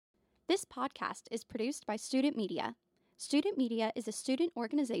This podcast is produced by Student Media. Student Media is a student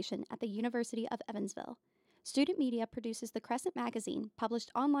organization at the University of Evansville. Student Media produces the Crescent magazine,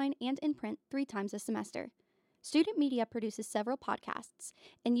 published online and in print 3 times a semester. Student Media produces several podcasts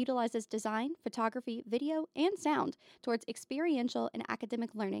and utilizes design, photography, video, and sound towards experiential and academic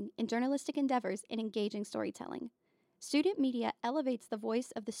learning in journalistic endeavors and engaging storytelling. Student Media elevates the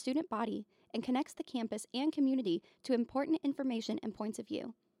voice of the student body and connects the campus and community to important information and points of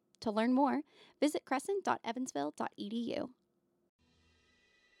view. To learn more, visit crescent.evansville.edu.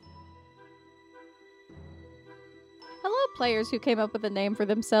 Hello, players who came up with a name for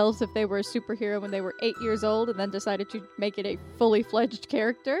themselves if they were a superhero when they were 8 years old and then decided to make it a fully fledged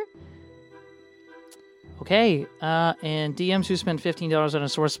character. Okay, and DMs who spend $15 on a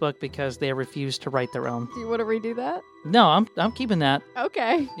sourcebook because they refuse to write their own. Do you want to redo that? No, I'm keeping that.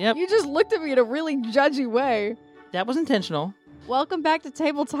 Okay. Yep. You just looked at me in a really judgy way. That was intentional. Welcome back to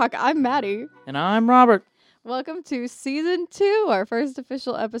Table Talk. I'm Maddie. And I'm Robert. Welcome to Season 2, our first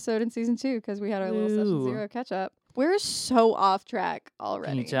official episode in Season 2, because we had our little Session 0 catch-up. We're so off track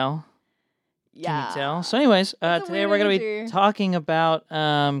already. Can you tell? Yeah. Can you tell? So anyways, today we're going to be talking about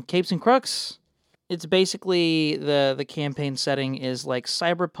Capes and Crooks. It's basically, the campaign setting is like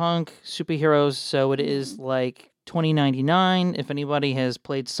cyberpunk superheroes, so it is like 2099. If anybody has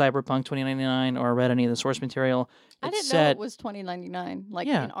played Cyberpunk 2099 or read any of the source material, I didn't know it was 2099, like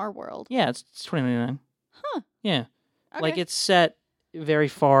in our world. Yeah, it's 2099. Huh. Yeah. Okay. Like it's set very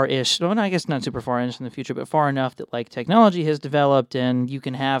far-ish. Well, I guess not super far-ish in the future, but far enough that like technology has developed and you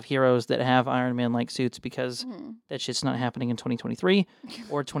can have heroes that have Iron Man-like suits because that shit's not happening in 2023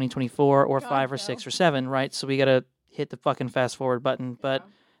 or 2024 or 5 or 6 or 7, right? So we got to hit the fucking fast-forward button. But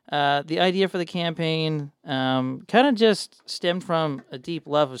the idea for the campaign kind of just stemmed from a deep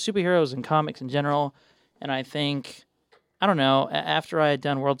love of superheroes and comics in general. And I think, I don't know, after I had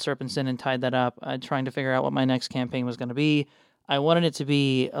done World Serpentson and tied that up, trying to figure out what my next campaign was going to be, I wanted it to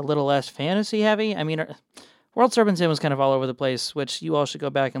be a little less fantasy heavy. I mean, World Serpentson was kind of all over the place, which you all should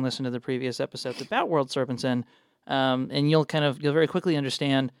go back and listen to the previous episodes about World Serpentson, and you'll very quickly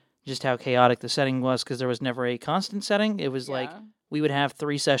understand just how chaotic the setting was because there was never a constant setting. It was like we would have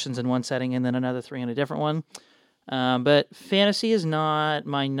 3 sessions in one setting and then another 3 in a different one. But fantasy is not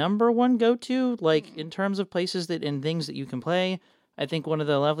my number one go-to, like in terms of places that and things that you can play. I think one of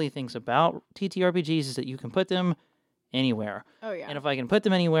the lovely things about TTRPGs is that you can put them anywhere. Oh yeah. And if I can put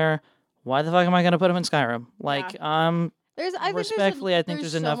them anywhere, why the fuck am I going to put them in Skyrim? Like, I think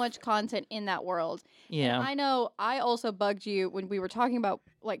there's enough. So much content in that world. Yeah. And I know I also bugged you when we were talking about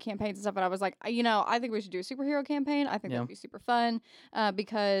like campaigns and stuff, and I was like, I think we should do a superhero campaign. I think that'd be super fun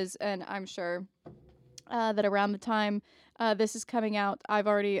because, and I'm sure that around the time this is coming out, I've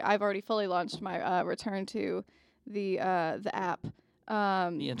already fully launched my return to the app.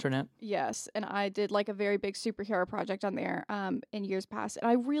 The internet? Yes, and I did like a very big superhero project on there in years past, and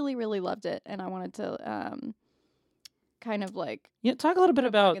I really, really loved it, and I wanted to kind of like talk a little bit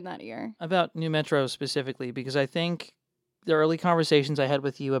about in that ear. About New Metro specifically, because I think the early conversations I had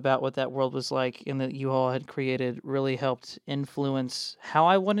with you about what that world was like and that you all had created really helped influence how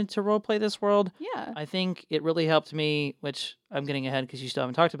I wanted to roleplay this world. Yeah. I think it really helped me, which I'm getting ahead because you still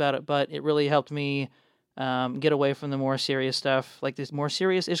haven't talked about it, but it really helped me get away from the more serious stuff, like this more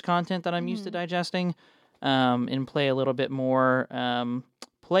serious-ish content that I'm used to digesting, and play a little bit more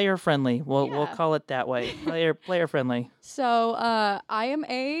player-friendly. We'll call it that way. Player-friendly. So I am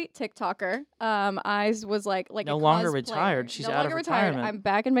a TikToker. I was like no a longer cosplayer. Retired. She's no out of retirement. Retired. I'm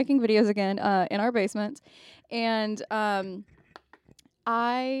back and making videos again in our basement, and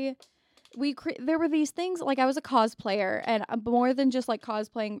there were these things, like I was a cosplayer, and more than just like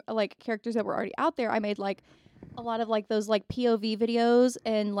cosplaying like characters that were already out there, I made like a lot of like those like POV videos,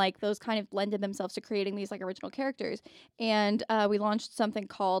 and like those kind of lended themselves to creating these like original characters. And we launched something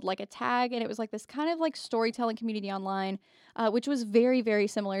called like a tag, and it was like this kind of like storytelling community online, which was very, very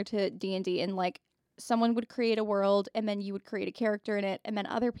similar to D&D, and like someone would create a world and then you would create a character in it, and then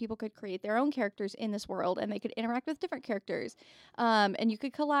other people could create their own characters in this world, and they could interact with different characters, and you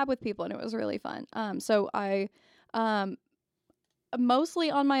could collab with people, and it was really fun. So I mostly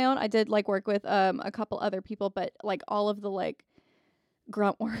on my own. I did like work with a couple other people, but like all of the like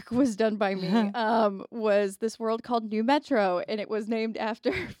grunt work was done by me. Was this world called New Metro, and it was named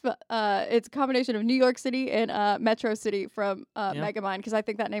after it's a combination of New York City and Metro City from Megamind, because I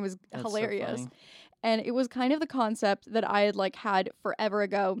think that name is hilarious. So and it was kind of the concept that I had like had forever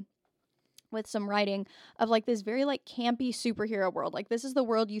ago with some writing of like this very like campy superhero world. Like this is the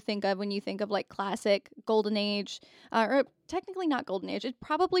world you think of when you think of like classic golden age, or technically not golden age. It'd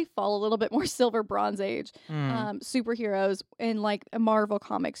probably fall a little bit more silver bronze age superheroes in like a Marvel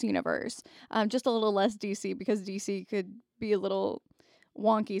Comics universe. Just a little less DC because DC could be a little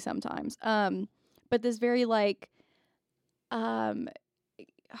wonky sometimes. But this very like,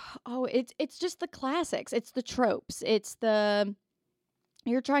 it's just the classics. It's the tropes. It's the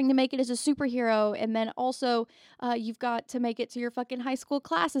you're trying to make it as a superhero, and then also you've got to make it to your fucking high school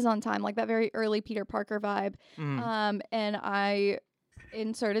classes on time, like that very early Peter Parker vibe. And I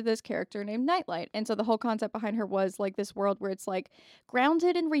inserted this character named Nightlight, and so the whole concept behind her was like this world where it's like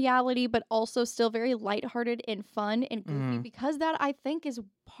grounded in reality, but also still very lighthearted and fun and goofy, because that I think is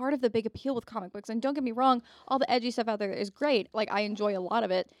part of the big appeal with comic books. And don't get me wrong, all the edgy stuff out there is great. Like I enjoy a lot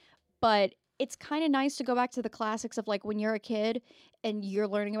of it, but it's kind of nice to go back to the classics of like when you're a kid and you're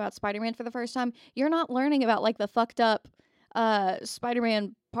learning about Spider-Man for the first time, you're not learning about like the fucked up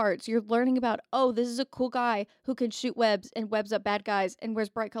Spider-Man parts. You're learning about, oh, this is a cool guy who can shoot webs and webs up bad guys and wears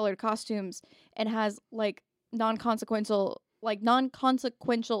bright colored costumes and has like non-consequential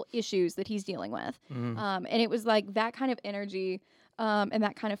issues that he's dealing with. And it was like that kind of energy and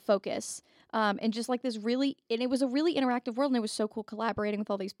that kind of focus. And just like this really, and it was a really interactive world, and it was so cool collaborating with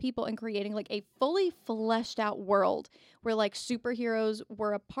all these people and creating like a fully fleshed out world where like superheroes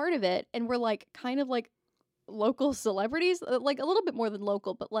were a part of it and were like kind of like local celebrities, like a little bit more than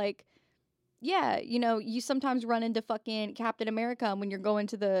local, but like, yeah, you know, you sometimes run into fucking Captain America when you're going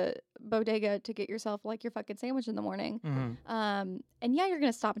to the bodega to get yourself like your fucking sandwich in the morning. And yeah, you're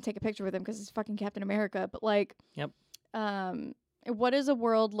going to stop and take a picture with him because it's fucking Captain America, but like, what does a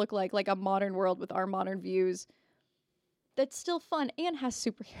world look like a modern world with our modern views that's still fun and has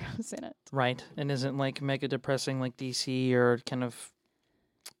superheroes in it? Right, and isn't like mega depressing like DC or kind of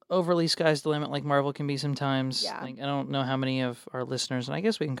overly sky's the limit like Marvel can be sometimes. Yeah. Like, I don't know how many of our listeners, and I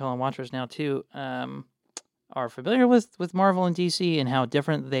guess we can call them watchers now too, are familiar with Marvel and DC and how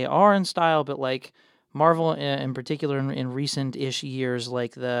different they are in style, but like Marvel in particular in recent-ish years,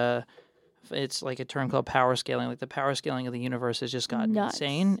 like it's like a term called power scaling. Like the power scaling of the universe has just gotten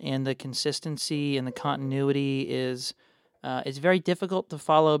insane, and the consistency and the continuity is it's very difficult to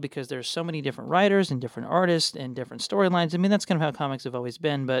follow because there's so many different writers and different artists and different storylines. I mean, that's kind of how comics have always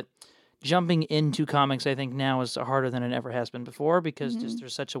been, but jumping into comics, I think now is harder than it ever has been before because just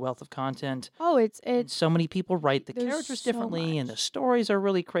there's such a wealth of content. Oh, it's so many people write the characters differently, and the stories are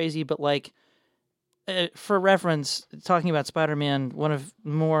really crazy. But like, for reference, talking about Spider-Man, one of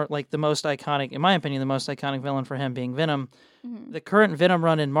more like the most iconic, in my opinion, the most iconic villain for him being Venom. The current Venom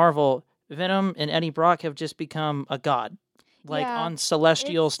run in Marvel, Venom and Eddie Brock have just become a god, like on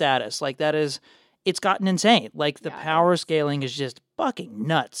celestial status. Like that is, it's gotten insane. Like the power scaling is just fucking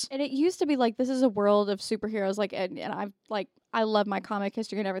nuts. And it used to be like, this is a world of superheroes, like, and I've like, I love my comic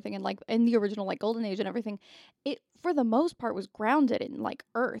history and everything, and like in the original like Golden Age and everything, it for the most part was grounded in like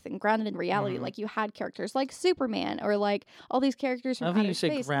Earth and grounded in reality. Like you had characters like Superman or like all these characters from outer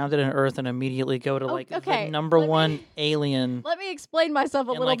space. You say grounded in Earth and immediately go to the number one alien. Let me explain myself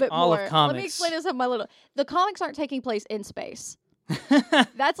a little bit all more. Of comics. Let me explain this my little. The comics aren't taking place in space.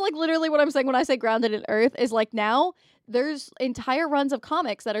 That's like literally what I'm saying when I say grounded in Earth is like now there's entire runs of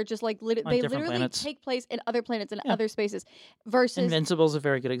comics that are just like they literally planets. take place in other planets and other spaces. Versus Invincible's a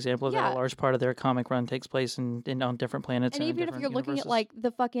very good example of that. A large part of their comic run takes place in on different planets. And even if you're looking at like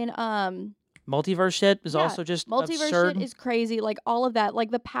the fucking multiverse shit is also just multiverse absurd. Shit is crazy. Like all of that,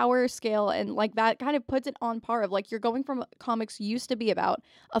 like the power scale and like that kind of puts it on par of like you're going from comics used to be about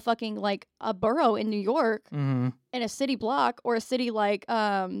a fucking like a borough in New York in a city block or a city like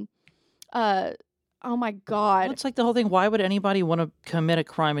oh my God. Well, it's like the whole thing. Why would anybody want to commit a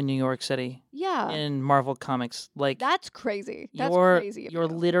crime in New York City? Yeah. In Marvel Comics. Like that's crazy. That's crazy. You're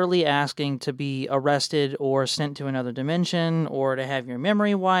literally asking to be arrested or sent to another dimension or to have your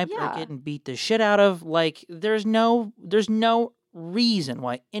memory wiped or getting beat the shit out of. Like there's no reason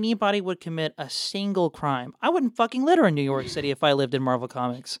why anybody would commit a single crime. I wouldn't fucking litter in New York City if I lived in Marvel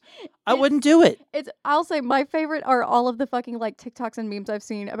Comics. I wouldn't do it. I'll say my favorite are all of the fucking like TikToks and memes I've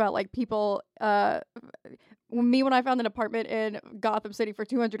seen about like people when I found an apartment in Gotham City for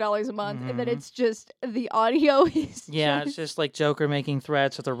 $200 a month, and then it's just the audio is it's just like Joker making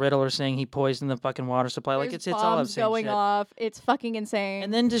threats with the Riddler saying he poisoned the fucking water supply. Like it's all the same going shit. Off. It's fucking insane.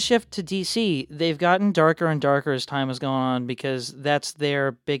 And then to shift to DC, they've gotten darker and darker as time has gone on because that's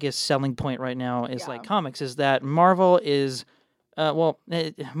their biggest selling point right now. Is like comics is that Marvel is,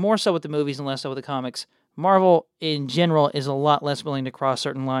 more so with the movies and less so with the comics. Marvel in general is a lot less willing to cross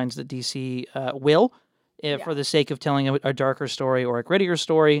certain lines that DC will. For the sake of telling a darker story or a grittier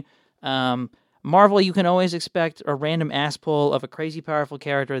story. Marvel, you can always expect a random ass pull of a crazy powerful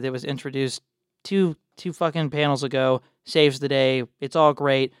character that was introduced two fucking panels ago, saves the day. It's all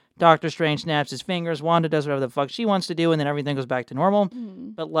great. Doctor Strange snaps his fingers. Wanda does whatever the fuck she wants to do, and then everything goes back to normal.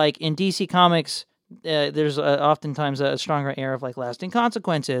 But like in DC Comics, there's oftentimes a stronger air of like lasting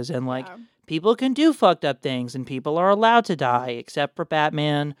consequences, and like people can do fucked up things, and people are allowed to die, except for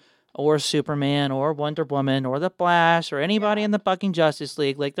Batman or Superman or Wonder Woman or the Flash or anybody in the fucking Justice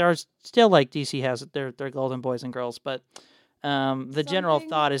League. Like there's still like DC has their golden boys and girls, but the general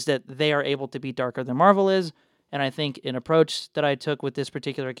thought is that they are able to be darker than Marvel is. And I think an approach that I took with this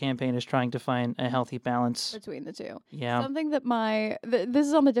particular campaign is trying to find a healthy balance between the two. Yeah. Something that this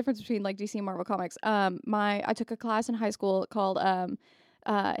is on the difference between like DC and Marvel comics. I took a class in high school called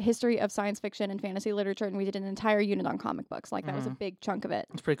History of Science Fiction and Fantasy Literature, and we did an entire unit on comic books. Like that was a big chunk of it.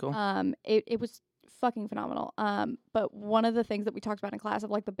 It's pretty cool. It was fucking phenomenal. But one of the things that we talked about in class of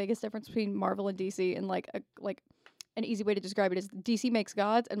like the biggest difference between Marvel and DC, and like an easy way to describe it is DC makes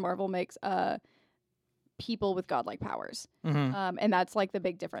gods and Marvel makes people with godlike powers. And that's like the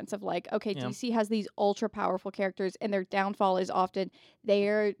big difference of like, okay, DC has these ultra powerful characters and their downfall is often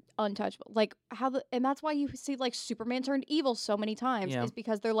they're untouchable. Like and that's why you see like Superman turned evil so many times is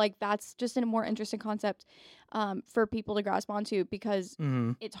because they're like, that's just a more interesting concept for people to grasp onto, because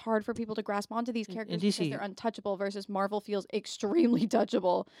it's hard for people to grasp onto these characters because they're untouchable, versus Marvel feels extremely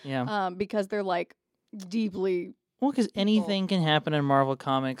touchable because they're like deeply. Well, because anything can happen in Marvel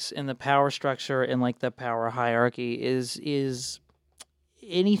Comics, and the power structure and like the power hierarchy is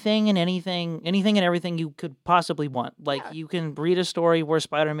anything and everything you could possibly want. Like you can read a story where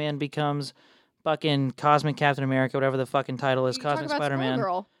Spider-Man becomes fucking Cosmic Captain America, whatever the fucking title is, Cosmic Spider-Man.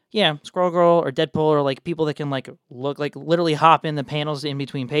 Squirrel Girl. Yeah, Squirrel Girl or Deadpool, or like people that can like look like literally hop in the panels in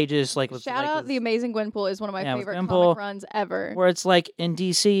between pages. Like shout out The Amazing Gwenpool is one of my favorite Gwenpool, comic runs ever. Where it's like in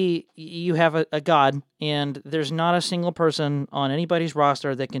DC, you have a god, and there's not a single person on anybody's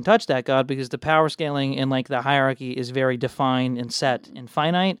roster that can touch that god, because the power scaling and like the hierarchy is very defined and set and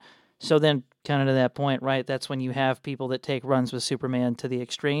finite. So then, kind of to that point, right? That's when you have people that take runs with Superman to the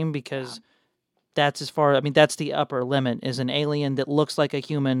extreme, because. That's that's the upper limit, is an alien that looks like a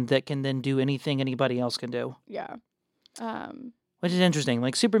human that can then do anything anybody else can do. Yeah. Which is interesting.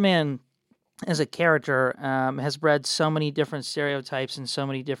 Like Superman as a character has bred so many different stereotypes and so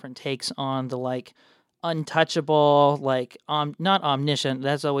many different takes on the like untouchable, like not omniscient.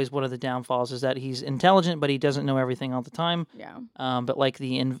 That's always one of the downfalls, is that he's intelligent, but he doesn't know everything all the time. Yeah. But like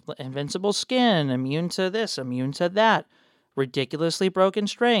the invincible skin, immune to this, immune to that. Ridiculously broken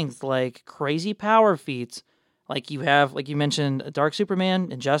strength, like crazy power feats. Like you have, like you mentioned, Dark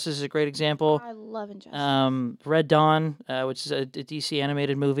Superman. Injustice is a great example. I love Injustice. Red Dawn, which is a DC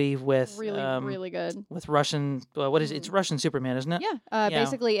animated movie with really good. With Russian. What is it? It's Russian Superman, isn't it? Yeah.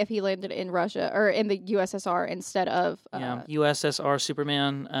 Basically, if he landed in Russia or in the USSR instead of USSR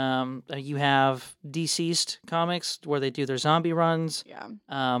Superman. You have Deceased comics where they do their zombie runs.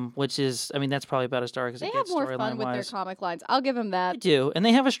 Yeah. Which is, that's probably about as dark as it gets. They have more fun with their comic lines. I'll give them that. They do, and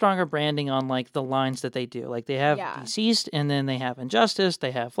they have a stronger branding on like the lines that they do. Like they have Deceased, and then they have Injustice,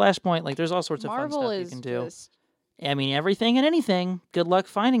 they have Flashpoint. Like there's all sorts of fun stuff you can do. Everything and anything. Good luck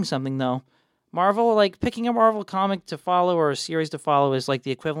finding something, though. Marvel, like picking a Marvel comic to follow or a series to follow is like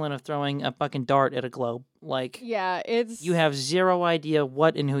the equivalent of throwing a fucking dart at a globe. Like, you have zero idea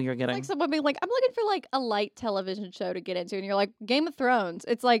what and who you're getting. Like someone being like, I'm looking for like a light television show to get into, and you're like, Game of Thrones.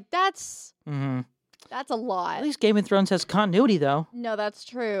 It's like that's a lot. At least Game of Thrones has continuity, though. No, that's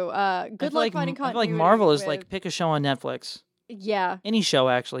true. Good luck finding continuity. I feel like Marvel is like pick a show on Netflix. Yeah. Any show,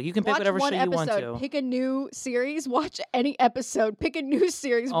 actually. You can pick whatever show you want to. Pick a new series, watch any episode. Pick a new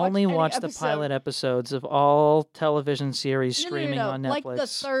series, Only watch the pilot episodes of all television series streaming on Netflix. Like the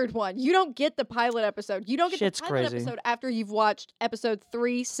third one. You don't get the pilot episode. You don't get the pilot episode after you've watched episode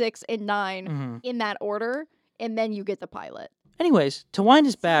 3, 6, and 9 in that order, and then you get the pilot. Anyways, to wind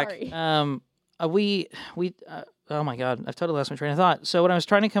us back, oh my God, I've totally lost my train of thought. So when I was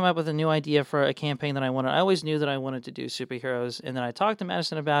trying to come up with a new idea for a campaign that I always knew that I wanted to do superheroes, and then I talked to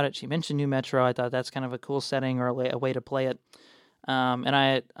Madison about it. She mentioned New Metro. I thought that's kind of a cool setting or a way to play it. And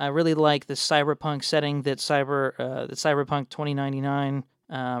I really like the cyberpunk setting that Cyberpunk 2099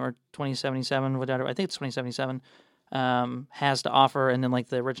 or 2077, whatever. I think it's 2077 has to offer, and then like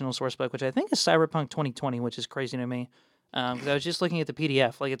the original source book, which I think is Cyberpunk 2020, which is crazy to me. Because I was just looking at the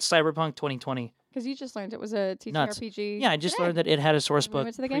PDF, like it's Cyberpunk 2020. Because you just learned it was a TTRPG. Yeah, I just learned that it had a source book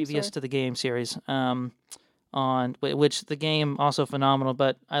previous to the game series. On which the game also phenomenal,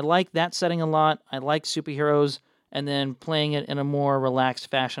 but I like that setting a lot. I like superheroes, and then playing it in a more relaxed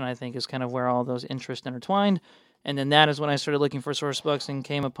fashion, I think, is kind of where all those interests intertwined. And then that is when I started looking for source books and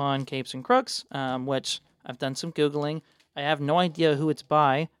came upon Capes and Crooks, which I've done some Googling. I have no idea who it's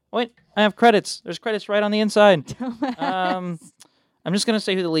by. Wait, I have credits. There's credits right on the inside. I'm just going to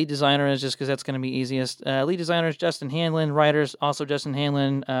say who the lead designer is just because that's going to be easiest. Lead designer is Justin Hanlon. Writers, also Justin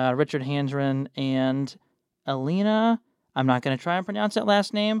Hanlon, Richard Handren, and Alina. I'm not going to try and pronounce that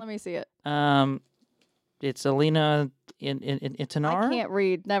last name. Let me see it. It's Alina Itanar. I can't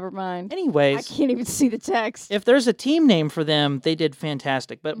read. Never mind. Anyways. I can't even see the text. If there's a team name for them, they did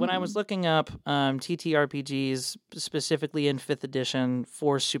fantastic. But when I was looking up TTRPGs, specifically in 5th edition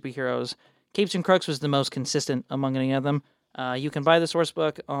for superheroes, Capes and Crooks was the most consistent among any of them. You can buy the source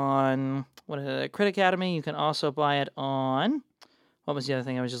book on Crit Academy. You can also buy it on... What was the other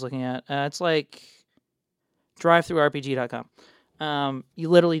thing I was just looking at? It's like drivethroughrpg.com. You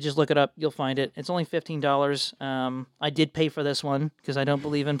literally just look it up. You'll find it. It's only $15. I did pay for this one because I don't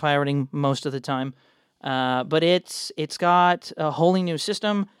believe in pirating most of the time. But it's got a wholly new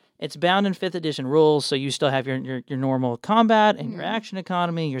system. It's bound in 5th edition rules, so you still have your normal combat and your action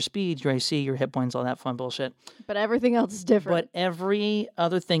economy, your speed, your AC, your hit points, all that fun bullshit. But everything else is different. But every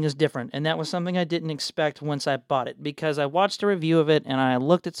other thing is different, and that was something I didn't expect once I bought it, because I watched a review of it, and I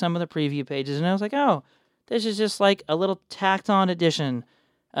looked at some of the preview pages, and I was like, oh, this is just like a little tacked-on edition,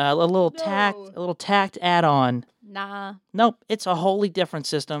 a little tacked add-on. Nah. Nope, it's a wholly different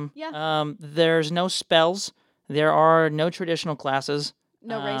system. Yeah. There's no spells. There are no traditional classes.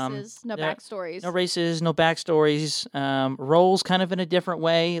 No races, no backstories. No races, no backstories. Roles kind of in a different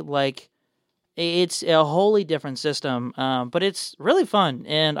way. Like, it's a wholly different system, but it's really fun,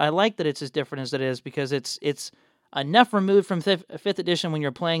 and I like that it's as different as it is, because it's enough removed from 5th edition when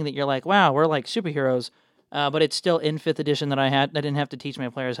you're playing that you're like, wow, we're like superheroes, but it's still in 5th edition that I didn't have to teach my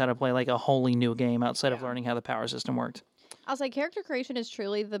players how to play like a wholly new game outside of learning how the power system worked. I'll say character creation is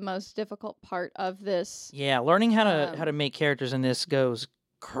truly the most difficult part of this. Yeah, learning how to make characters in this goes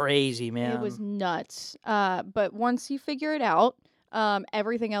crazy, man. It was nuts. But once you figure it out,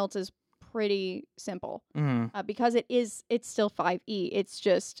 everything else is pretty simple. Because it's still 5e. It's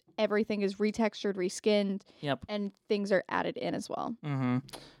just everything is retextured, reskinned, and things are added in as well.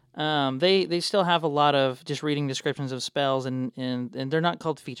 They still have a lot of just reading descriptions of spells, and they're not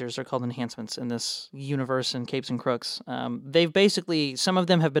called features, they're called enhancements in this universe in Capes and Crooks. They've basically, some of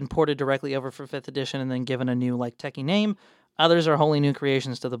them have been ported directly over for 5th edition and then given a new like techie name. Others are wholly new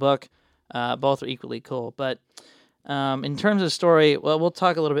creations to the book. Both are equally cool. But in terms of story, well, we'll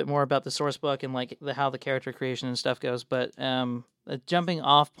talk a little bit more about the source book and like how the character creation and stuff goes. But a jumping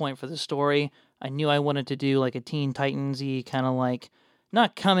off point for the story, I knew I wanted to do like a Teen Titans-y kind of like,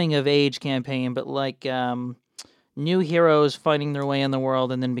 not coming of age campaign, but like new heroes finding their way in the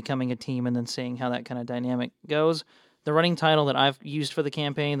world and then becoming a team and then seeing how that kind of dynamic goes. The running title that I've used for the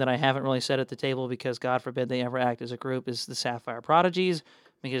campaign that I haven't really said at the table because God forbid they ever act as a group is the Sapphire Prodigies,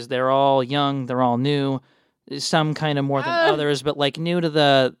 because they're all young, they're all new, some kind of more than others, but like new to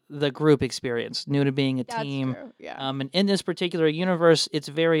the group experience, new to being a team. True. Yeah. And in this particular universe, it's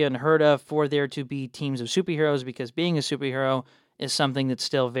very unheard of for there to be teams of superheroes, because being a superhero is something that's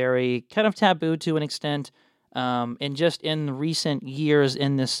still very kind of taboo to an extent, and just in recent years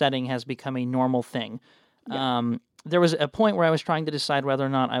in this setting has become a normal thing. Yeah. There was a point where I was trying to decide whether or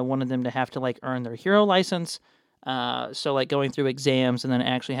not I wanted them to have to like earn their hero license, so like going through exams and then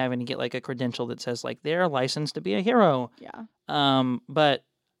actually having to get like a credential that says like they're licensed to be a hero. Yeah. But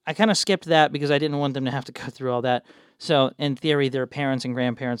I kind of skipped that because I didn't want them to have to go through all that. So in theory, their parents and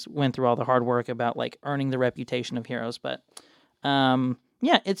grandparents went through all the hard work about like earning the reputation of heroes, but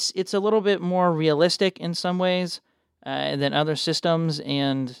yeah, it's a little bit more realistic in some ways than other systems,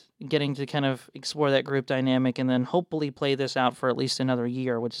 and getting to kind of explore that group dynamic and then hopefully play this out for at least another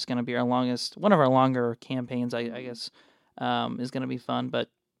year, which is going to be one of our longer campaigns, I guess, is going to be fun. But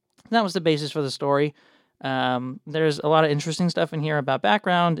that was the basis for the story. There's a lot of interesting stuff in here about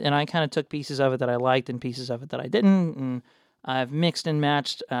background, and I kind of took pieces of it that I liked and pieces of it that I didn't, and I've mixed and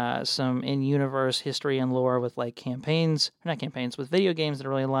matched some in-universe history and lore with like with video games that I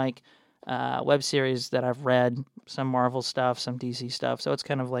really like, web series that I've read, some Marvel stuff, some DC stuff. So it's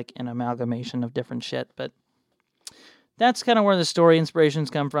kind of like an amalgamation of different shit. But that's kind of where the story inspirations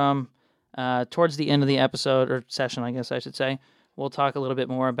come from. Towards the end of the episode, or session, I guess I should say, we'll talk a little bit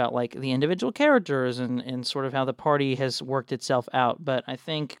more about like the individual characters and sort of how the party has worked itself out. But I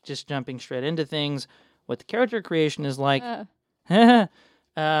think just jumping straight into things, what the character creation is like,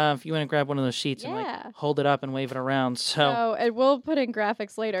 if you want to grab one of those sheets and like hold it up and wave it around. So and we'll put in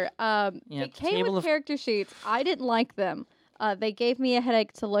graphics later. It came with character sheets. I didn't like them. They gave me a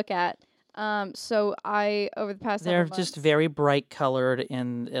headache to look at. So I, over the past they're months, just very bright colored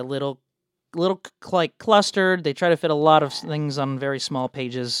and a little little like clustered. They try to fit a lot of things on very small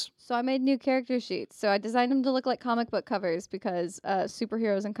pages. So I made new character sheets. So I designed them to look like comic book covers because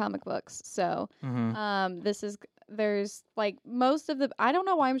superheroes and comic books. So there's like most of the, I don't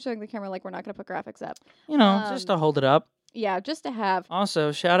know why I'm showing the camera like we're not going to put graphics up. Just to hold it up. Yeah, just to have.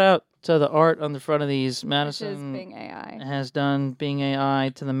 Also, shout out to the art on the front of these. Madison Bing AI. has done Bing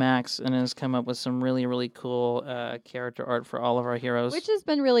AI to the max and has come up with some really, really cool character art for all of our heroes. Which has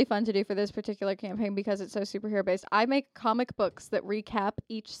been really fun to do for this particular campaign because it's so superhero based. I make comic books that recap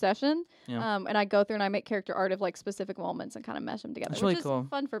each session, and I go through and I make character art of like specific moments and kind of mesh them together. That's really which cool. Is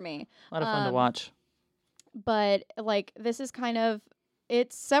fun for me. A lot of fun to watch. But like this is kind of.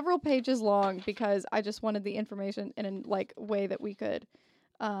 It's several pages long because I just wanted the information in a like way that we could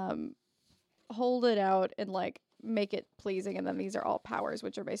hold it out and like make it pleasing. And then these are all powers,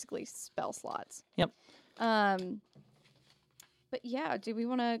 which are basically spell slots. Yep. But yeah, do we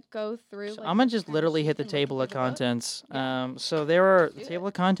want to go through? So I'm gonna just literally hit the table of contents. So the table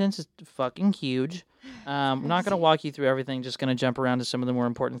of contents is fucking huge. I'm not gonna walk you through everything. Just gonna jump around to some of the more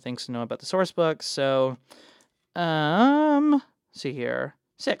important things to know about the source book. So, see here.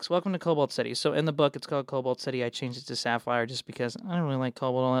 6. Welcome to Cobalt City. So in the book, it's called Cobalt City. I changed it to Sapphire just because I don't really like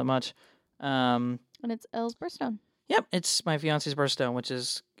Cobalt all that much. And it's Elle's birthstone. Yep, it's my fiance's birthstone, which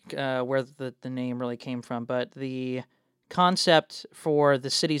is where the name really came from. But the concept for the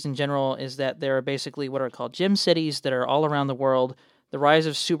cities in general is that there are basically what are called gem cities that are all around the world. The rise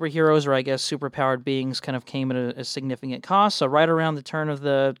of superheroes, or I guess superpowered beings, kind of came at a significant cost. So right around the turn of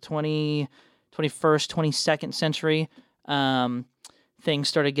the 21st, 22nd century, things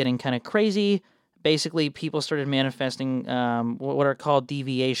started getting kind of crazy. Basically, people started manifesting what are called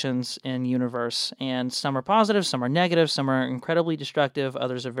deviations in universe. And some are positive, some are negative, some are incredibly destructive,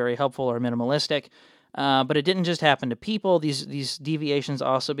 others are very helpful or minimalistic. But it didn't just happen to people. These deviations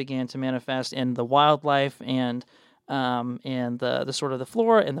also began to manifest in the wildlife and the sort of the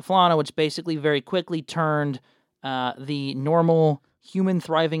flora and the fauna, which basically very quickly turned the normal human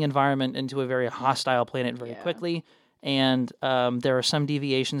thriving environment into a very hostile planet very quickly. And there are some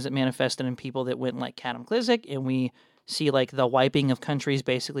deviations that manifested in people that went like cataclysmic, and we see like the wiping of countries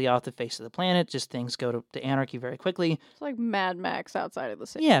basically off the face of the planet. Just things go to anarchy very quickly. It's like Mad Max outside of the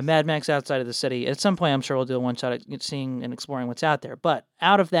city. Yeah, Mad Max outside of the city. At some point, I'm sure we'll do a one-shot at seeing and exploring what's out there. But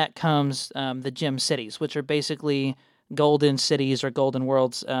out of that comes the gem cities, which are basically golden cities or golden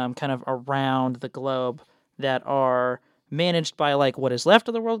worlds kind of around the globe that are managed by like what is left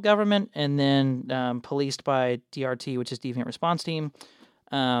of the world government and then policed by DRT, which is Deviant Response Team.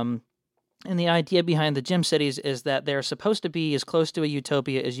 And the idea behind the gem cities is that they're supposed to be as close to a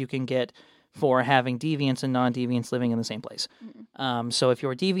utopia as you can get for having deviants and non-deviants living in the same place. So if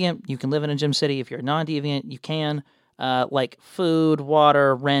you're a deviant, you can live in a gem city. If you're a non-deviant, you can. Like food,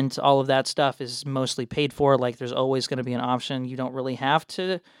 water, rent, all of that stuff is mostly paid for. Like there's always going to be an option. You don't really have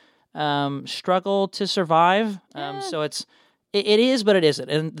to struggle to survive. So it is, but it isn't.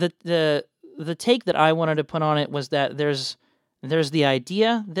 And the take that I wanted to put on it was that there's the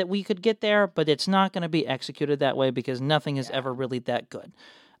idea that we could get there, but it's not going to be executed that way because nothing is ever really that good.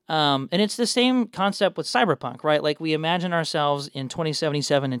 And it's the same concept with cyberpunk, right? Like we imagine ourselves in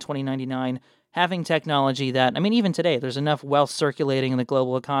 2077 and 2099 having technology that, I mean, even today, there's enough wealth circulating in the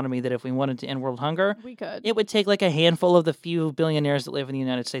global economy that if we wanted to end world hunger, we could. It would take like a handful of the few billionaires that live in the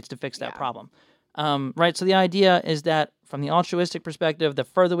United States to fix that problem. Right? So the idea is that from the altruistic perspective, the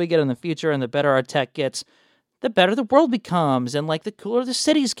further we get in the future and the better our tech gets, the better the world becomes and like the cooler the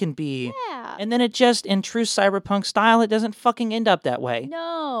cities can be. Yeah. And then it just, in true cyberpunk style, it doesn't fucking end up that way.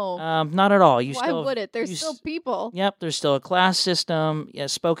 No. Not at all. Why would it? There's still people. Yep, there's still a class system. Yeah,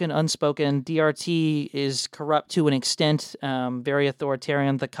 spoken, unspoken. DRT is corrupt to an extent, very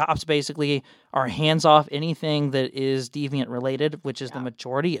authoritarian. The cops basically are hands off anything that is deviant related, which is the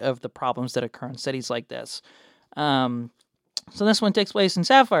majority of the problems that occur in cities like this. So this one takes place in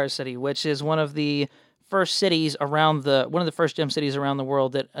Sapphire City, which is one of the first cities around one of the first gem cities around the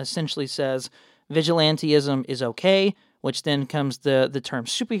world that essentially says vigilantism is okay, which then comes the term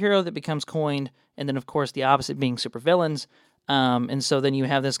superhero that becomes coined, and then of course the opposite being supervillains. And so then you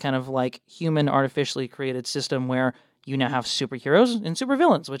have this kind of like human artificially created system where you now have superheroes and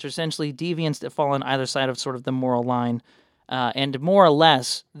supervillains, which are essentially deviants that fall on either side of sort of the moral line. And more or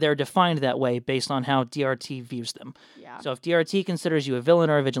less, they're defined that way based on how DRT views them. Yeah. So if DRT considers you a villain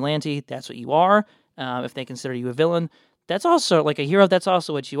or a vigilante, that's what you are. If they consider you a villain, that's also like a hero. That's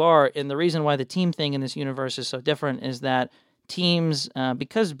also what you are. And the reason why the team thing in this universe is so different is that teams,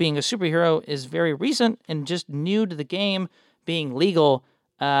 because being a superhero is very recent and just new to the game, being legal,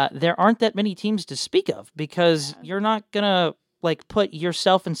 there aren't that many teams to speak of because you're not going to like put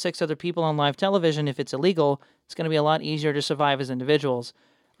yourself and 6 other people on live television, if it's illegal, it's going to be a lot easier to survive as individuals.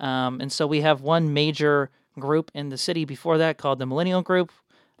 And so we have one major group in the city before that called the Millennial Group.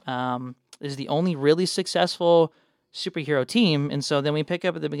 Is the only really successful superhero team. And so then we pick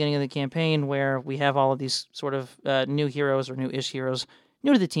up at the beginning of the campaign where we have all of these sort of new heroes or new-ish heroes,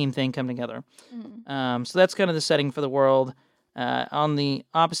 new to the team thing come together. So that's kind of the setting for the world. On the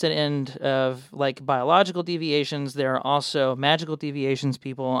opposite end of like biological deviations, there are also magical deviations,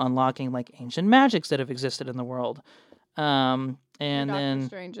 people unlocking like ancient magics that have existed in the world. And then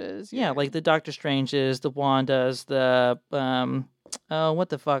Stranges, yeah, like the Doctor Stranges, the Wandas, the what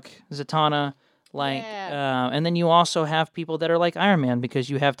the fuck, Zatanna, like, and then you also have people that are like Iron Man because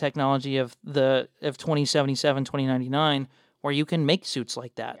you have technology of 2077, 2099, where you can make suits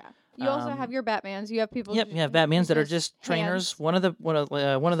like that. Yeah. You also have your Batmans. You have people. Yep, you have Batmans that are just trainers. One of the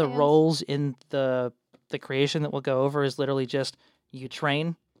roles in the creation that we'll go over is literally just you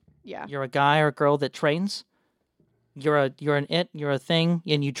train. Yeah. You're a guy or a girl that trains. You're a thing,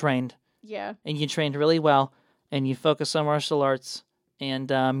 and you trained. Yeah. And you trained really well, and you focus on martial arts, and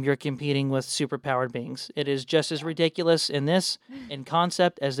you're competing with superpowered beings. It is just as ridiculous in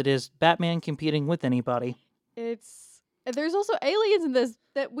concept as it is Batman competing with anybody. There's also aliens in this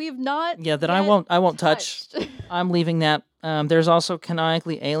that we've not. Yeah, that I won't touch. I'm leaving that. There's also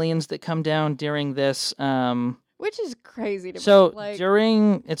canonically aliens that come down during this. Which is crazy to me. So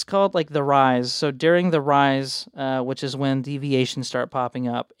it's called like the Rise. So during the Rise, which is when deviations start popping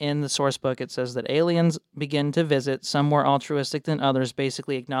up in the source book, it says that aliens begin to visit, some more altruistic than others,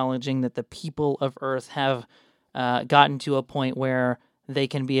 basically acknowledging that the people of Earth have gotten to a point where they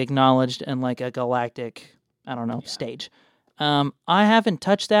can be acknowledged in like a galactic, stage. I haven't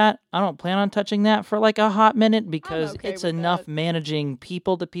touched that. I don't plan on touching that for like a hot minute because it's enough managing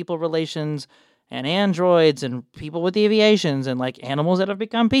people-to-people relations and androids and people with deviations and like animals that have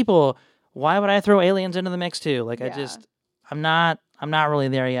become people. Why would I throw aliens into the mix too? Like I'm not really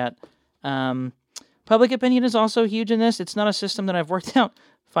there yet. Public opinion is also huge in this. It's not a system that I've worked out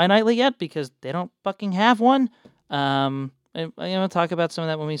finitely yet because they don't fucking have one. I'm going to talk about some of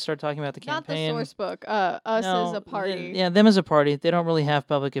that when we start talking about the campaign. Not the source book. Us as a party. Them as a party. They don't really have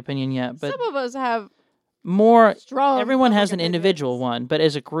public opinion yet. But some of us have more strong. Everyone has an individual one, but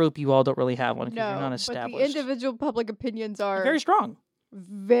as a group, you all don't really have one because you're not established. But the individual public opinions are very strong.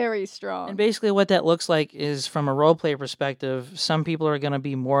 Very strong. And basically what that looks like is from a roleplay perspective, some people are going to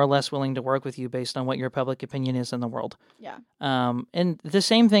be more or less willing to work with you based on what your public opinion is in the world. Yeah. And the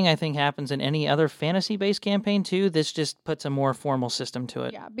same thing I think happens in any other fantasy-based campaign too. This just puts a more formal system to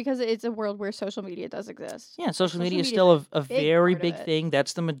it. Yeah, because it's a world where social media does exist. Yeah, social media is still a very big thing.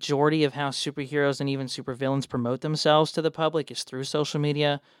 That's the majority of how superheroes and even supervillains promote themselves to the public is through social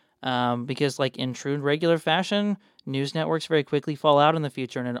media. Because like in true regular fashion, news networks very quickly fall out in the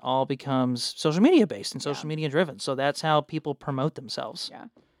future and it all becomes social media based and social media driven. So that's how people promote themselves. Yeah.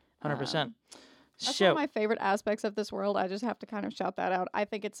 100%. That's one of my favorite aspects of this world. I just have to kind of shout that out. I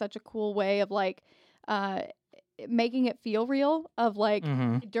think it's such a cool way of like making it feel real of like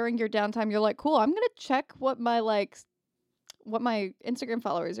during your downtime, you're like, cool, I'm going to check what my Instagram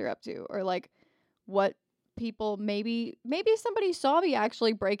followers are up to or like what people maybe somebody saw me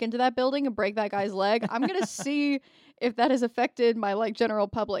actually break into that building and break that guy's leg. I'm gonna see if that has affected my like general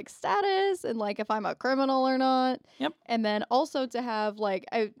public status and like if I'm a criminal or not. Yep. And then also to have like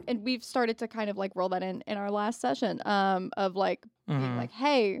and we've started to kind of like roll that in our last session of like being like,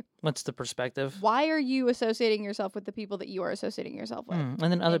 hey, what's the perspective? Why are you associating yourself with the people that you are associating yourself with? And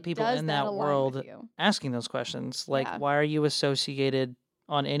then other people in that world asking those questions like why are you associated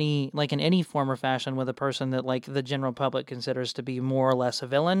on in any form or fashion with a person that like the general public considers to be more or less a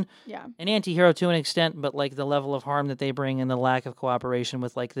villain. Yeah. An anti-hero to an extent, but like the level of harm that they bring and the lack of cooperation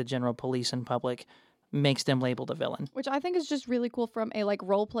with like the general police and public makes them labeled a villain. Which I think is just really cool from a like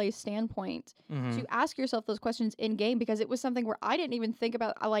role play standpoint to ask yourself those questions in game because it was something where I didn't even think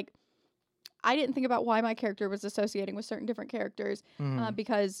about I didn't think about why my character was associating with certain different characters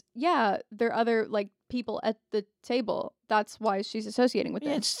because, there are other, like, people at the table. That's why she's associating with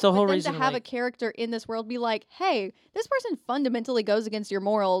them. It's the whole reason to have a character in this world be like, hey, this person fundamentally goes against your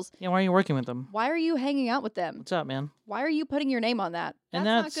morals. Yeah, why are you working with them? Why are you hanging out with them? What's up, man? Why are you putting your name on that? That's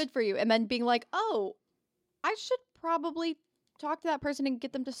not good for you. And then being like, oh, I should probably talk to that person and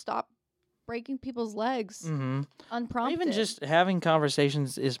get them to stop breaking people's legs unprompted. Even just having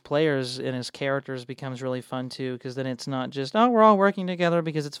conversations as players and as characters becomes really fun too, because then it's not just, oh, we're all working together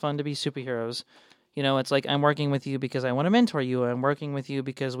because it's fun to be superheroes. You know, it's like, I'm working with you because I want to mentor you. I'm working with you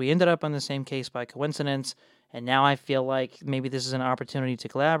because we ended up on the same case by coincidence, and now I feel like maybe this is an opportunity to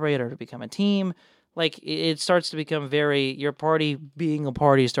collaborate or to become a team. like it starts to become your party being a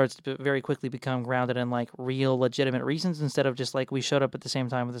party starts to very quickly become grounded in like real legitimate reasons instead of just like we showed up at the same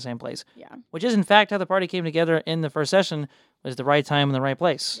time at the same place. Yeah. Which is in fact how the party came together in the first session, was the right time and the right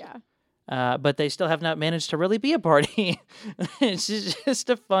place. Yeah. But they still have not managed to really be a party. It's just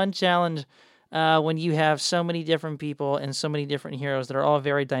a fun challenge when you have so many different people and so many different heroes that are all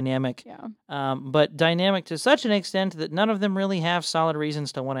very dynamic. Yeah. But dynamic to such an extent that none of them really have solid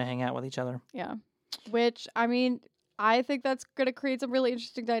reasons to want to hang out with each other. Yeah. Which, I mean, I think that's going to create some really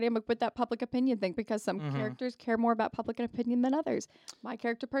interesting dynamic with that public opinion thing, because some characters care more about public opinion than others. My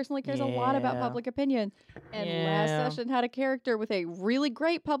character personally cares a lot about public opinion. And last session had a character with a really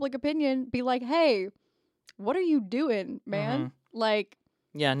great public opinion be like, hey, what are you doing, man? Like,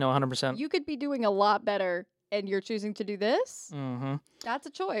 yeah, no, 100%. You could be doing a lot better, and you're choosing to do this? Mm-hmm. That's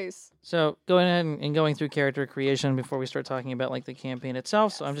a choice. So going ahead and going through character creation before we start talking about like the campaign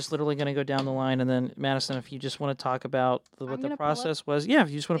itself. Yes. So I'm just literally going to go down the line, and then Madison, if you just want to talk about what the process was. Yeah,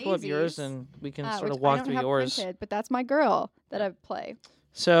 if you just want to pull up yours, and we can sort of walk through yours. Printed, but that's my girl that I play.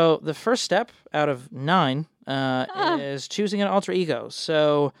 So the first step out of 9 is choosing an alter ego.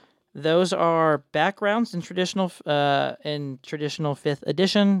 So those are backgrounds in traditional 5th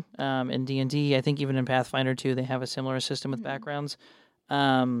edition. In D&D, I think even in Pathfinder 2, they have a similar system with backgrounds,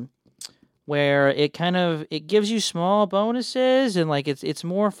 where it gives you small bonuses, and like it's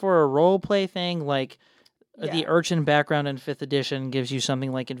more for a role play thing. Like the urchin background in 5th edition gives you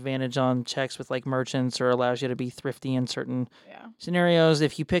something like advantage on checks with like merchants, or allows you to be thrifty in certain scenarios.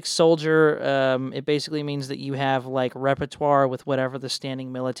 If you pick soldier, it basically means that you have like repertoire with whatever the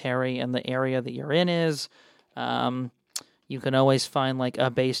standing military and the area that you're in is. You can always find like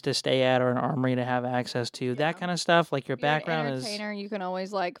a base to stay at or an armory to have access to, that kind of stuff. Like your background an entertainer, you can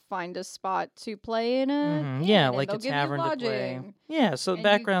always like find a spot to play in it. Yeah, like a tavern to play. Yeah, so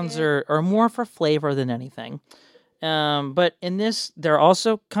backgrounds are more for flavor than anything. But in this, they're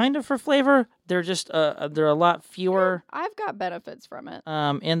also kind of for flavor. They're just they're a lot fewer. Yeah, I've got benefits from it.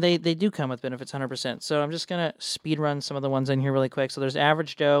 And they do come with benefits 100%. So I'm just gonna speed run some of the ones in here really quick. So there's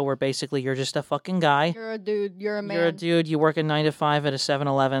Average Joe, where basically you're just a fucking guy. You're a dude. You're a man. You're a dude. You work a 9 to 5 at a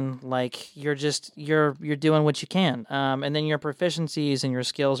 7-Eleven. Like you're doing what you can. And then your proficiencies and your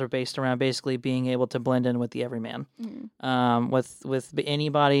skills are based around basically being able to blend in with the everyman. With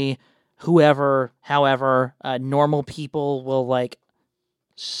anybody. Whoever, however, normal people will like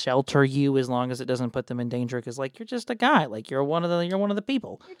shelter you as long as it doesn't put them in danger, because like you're just a guy, like you're one of the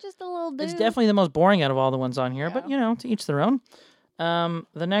people. You're just a little dude. It's definitely the most boring out of all the ones on here, but to each their own.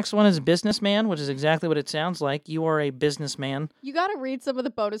 The next one is businessman, which is exactly what it sounds like. You are a businessman. You got to read some of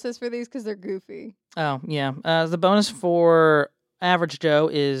the bonuses for these because they're goofy. Oh yeah, the bonus for Average Joe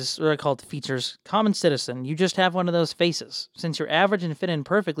is what are called features. Common citizen. You just have one of those faces. Since you're average and fit in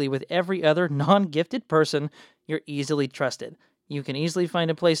perfectly with every other non-gifted person, you're easily trusted. You can easily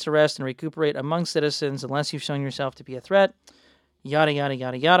find a place to rest and recuperate among citizens unless you've shown yourself to be a threat. Yada, yada,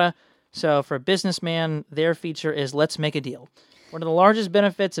 yada, yada. So for a businessman, their feature is let's make a deal. One of the largest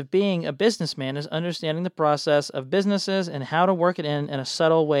benefits of being a businessman is understanding the process of businesses and how to work it in a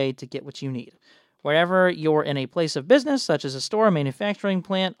subtle way to get what you need. Wherever you're in a place of business, such as a store, manufacturing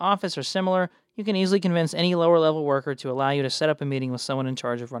plant, office, or similar, you can easily convince any lower-level worker to allow you to set up a meeting with someone in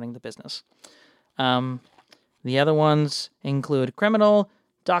charge of running the business. The other ones include criminal,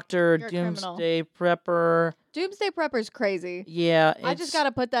 doctor, doomsday prepper. Doomsday prepper's crazy. Yeah. I just got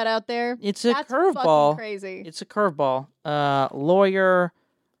to put that out there. It's a curveball. Crazy. It's a curveball. Lawyer,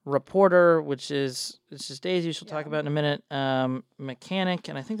 reporter, which is Daisy, she'll talk about in a minute, mechanic,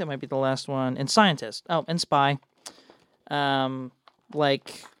 and I think that might be the last one, and scientist. Oh, and spy. It's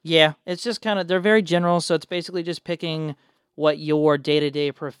just kind of, they're very general, so it's basically just picking what your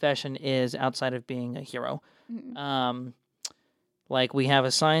day-to-day profession is outside of being a hero. We have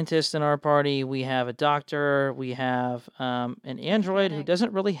a scientist in our party, we have a doctor, we have an android who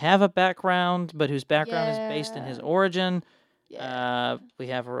doesn't really have a background, but whose background is based in his origin. We have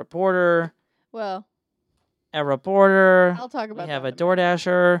a reporter. Well, a reporter. I'll talk about. We have a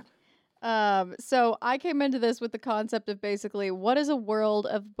DoorDasher. So I came into this with the concept of basically what is a world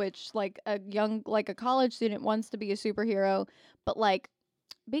of which like a college student wants to be a superhero, but like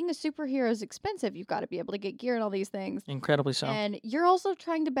being a superhero is expensive. You've got to be able to get gear and all these things. Incredibly so. And you're also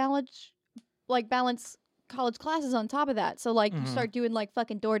trying to balance college classes on top of that. So like you start doing like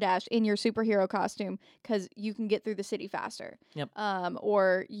fucking DoorDash in your superhero costume because you can get through the city faster. Yep.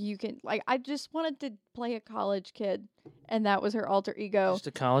 Or you can I just wanted to play a college kid, and that was her alter ego. Just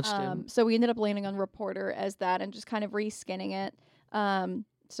a college student. So we ended up landing on reporter as that and just kind of reskinning it.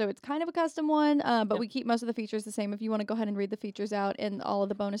 So it's kind of a custom one, but we keep most of the features the same. If you want to go ahead and read the features out and all of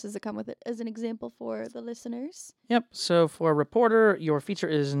the bonuses that come with it as an example for the listeners. Yep. So for Reporter, your feature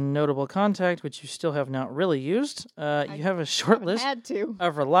is Notable Contact, which you still have not really used. You have a short list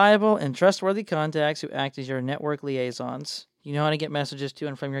of reliable and trustworthy contacts who act as your network liaisons. You know how to get messages to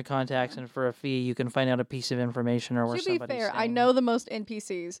and from your contacts, and for a fee, you can find out a piece of information or where somebody's To be fair, staying. I know the most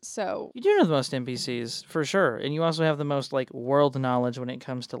NPCs, so... You do know the most NPCs, for sure. And you also have the most, like, world knowledge when it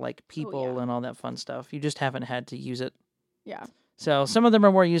comes to, like, people and all that fun stuff. You just haven't had to use it. Yeah. So some of them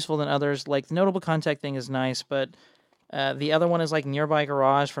are more useful than others. Like, the Notable Contact thing is nice, but the other one is, like, Nearby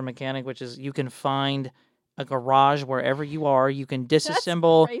Garage for Mechanic, which is you can find a garage wherever you are. You can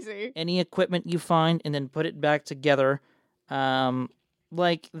disassemble any equipment you find and then put it back together.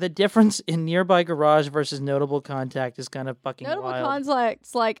 Like, the difference in Nearby Garage versus Notable Contact is kind of fucking wild. Notable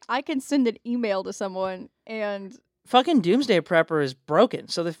Contact's like, I can send an email to someone and... Fucking Doomsday Prepper is broken.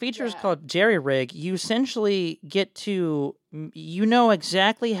 So the feature is called Jerry Rig. You essentially get to... You know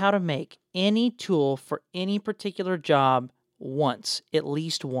exactly how to make any tool for any particular job once. At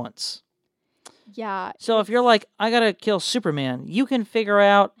least once. Yeah. So if you're like, I gotta kill Superman, you can figure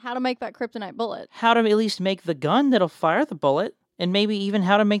out how to make that kryptonite bullet. How to at least make the gun that'll fire the bullet, and maybe even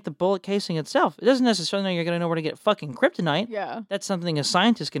how to make the bullet casing itself. It doesn't necessarily mean you're gonna know where to get fucking kryptonite. Yeah. That's something a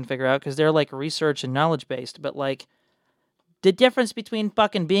scientist can figure out because they're like research and knowledge based. But like, the difference between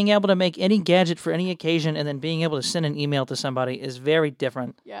fucking being able to make any gadget for any occasion and then being able to send an email to somebody is very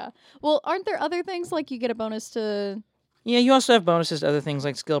different. Yeah. Well, aren't there other things like you get a bonus to... Yeah, you also have bonuses to other things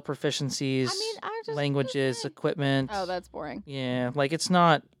like skill proficiencies, languages, equipment. Oh, that's boring. Yeah, like it's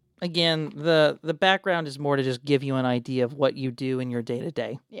not... Again, the background is more to just give you an idea of what you do in your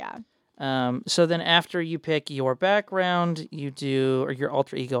day-to-day. Yeah. So then after you pick your background, you do... Or your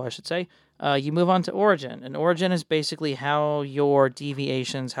alter ego, I should say. You move on to Origin. And Origin is basically how your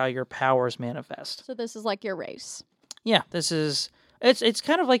deviations, how your powers manifest. So this is like your race. Yeah, this is... It's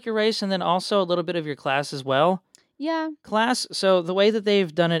kind of like your race and then also a little bit of your class as well. Yeah. Class, so the way that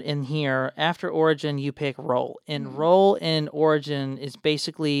they've done it in here, after Origin, you pick Role. And Role in Origin is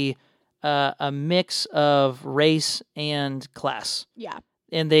basically a mix of race and class. Yeah.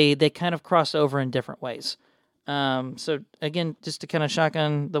 And they kind of cross over in different ways. So, again, just to kind of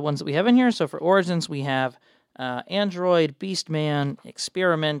shotgun the ones that we have in here. So for Origins, we have Android, Beastman,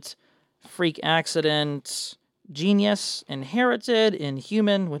 Experiment, Freak Accident, Genius, Inherited,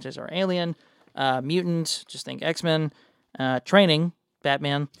 Inhuman, which is our alien, Mutant, just think X-Men, Training,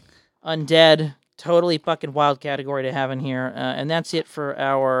 Batman, Undead, totally fucking wild category to have in here, and that's it for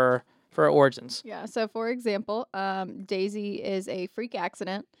our Origins. Yeah, so for example, Daisy is a freak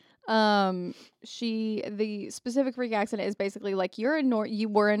accident. The specific freak accident is basically like you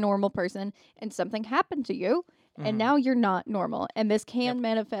were a normal person and something happened to you, and now you're not normal, and this can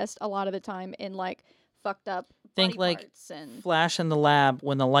manifest a lot of the time in like fucked up Think like Flash in the lab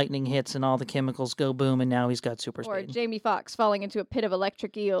when the lightning hits and all the chemicals go boom and now he's got super speed. Or Jamie Foxx falling into a pit of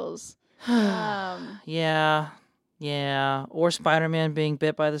electric eels. Yeah. Or Spider-Man being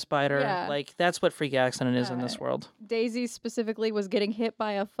bit by the spider. Yeah. Like, that's what freak accident is in this world. Daisy specifically was getting hit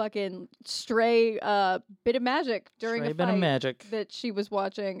by a fucking stray bit of magic during a fight that she was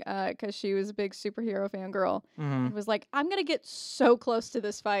watching because she was a big superhero fangirl. It was like, I'm going to get so close to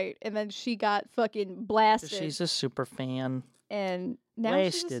this fight. And then she got fucking blasted. She's a super fan. And now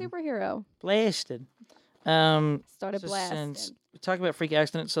she's a superhero. Blasted. Started blasting. Talk about freak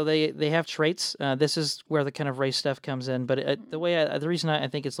accident. So they have traits. This is where the kind of race stuff comes in. But the reason I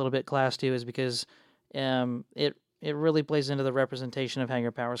think it's a little bit class too is because it really plays into the representation of how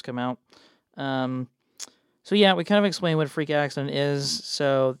your powers come out. So yeah, we kind of explain what freak accident is.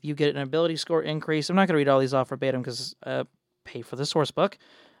 So you get an ability score increase. I'm not going to read all these off verbatim because pay for the source book.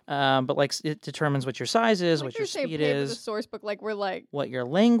 But like it determines what your size is, what your speed is, the source book, like we're like what your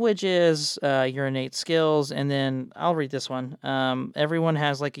language is, your innate skills, and then I'll read this one. Everyone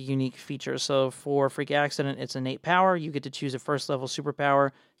has like a unique feature. So for Freak Accident, it's innate power. You get to choose a first level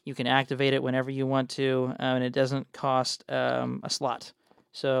superpower. You can activate it whenever you want to, and it doesn't cost a slot.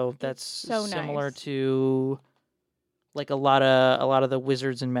 So that's similar to like a lot of the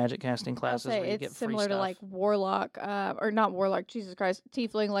wizards and magic casting classes where you get free stuff. It's similar to like warlock, or not warlock, Jesus Christ,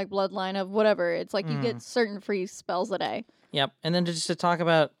 tiefling, like bloodline of whatever. It's like you get certain free spells a day. Yep, and then just to talk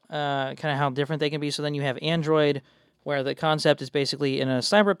about kind of how different they can be. So then you have Android, where the concept is basically in a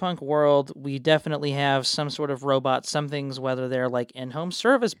cyberpunk world, we definitely have some sort of robot, some things, whether they're like in-home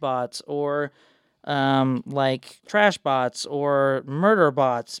service bots or like trash bots or murder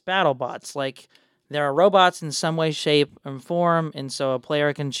bots, battle bots, like there are robots in some way, shape, and form, and so a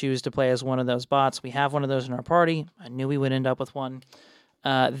player can choose to play as one of those bots. We have one of those in our party. I knew we would end up with one.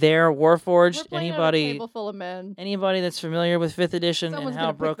 They're Warforged. We're playing on a table full of men. Anybody that's familiar with 5th edition Someone's and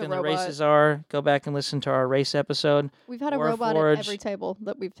how gonna pick the broken the robot. races are, go back and listen to our race episode. We've had a robot at every table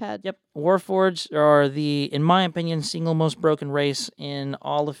that we've had. Yep. Warforged are the, in my opinion, single most broken race in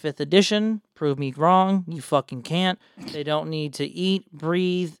all of 5th edition. Prove me wrong. You fucking can't. They don't need to eat,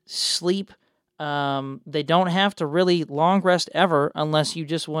 breathe, sleep. They don't have to really long rest ever unless you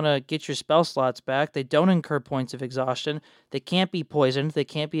just want to get your spell slots back. They don't incur points of exhaustion. They can't be poisoned. They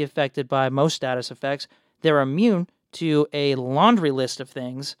can't be affected by most status effects. They're immune to a laundry list of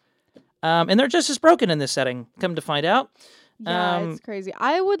things. And they're just as broken in this setting, come to find out. Yeah, it's crazy.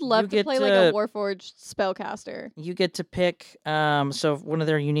 I would love to play like a Warforged spellcaster. You get to pick, so one of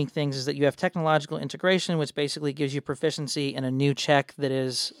their unique things is that you have technological integration, which basically gives you proficiency in a new check that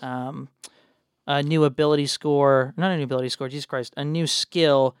is a new ability score, not a new ability score, Jesus Christ, a new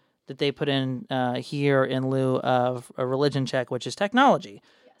skill that they put in here in lieu of a religion check, which is technology.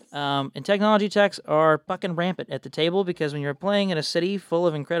 And technology checks are fucking rampant at the table because when you're playing in a city full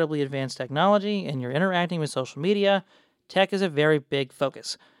of incredibly advanced technology and you're interacting with social media, tech is a very big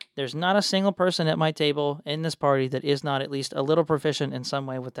focus. There's not a single person at my table in this party that is not at least a little proficient in some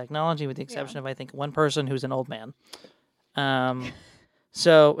way with technology, with the exception of, I think, one person who's an old man.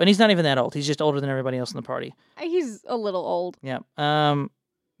 So, and he's not even that old. He's just older than everybody else in the party. He's a little old. Yeah.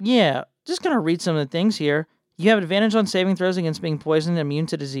 Yeah. Just going to read some of the things here. You have advantage on saving throws against being poisoned and immune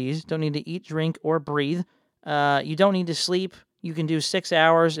to disease. Don't need to eat, drink, or breathe. You don't need to sleep. You can do 6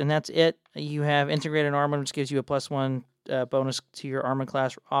 hours, and that's it. You have integrated armor, which gives you a +1 bonus to your armor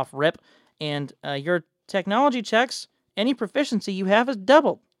class off rip. And your technology checks, any proficiency you have is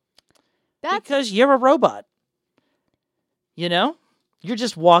doubled. Because you're a robot. You know? You're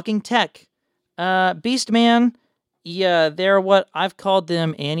just walking tech. Beastman, yeah, they're what I've called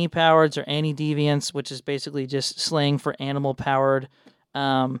them anti-powered or anti-deviants, which is basically just slang for animal-powered.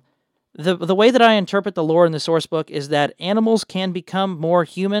 The way that I interpret the lore in the source book is that animals can become more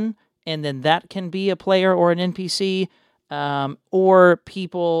human, and then that can be a player or an NPC, or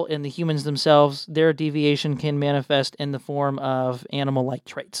people and the humans themselves, their deviation can manifest in the form of animal-like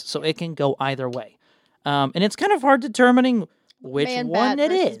traits. So it can go either way. And it's kind of hard determining which one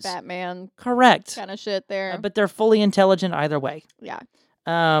it is. Batman. Correct. Kind of shit there. But they're fully intelligent either way. Yeah.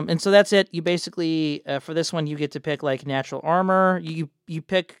 And so that's it. You basically, for this one, you get to pick like natural armor. You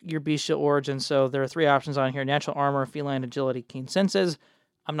pick your bestial origin. So there are 3 options on here: natural armor, feline agility, keen senses.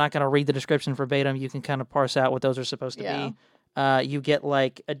 I'm not going to read the description verbatim. You can kind of parse out what those are supposed to be. You get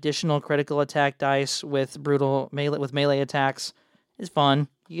like additional critical attack dice with melee attacks. It's fun.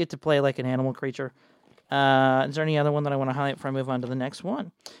 You get to play like an animal creature. Is there any other one that I want to highlight before I move on to the next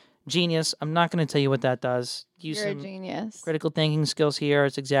one? Genius. I'm not going to tell you what that does. You're a genius. Critical thinking skills here.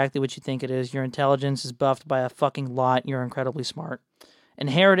 It's exactly what you think it is. Your intelligence is buffed by a fucking lot. You're incredibly smart.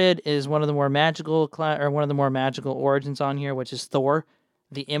 Inherited is one of the more magical origins on here, which is Thor.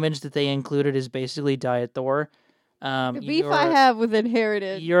 The image that they included is basically Diet Thor. The beef I have with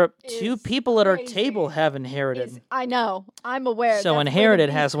Inherited. Two people at our table have Inherited. I know. I'm aware. So Inherited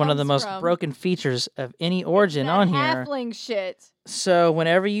has one of the most broken features of any origin on here. Halfling shit. So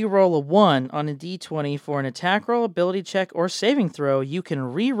whenever you roll a 1 on a d20 for an attack roll, ability check, or saving throw, you can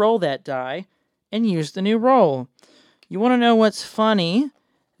re-roll that die and use the new roll. You want to know what's funny?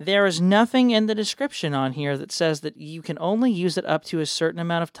 There is nothing in the description on here that says that you can only use it up to a certain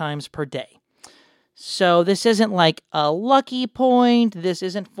amount of times per day. So this isn't like a lucky point. This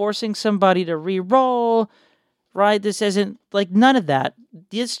isn't forcing somebody to re-roll, right? This isn't like none of that.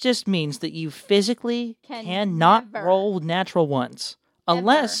 This just means that you physically cannot roll natural ones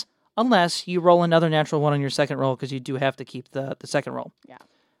unless you roll another natural one on your second roll, because you do have to keep the second roll.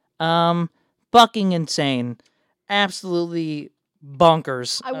 Yeah. Fucking insane. Absolutely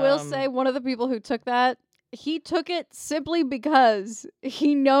bonkers. I will say one of the people who took that, he took it simply because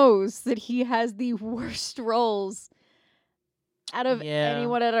he knows that he has the worst rolls out of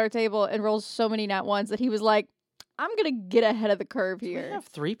anyone at our table and rolls so many nat ones that he was like, I'm going to get ahead of the curve here. We have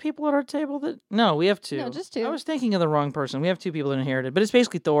 3 people at our table that... No, we have 2. No, just 2. I was thinking of the wrong person. We have 2 people that inherited, but it's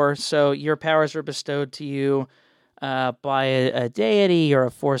basically Thor, so your powers are bestowed to you by a deity or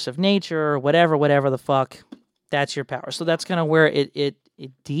a force of nature, or whatever the fuck. That's your power. So that's kind of where it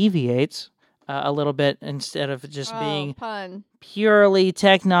deviates a little bit, instead of just being purely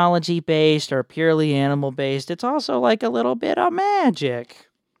technology-based or purely animal-based. It's also like a little bit of magic.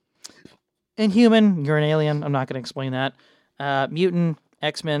 Inhuman, you're an alien. I'm not going to explain that. Mutant,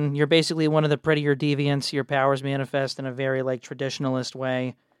 X-Men, you're basically one of the prettier deviants. Your powers manifest in a very like traditionalist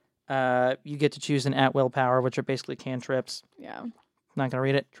way. You get to choose an at-will power, which are basically cantrips. Yeah. Not going to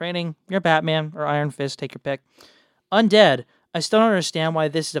read it. Training, you're Batman or Iron Fist. Take your pick. Undead. I still don't understand why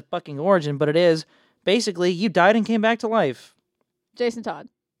this is a fucking origin, but it is. Basically, you died and came back to life. Jason Todd.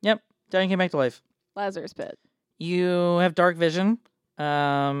 Yep, died and came back to life. Lazarus Pit. You have dark vision.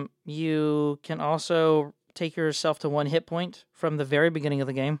 You can also take yourself to 1 hit point from the very beginning of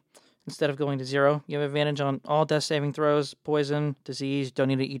the game instead of going to 0. You have advantage on all death saving throws, poison, disease. Don't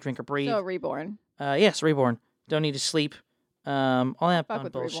need to eat, drink, or breathe. So Reborn. Yes, Reborn. Don't need to sleep. All that Fuck fun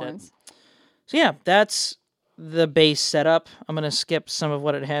with bullshit. Reborns. So yeah, that's the base setup. I'm going to skip some of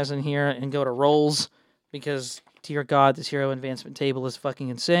what it has in here and go to rolls because, dear God, this hero advancement table is fucking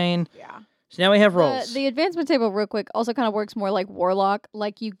insane. Yeah. So now we have rolls. The advancement table, real quick, also kind of works more like Warlock.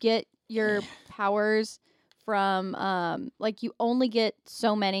 Like, you get your powers from, like, you only get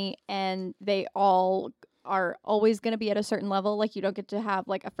so many, and they all are always going to be at a certain level. Like, you don't get to have,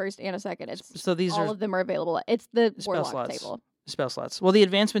 like, a first and a second. It's So these all are of them are available. It's the spell Warlock slots. table. Spell slots. Well, the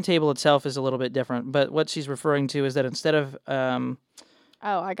advancement table itself is a little bit different, but what she's referring to is that instead of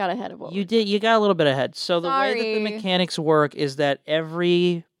Oh, I got ahead of what you got a little bit ahead. So the way that the Sorry. mechanics work is that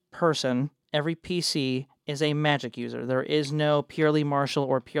every person, every PC is a magic user. There is no purely martial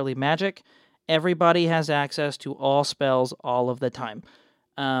or purely magic. Everybody has access to all spells all of the time,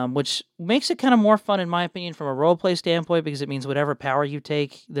 which makes it kind of more fun, in my opinion, from a roleplay standpoint, because it means whatever power you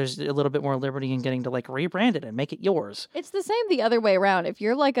take, there's a little bit more liberty in getting to like rebrand it and make it yours. It's the same the other way around. If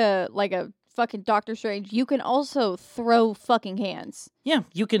you're like a fucking Doctor Strange, you can also throw fucking hands. Yeah,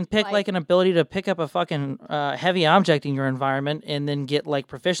 you can pick like an ability to pick up a fucking heavy object in your environment and then get like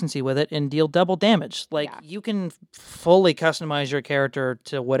proficiency with it and deal double damage. Like you can fully customize your character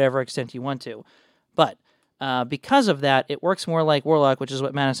to whatever extent you want to. But because of that, it works more like Warlock, which is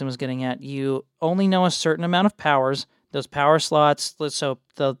what Madison was getting at. You only know a certain amount of powers. Those power slots, so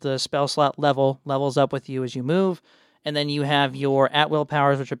the spell slot levels up with you as you move. And then you have your at-will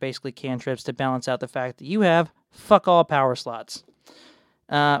powers, which are basically cantrips to balance out the fact that you have fuck all power slots.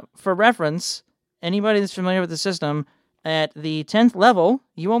 For reference, anybody that's familiar with the system, at the 10th level,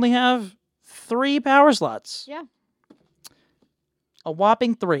 you only have 3 power slots. Yeah. A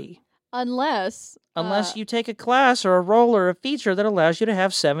whopping 3. Unless you take a class or a role or a feature that allows you to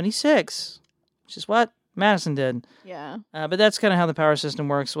have 76, which is what Madison did. Yeah. But that's kind of how the power system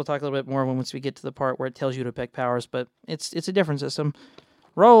works. We'll talk a little bit more once we get to the part where it tells you to pick powers, but it's a different system.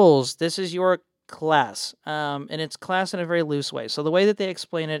 Roles. This is your class, and it's class in a very loose way. So the way that they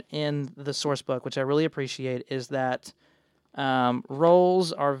explain it in the source book, which I really appreciate, is that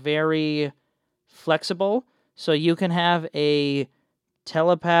roles are very flexible. So you can have a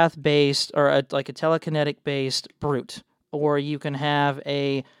telepath-based or a telekinetic-based brute, or you can have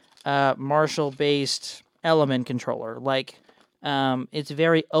a martial-based element controller. It's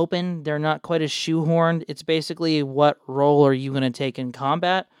very open. They're not quite as shoehorned. It's basically what role are you going to take in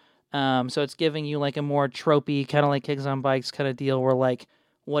combat. So it's giving you like a more tropey, kind of like Kids on Bikes kind of deal where like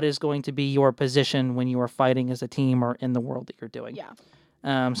what is going to be your position when you are fighting as a team or in the world that you're doing.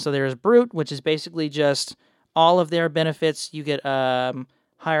 Yeah. So there's Brute, which is basically just all of their benefits. You get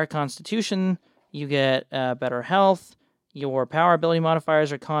higher constitution, you get better health, your power ability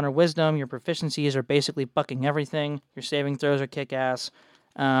modifiers are con or wisdom, your proficiencies are basically fucking everything, your saving throws are kick-ass,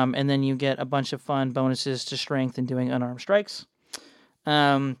 and then you get a bunch of fun bonuses to strength and doing unarmed strikes.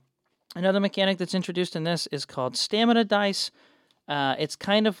 Another mechanic that's introduced in this is called stamina dice. It's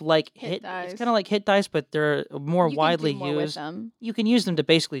kind of like hit dice. It's kind of like hit dice, but they're more widely used. You can use them to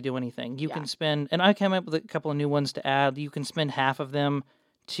basically do anything. You can spend, and I came up with a couple of new ones to add. You can spend half of them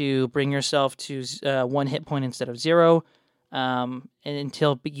to bring yourself to 1 hit point instead of 0, and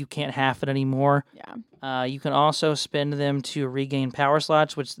until you can't half it anymore. Yeah. You can also spend them to regain power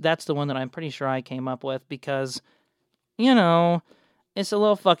slots, which that's the one that I'm pretty sure I came up with because, it's a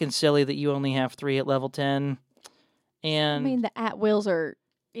little fucking silly that you only have 3 at level 10. And I mean, the at-wills are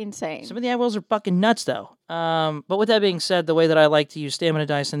insane. Some of the at-wills are fucking nuts, though. But with that being said, the way that I like to use stamina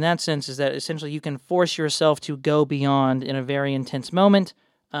dice in that sense is that essentially you can force yourself to go beyond in a very intense moment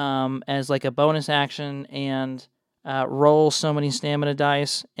as like a bonus action and roll so many stamina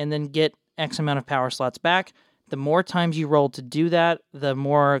dice and then get X amount of power slots back. The more times you roll to do that, the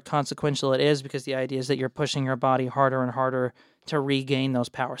more consequential it is because the idea is that you're pushing your body harder and harder to regain those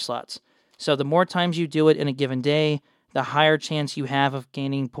power slots. So the more times you do it in a given day, the higher chance you have of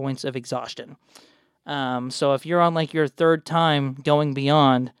gaining points of exhaustion. So if you're on like your 3rd time going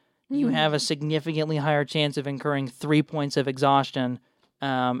beyond, you have a significantly higher chance of incurring 3 points of exhaustion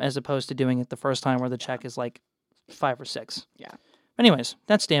as opposed to doing it the first time where the check is like 5 or 6. Yeah. Anyways,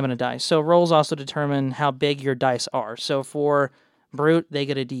 that's stamina dice. So rolls also determine how big your dice are. So for Brute, they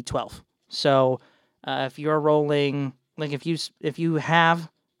get a D12. So if you're rolling, like if you have,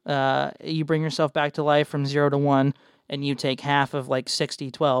 you bring yourself back to life from 0 to 1, and you take half of like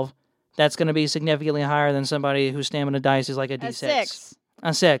 60, 12, that's going to be significantly higher than somebody whose stamina dice is like a D6. 6.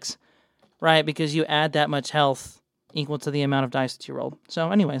 A 6. Right, because you add that much health equal to the amount of dice that you rolled.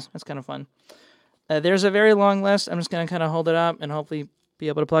 So anyways, that's kind of fun. There's a very long list. I'm just going to kind of hold it up and hopefully be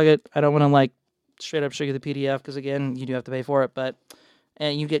able to plug it. I don't want to like straight up show you the PDF because, again, you do have to pay for it, but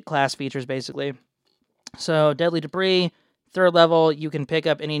you get class features basically. So Deadly Debris, 3rd level, you can pick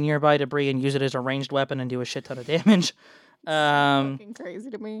up any nearby debris and use it as a ranged weapon and do a shit ton of damage. Fucking crazy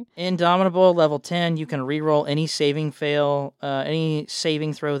to me. Indomitable, level 10, you can reroll any saving throw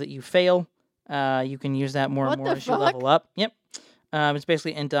that you fail. You can use that more and more as you level up. Yep. It's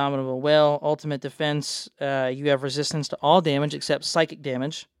basically Indomitable Will. Ultimate Defense, you have resistance to all damage except psychic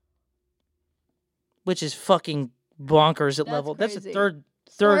damage, which is fucking bonkers at level. Crazy. That's a third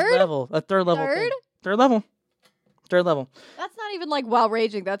level. A third level thing. Third level. That's not even like while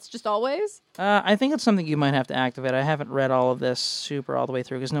raging. That's just always? I think it's something you might have to activate. I haven't read all of this super all the way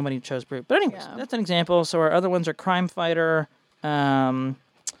through because nobody chose Brute. But anyways, that's an example. So our other ones are Crime Fighter,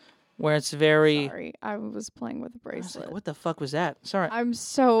 where it's very... Sorry, I was playing with a bracelet. Like, what the fuck was that? Sorry. I was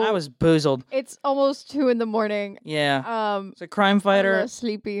boozled. It's almost 2 a.m. Yeah. It's a Crime Fighter. I'm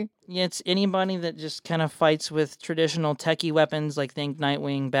sleepy. Yeah, it's anybody that just kind of fights with traditional techie weapons, like think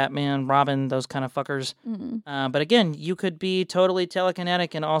Nightwing, Batman, Robin, those kind of fuckers. Mm-hmm. But again, you could be totally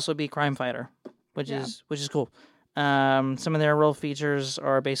telekinetic and also be Crime Fighter, which is cool. Some of their role features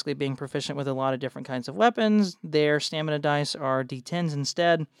are basically being proficient with a lot of different kinds of weapons. Their stamina dice are D10s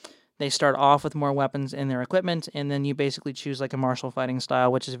instead. They start off with more weapons in their equipment, and then you basically choose like a martial fighting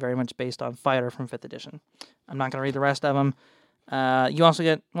style, which is very much based on Fighter from 5th edition. I'm not going to read the rest of them. You also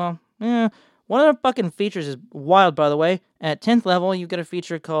get, one of the fucking features is wild, by the way. At 10th level, you get a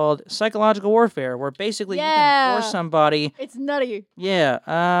feature called Psychological Warfare, where basically you can force somebody... It's nutty.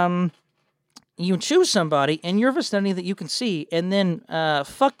 Yeah, you choose somebody in your vicinity that you can see, and then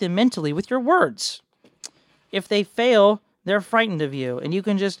fuck them mentally with your words. If they fail... they're frightened of you, and you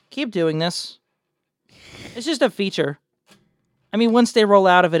can just keep doing this. It's just a feature. I mean, once they roll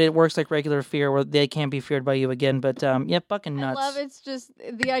out of it, it works like regular fear, where they can't be feared by you again, but fucking nuts. I love it's just,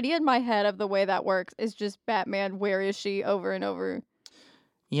 the idea in my head of the way that works is just Batman, where is she, over and over.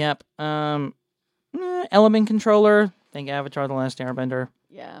 Yep. Element controller, think Avatar The Last Airbender.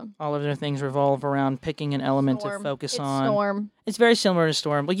 Yeah. All of their things revolve around picking an element to focus on. Storm. It's very similar to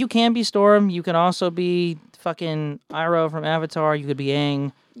Storm. Well, you can be Storm. You can also be fucking Iroh from Avatar. You could be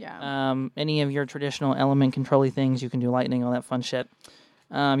Aang. Yeah. Any of your traditional element control-y things. You can do lightning, all that fun shit.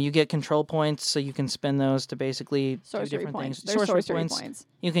 You get control points, so you can spend those to basically do different things. There's sorcery points.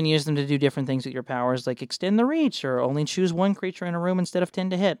 You can use them to do different things with your powers, like extend the reach, or only choose one creature in a room instead of 10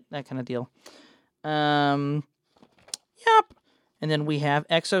 to hit. That kind of deal. Yep. And then we have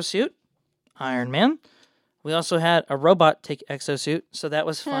Exosuit, Iron Man. We also had a robot take Exosuit, so that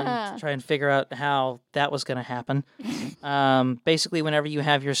was fun to try and figure out how that was going to happen. Basically, whenever you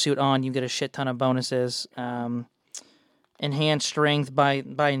have your suit on, you get a shit ton of bonuses. Enhanced strength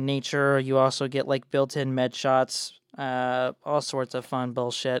by nature. You also get like built-in med shots, all sorts of fun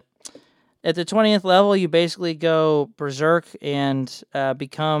bullshit. At the 20th level, you basically go berserk and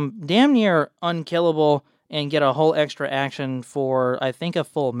become damn near unkillable and get a whole extra action for, I think, a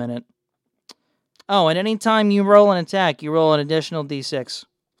full minute. Oh, and any time you roll an attack, you roll an additional d6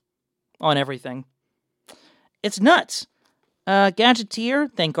 on everything. It's nuts. Gadgeteer,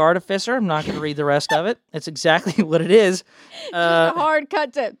 think Artificer. I'm not going to read the rest of it. It's exactly what it is. Just a hard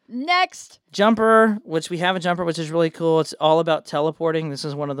cut to next. Jumper, which we have a jumper, which is really cool. It's all about teleporting. This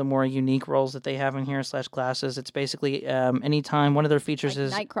is one of the more unique roles that they have in here / classes. It's basically anytime one of their features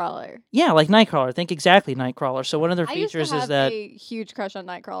is Nightcrawler. Yeah, like Nightcrawler. Think exactly Nightcrawler. So one of their features is that a huge crush on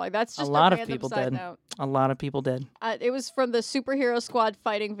Nightcrawler. That's just a lot a of people side did. Note. A lot of people did. It was from the Superhero Squad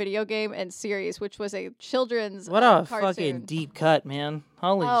fighting video game and series, which was a children's What a cartoon. fucking deep cut, man.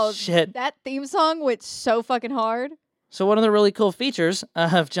 Holy shit. That theme song went so fucking hard. So one of the really cool features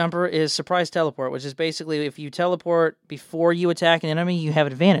of Jumper is Surprise Teleport, which is basically if you teleport before you attack an enemy, you have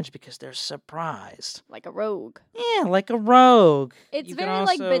advantage because they're surprised. Like a rogue. Yeah, like a rogue. It's very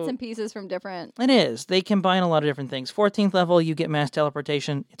like bits and pieces from different... It is. They combine a lot of different things. 14th level, you get Mass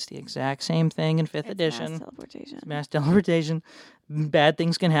Teleportation. It's the exact same thing in 5th edition. Mass teleportation. It's Mass Teleportation. Bad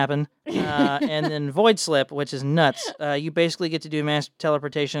things can happen. And then Void Slip, which is nuts. You basically get to do Mass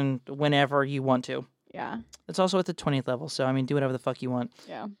Teleportation whenever you want to. Yeah. It's also at the 20th level, so, I mean, do whatever the fuck you want.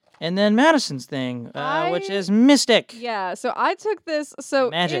 Yeah. And then Madison's thing, which is Mystic. Yeah, so I took this,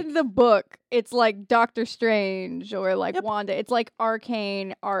 Magic. In the book, it's like Doctor Strange or like Wanda. It's like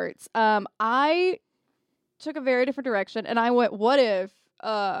arcane arts. I took a very different direction, and I went, what if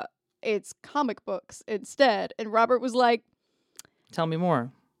it's comic books instead. And Robert was like, Tell me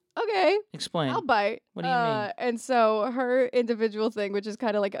more. okay, Explain. I'll bite. What do you mean? And so her individual thing, which is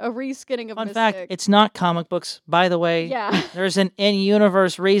kind of like a reskinning of Fun Mystic. fact, it's not comic books, by the way. Yeah. There's an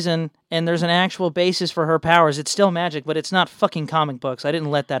in-universe reason, and there's an actual basis for her powers. It's still magic, but it's not fucking comic books. I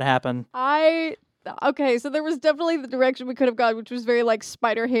didn't let that happen. Okay, so there was definitely the direction we could have gone, which was very like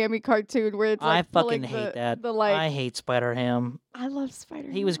Spider-Ham-y cartoon, where it's like I fucking pulling hate that. The, like, I hate Spider-Ham. I love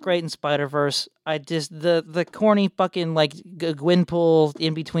Spider-Ham. He was great in Spider-Verse. I just the corny fucking like Gwenpool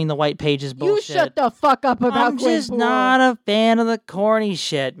in between the white pages bullshit. You shut the fuck up about I'm just Gwenpool. not a fan of the corny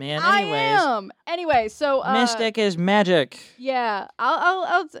shit, man. Anyways, I am. Anyway, so Mystic is magic. Yeah,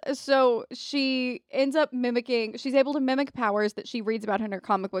 so she ends up mimicking. She's able to mimic powers that she reads about in her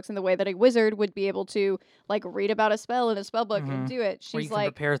comic books in the way that a wizard would be able to like read about a spell in a spell book and do it. Where you She's can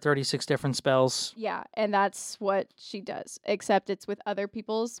like, prepare 36 different spells. yeah, and that's what she does. Except it's with other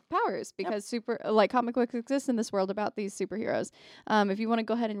people's powers because comic books exist in this world about these superheroes. If you want to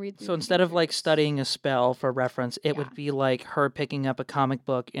go ahead and read. So instead of like studying a spell for reference, it would be like her picking up a comic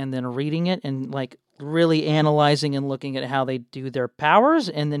book and then reading it and like really analyzing and looking at how they do their powers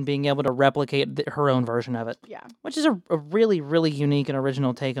and then being able to replicate her own version of it. Yeah. Which is a really, really unique and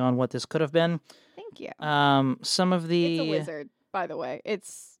original take on what this could have been. Thank you. Some of the... It's a wizard, by the way.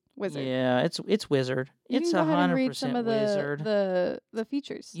 It's wizard. Yeah, it's wizard. It's 100% wizard. The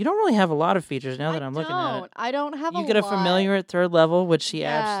features. You don't really have a lot of features now that I'm looking at it. I don't have a lot. You get a familiar at 3rd level, which she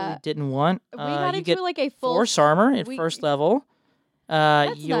absolutely didn't want. We got you into get like a full force armor at 1st level.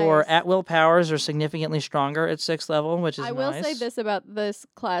 Your nice. at-will powers are significantly stronger at 6th level, which is I will say this about this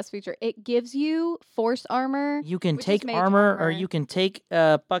class feature. It gives you force armor. You can which take is mage armor, or you can take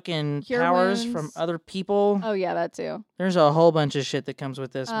fucking Cure powers wounds. from other people. Oh, yeah, that too. There's a whole bunch of shit that comes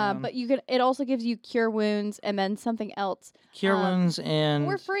with this, man. But it also gives you cure wounds and then something else. Cure wounds and...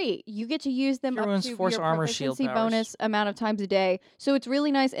 For free. You get to use them Cure up wounds, to force your armor, shield proficiency powers. bonus amount of times a day. So it's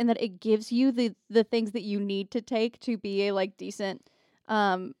really nice in that it gives you the things that you need to take to be a like decent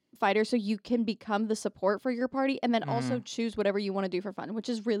fighter, so you can become the support for your party and then also choose whatever you want to do for fun, which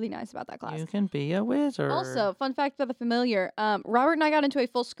is really nice about that class. You can be a wizard. Also, fun fact about the familiar, Robert and I got into a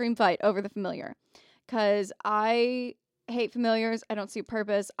full scream fight over the familiar because I hate familiars. I don't see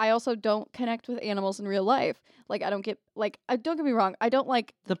purpose. I also don't connect with animals in real life. Like, I don't get, like, don't get me wrong. I don't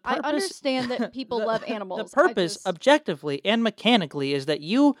like, the purpose, I understand that people love animals. The purpose, objectively and mechanically, is that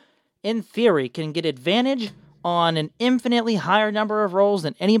you, in theory, can get advantage on an infinitely higher number of rolls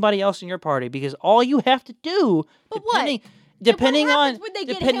than anybody else in your party, because all you have to do, depending on when they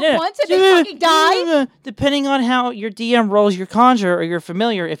get hit once and they fucking die? Depending on how your DM rolls your conjure or your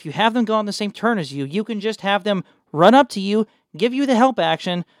familiar, if you have them go on the same turn as you, you can just have them run up to you, give you the help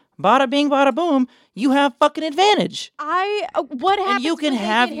action, bada bing, bada boom, you have fucking advantage. What happens? And you can when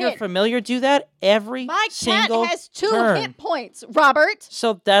have they your get hit? familiar do that every single My cat has 2 turn. hit points, Robert.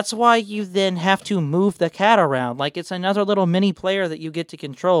 So that's why you then have to move the cat around. Like, it's another little mini player that you get to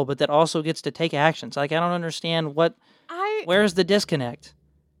control, but that also gets to take actions. Like, I don't understand where's the disconnect?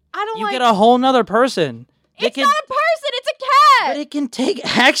 I don't You like... get a whole nother person. It's not a person, it's a cat! But it can take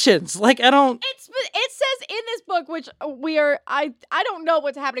actions. Like, I don't... It says in this book, which I don't know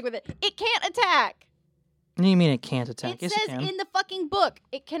what's happening with it. It can't attack. What do you mean it can't attack? It Yes, says it can. in the fucking book,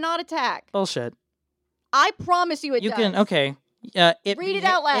 it cannot attack. Bullshit. I promise you it You does. can, okay. Read it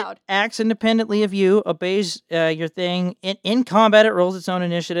out loud. It acts independently of you, obeys your thing. In combat, it rolls its own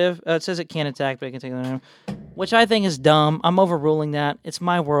initiative. It says it can't attack, but it can take that, which I think is dumb. I'm overruling that. It's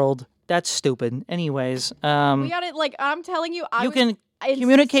my world. That's stupid. Anyways. We got it, like, I'm telling you, you can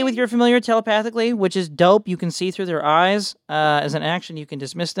communicate with your familiar telepathically, which is dope. You can see through their eyes. As an action, you can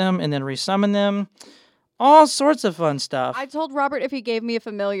dismiss them and then resummon them. All sorts of fun stuff. I told Robert if he gave me a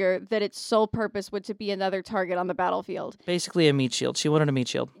familiar that its sole purpose would to be another target on the battlefield. Basically a meat shield. She wanted a meat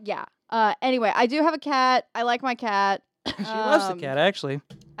shield. Yeah. Anyway, I do have a cat. I like my cat. She loves the cat, actually.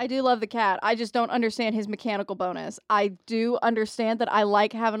 I do love the cat. I just don't understand his mechanical bonus. I do understand that I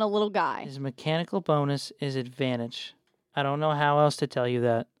like having a little guy. His mechanical bonus is advantage. I don't know how else to tell you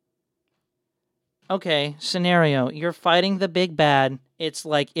that. Okay, scenario. You're fighting the big bad. It's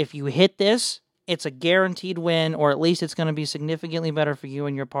like, if you hit this, it's a guaranteed win, or at least it's going to be significantly better for you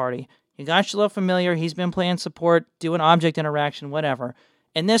and your party. You got your little familiar. He's been playing support, doing object interaction, whatever.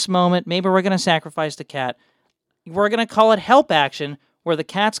 In this moment, maybe we're going to sacrifice the cat. We're going to call it help action, where the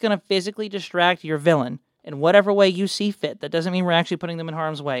cat's going to physically distract your villain in whatever way you see fit. That doesn't mean we're actually putting them in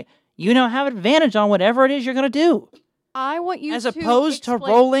harm's way. You now have advantage on whatever it is you're going to do. I want you as to opposed to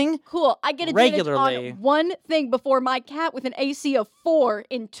explain. rolling Cool. I get regularly. on one thing before my cat with an AC of 4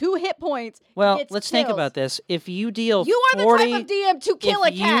 and 2 hit points. Well, gets let's kills. think about this. If you deal You are 40, the type of DM to kill a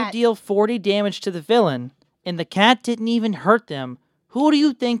if you cat. deal 40 damage to the villain and the cat didn't even hurt them, who do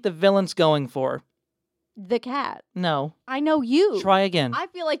you think the villain's going for? The cat. No. I know you. Try again. I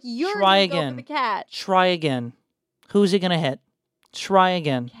feel like you're Try gonna go again. for the cat. Try again. Who's it going to hit? Try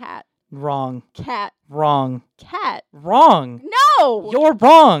again. Cat. Wrong. Cat. Wrong. Cat. Wrong. No! You're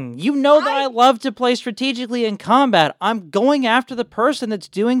wrong. You know that I love to play strategically in combat. I'm going after the person that's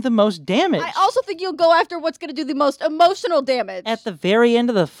doing the most damage. I also think you'll go after what's going to do the most emotional damage. At the very end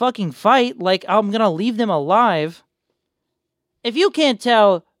of the fucking fight, like, I'm going to leave them alive. If you can't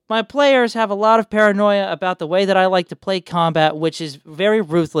tell, my players have a lot of paranoia about the way that I like to play combat, which is very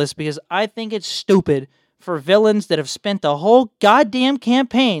ruthless because I think it's stupid for villains that have spent the whole goddamn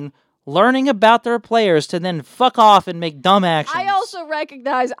campaign learning about their players to then fuck off and make dumb actions. I also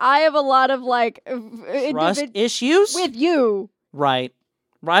recognize I have a lot of, like, trust issues? with you. Right.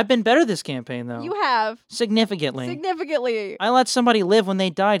 I've been better this campaign, though. You have. Significantly. Significantly. I let somebody live when they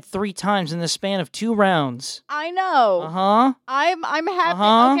died 3 times in the span of 2 rounds. I know. Uh-huh. I'm happy.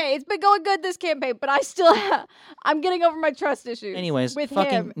 Uh-huh. Okay, it's been going good this campaign, but I still I'm getting over my trust issues. Anyways, with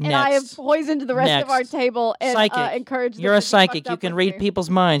fucking him, and I have next. poisoned the rest of our Next. table and Psychic. encouraged. them You're a to be psychic. fucked You up can with read me.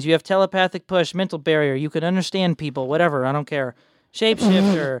 people's minds. You have telepathic push, mental barrier. You can understand people. Whatever. I don't care.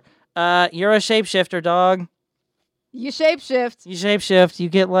 Shapeshifter. You're a shapeshifter, dog. You shapeshift. You shapeshift. You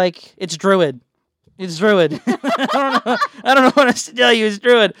get like it's druid. It's druid. I don't know what else to tell you. It's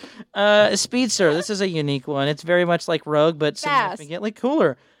druid. Speedster. This is a unique one. It's very much like rogue, but Fast. significantly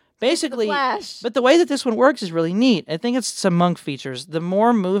cooler. Basically, Flash. but the way that this one works is really neat. I think it's some monk features. The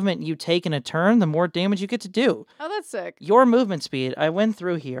more movement you take in a turn, the more damage you get to do. Oh, that's sick. Your movement speed, I went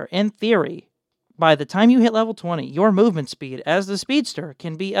through here, in theory, by the time you hit level 20, your movement speed as the speedster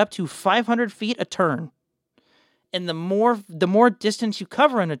can be up to 500 feet a turn. And the more distance you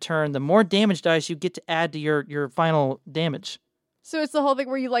cover in a turn, the more damage dice you get to add to your final damage. So it's the whole thing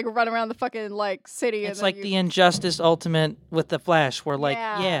where you like run around the fucking like city. It's and like then the Injustice Ultimate with the Flash, where like,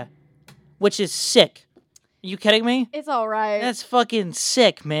 Yeah. which is sick. Are you kidding me? It's all right. That's fucking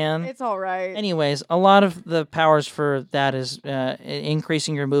sick, man. It's all right. Anyways, a lot of the powers for that is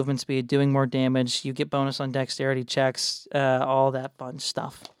increasing your movement speed, doing more damage. You get bonus on dexterity checks, all that fun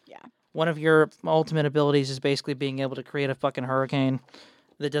stuff. Yeah. One of your ultimate abilities is basically being able to create a fucking hurricane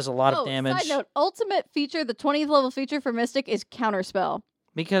that does a lot of damage. Side note: ultimate feature, the 20th level feature for Mystic is Counterspell.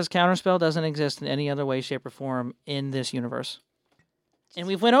 Because Counterspell doesn't exist in any other way, shape, or form in this universe. And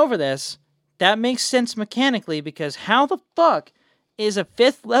we've went over this. That makes sense mechanically because how the fuck is a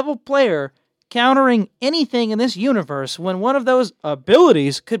 5th level player countering anything in this universe when one of those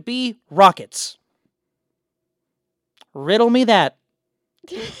abilities could be rockets? Riddle me that.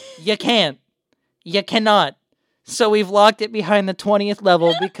 You can't. You cannot. So we've locked it behind the 20th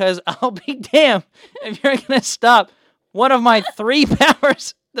level because I'll be damned if you're going to stop one of my 3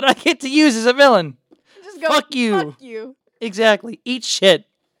 powers that I get to use as a villain. Just go, Fuck you. Fuck you. Exactly. Eat shit.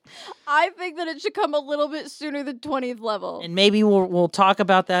 I think that it should come a little bit sooner than 20th level. And maybe we'll talk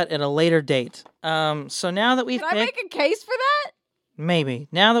about that at a later date. So now that we've Can I picked... make a case for that? Maybe.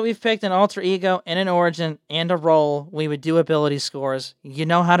 Now that we've picked an alter ego and an origin and a role, we would do ability scores. You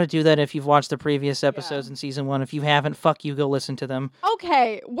know how to do that if you've watched the previous episodes in Season 1. If you haven't, fuck you, go listen to them.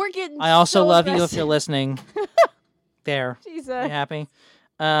 Okay, we're getting I also so love you if invested. you're listening. There. Jesus. You happy?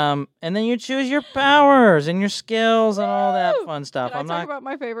 And then you choose your powers and your skills and all that Woo! fun stuff. Can I talk about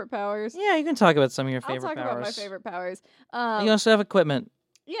my favorite powers? Yeah, you can talk about some of your I'll favorite talk powers. about my favorite powers. You also have equipment.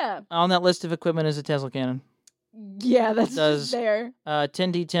 Yeah. On that list of equipment is a Tesla cannon. Yeah, that's Does- just there.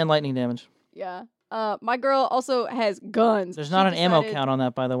 10d10 lightning damage. Yeah. My girl also has guns. There's She not an ammo decided- count on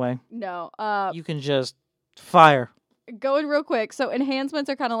that, by the way. No. You can just fire. Going real quick. So enhancements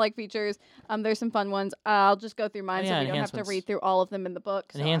are kind of like features. There's some fun ones. I'll just go through mine Oh, so yeah, we don't have to enhancements. read through all of them in the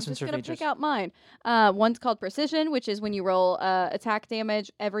book. So Enhancements I'm are just gonna features. pick out mine. One's called precision, which is when you roll attack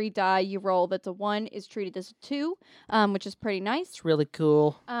damage. Every die you roll that's a 1 is treated as a 2, which is pretty nice. It's really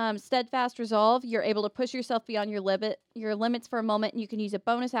cool. Steadfast resolve. You're able to push yourself beyond your limits for a moment, and you can use a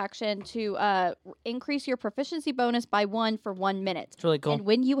bonus action to increase your proficiency bonus by 1 for 1 minute. It's really cool. And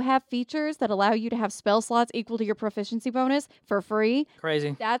when you have features that allow you to have spell slots equal to your proficiency bonus for free,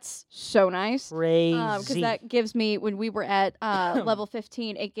 Crazy. that's so nice. Crazy. Because that gives me, when we were at level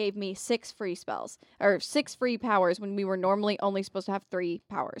 15, it gave me 6 free spells, or 6 free powers when we were normally only supposed to have 3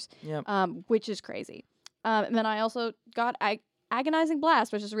 powers, Yep. which is crazy. And then I also got Agonizing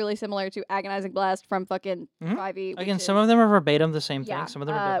Blast, which is really similar to Agonizing Blast from fucking 5e. Again, some of them are verbatim the same Yeah. thing. Some of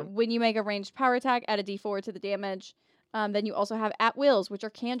them are different. When you make a ranged power attack, add a d4 to the damage. Then you also have at wills, which are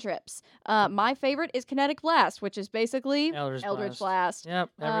cantrips. My favorite is kinetic blast, which is basically Eldritch blast. Yep,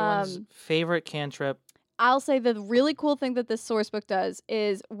 everyone's favorite cantrip. I'll say the really cool thing that this source book does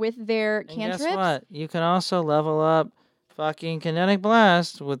is with their And cantrips. guess what? You can also level up fucking kinetic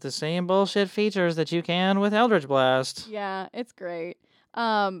blast with the same bullshit features that you can with Eldritch Blast. Yeah, it's great.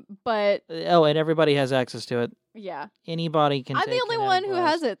 But and everybody has access to it. yeah, Anybody can. I'm take the only kinetic one who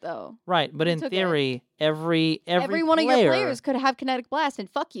blast. has it though. Right, but in took it. theory, every one of your players could have kinetic blast and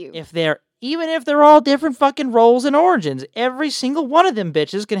fuck you. Even if they're all different fucking roles and origins, every single one of them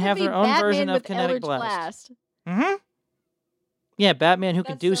bitches can Could have be their own Batman version of with kinetic Eldritch blast. Mm-hmm. Yeah, Batman who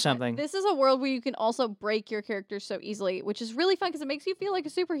can That's do so fun. something. This is a world where you can also break your characters so easily, which is really fun because it makes you feel like a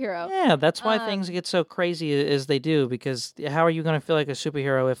superhero. Yeah, that's why things get so crazy as they do. Because how are you going to feel like a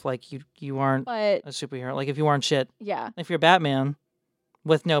superhero if like you aren't But a superhero? Like if you aren't shit. yeah, If you're Batman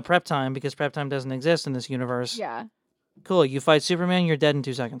with no prep time because prep time doesn't exist in this universe. yeah, Cool. You fight Superman, you're dead in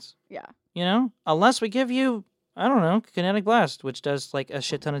 2 seconds. yeah. You know, unless we give you, I don't know, kinetic blast, which does like a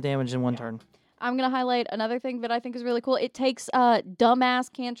shit ton of damage in one turn. I'm going to highlight another thing that I think is really cool. It takes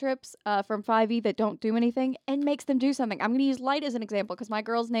dumbass cantrips from 5e that don't do anything and makes them do something. I'm going to use light as an example because my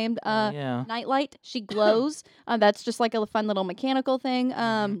girl's named Yeah. Nightlight. She glows. That's just like a fun little mechanical thing.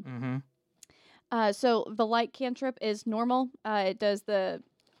 So the light cantrip is normal. It does the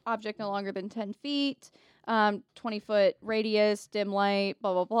object no longer than 10 feet, 20-foot radius, dim light,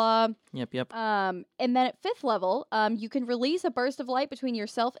 blah, blah, blah. Yep. And then at 5th level, you can release a burst of light between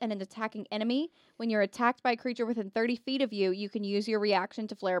yourself and an attacking enemy. When you're attacked by a creature within 30 feet of you, you can use your reaction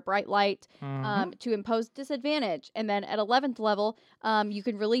to flare bright light to impose disadvantage. And then at 11th level, you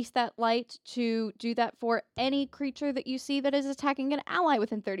can release that light to do that for any creature that you see that is attacking an ally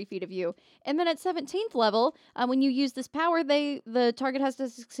within 30 feet of you. And then at 17th level, when you use this power, the target has to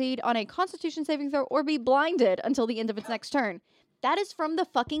succeed on a Constitution saving throw or be blinded until the end of its next turn. That is from the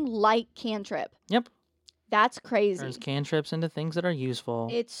fucking light cantrip. Yep. That's crazy. Turns cantrips into things that are useful.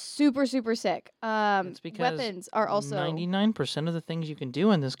 It's super, super sick. It's because Weapons are also 99% of the things you can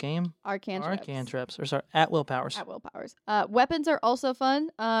do in this game are cantrips. are cantrips. Or sorry, at-will powers. At-will powers. Weapons are also fun,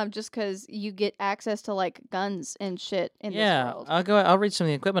 just because you get access to like guns and shit in this world. I'll read some of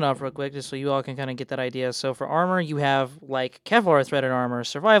the equipment off real quick just so you all can kind of get that idea. So for armor, you have like Kevlar threaded armor,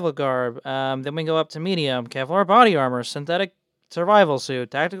 survival garb. Then we go up to medium, Kevlar body armor, synthetic survival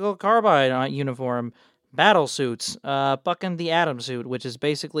suit, tactical carbide uniform, battle suits, fucking the Atom suit, which is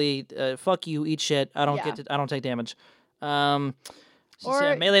basically fuck you, eat shit. I don't take damage.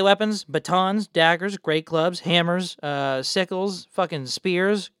 Melee weapons, batons, daggers, great clubs, hammers, sickles, fucking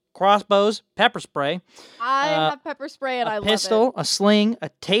spears, crossbows, pepper spray. I have pepper spray and I love it. A pistol, a sling, a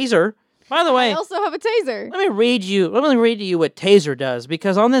taser. By the way, I also have a taser. Let me read you what taser does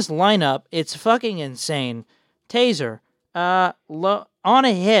because on this lineup, it's fucking insane. Taser. On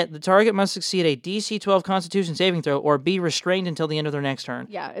a hit, the target must succeed a DC 12 Constitution saving throw or be restrained until the end of their next turn.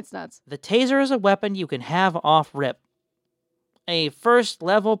 Yeah, it's nuts. The taser is a weapon you can have off rip. A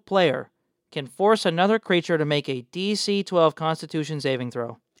first-level player can force another creature to make a DC 12 Constitution saving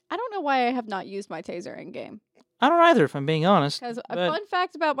throw. I don't know why I have not used my taser in game. I don't either, if I'm being honest. Because a fun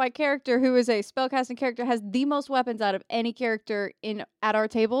fact about my character, who is a spellcasting character, has the most weapons out of any character at our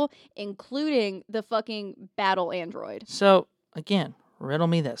table, including the fucking battle android. So, again, riddle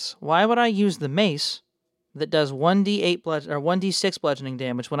me this. Why would I use the mace that does 1d6 bludgeoning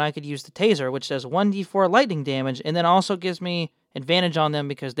damage when I could use the taser, which does 1d4 lightning damage, and then also gives me advantage on them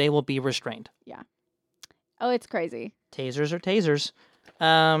because they will be restrained? Yeah. Oh, it's crazy. Tasers are tasers.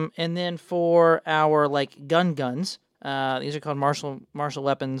 And then for our guns, these are called martial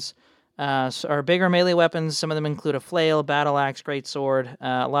weapons. Our bigger melee weapons, some of them include a flail, battle axe, greatsword,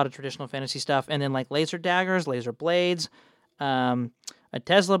 a lot of traditional fantasy stuff, and then laser daggers, laser blades, a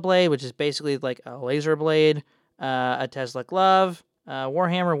Tesla blade, which is basically like a laser blade, a Tesla glove,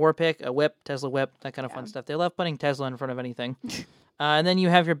 warhammer, warpick, a whip, Tesla whip, that kind of fun stuff. They love putting Tesla in front of anything. And then you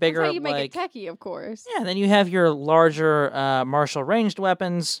have your bigger, that's how you make it techie, of course. Yeah, then you have your larger martial ranged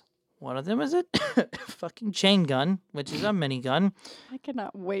weapons. One of them is a fucking chain gun, which is a minigun. I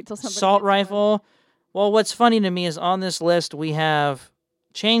cannot wait till somebody assault gets rifle. one. Well, what's funny to me is on this list we have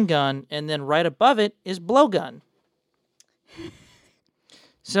chain gun, and then right above it is blowgun.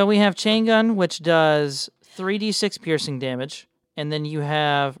 So we have chain gun, which does 3d6 piercing damage. And then you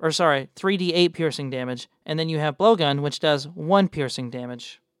have, 3d8 piercing damage. And then you have blowgun, which does 1 piercing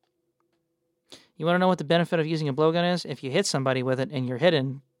damage. You want to know what the benefit of using a blowgun is? If you hit somebody with it and you're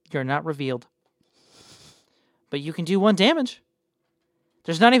hidden, you're not revealed. But you can do 1 damage.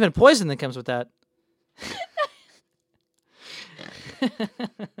 There's not even poison that comes with that.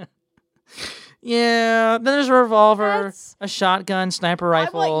 Yeah, then there's a revolver, That's- a shotgun, sniper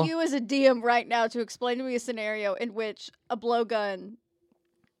rifle. I want you as a DM right now to explain to me a scenario in which a blowgun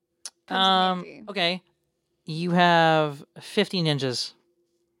comes in handy. Okay. You have 50 ninjas,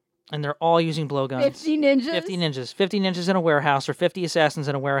 and they're all using blowguns. 50 ninjas? 50 ninjas. 50 ninjas in a warehouse, or 50 assassins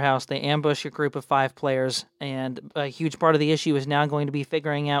in a warehouse. They ambush your group of 5 players, and a huge part of the issue is now going to be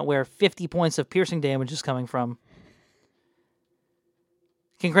figuring out where 50 points of piercing damage is coming from.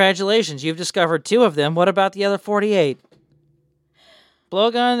 Congratulations, you've discovered 2 of them. What about the other 48?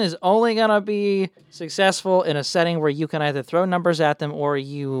 Blowgun is only going to be successful in a setting where you can either throw numbers at them or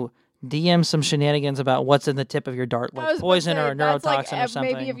you DM some shenanigans about what's in the tip of your dart, like poison or a neurotoxin or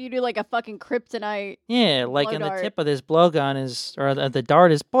something. Maybe if you do like a fucking kryptonite. Yeah, like in the tip of this blowgun is, or the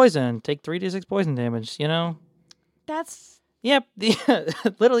dart is poison. Take 3d6 poison damage, you know? That's... Yep,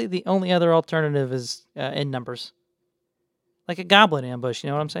 literally the only other alternative is in numbers. Like a goblin ambush, you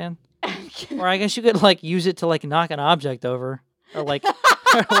know what I'm saying? Or I guess you could like use it to like knock an object over. Or like,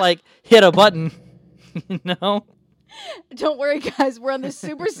 or like hit a button, you know? Don't worry, guys. We're on this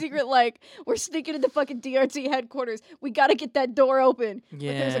super secret, like, we're sneaking into fucking DRT headquarters. We gotta get that door open.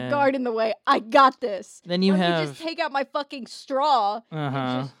 Yeah. But there's a guard in the way. I got this. Then you Let me just take out my fucking straw.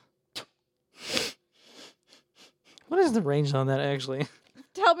 Uh-huh. What is the range on that, actually?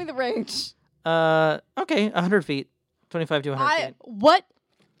 Tell me the range. Okay, 100 feet. 25 to 100 feet. What?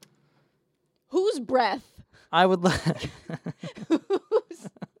 Whose breath? I would Whose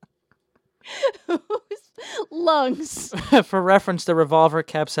lungs? For reference, the revolver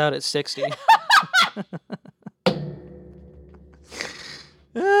caps out at 60.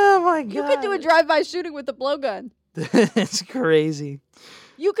 Oh my god. You could do a drive-by shooting with a blowgun. It's crazy.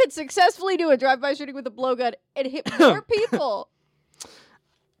 You could successfully do a drive-by shooting with a blowgun and hit more people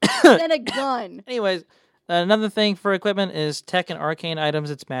than a gun. Anyways, another thing for equipment is tech and arcane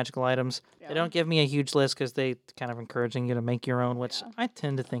items. It's magical items. Yeah. They don't give me a huge list because they kind of encouraging you to make your own, which I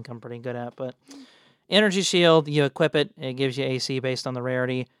tend to think I'm pretty good at. But energy shield, you equip it. It gives you AC based on the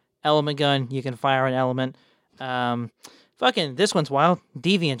rarity. Element gun, you can fire an element. Fucking, this one's wild.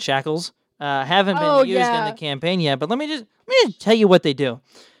 Deviant shackles. Haven't been used in the campaign yet, but let me just tell you what they do.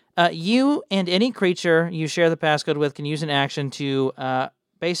 You and any creature you share the passcode with can use an action to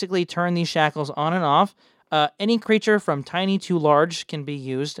basically turn these shackles on and off. Any creature from tiny to large can be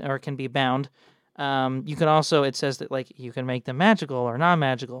used or can be bound. You can also, it says that like you can make them magical or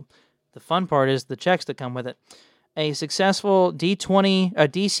non-magical. The fun part is the checks that come with it. A successful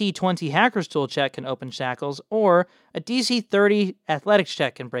DC 20 Hacker's Tool check can open shackles, or a DC 30 Athletics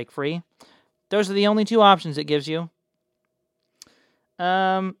check can break free. Those are the only 2 options it gives you.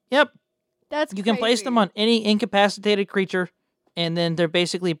 Yep. That's You can place them on any incapacitated creature, and then they're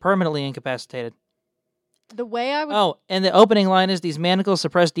basically permanently incapacitated. The way I would... Oh, and the opening line is these manacles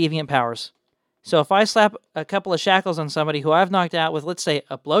suppress deviant powers. So if I slap a couple of shackles on somebody who I've knocked out with, let's say,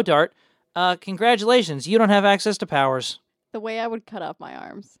 a blow dart, congratulations, you don't have access to powers. The way I would cut off my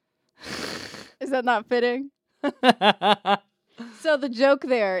arms. Is that not fitting? So the joke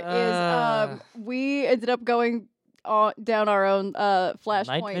there is we ended up going down our own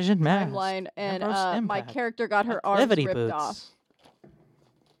Flashpoint vision timeline, and my character got her arms ripped off.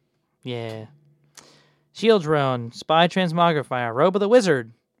 Yeah. Shield Drone, Spy Transmogrifier, Robe of the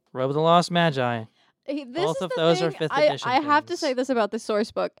Wizard, Robe of the Lost Magi. Both of those are 5th edition. I have to say this about the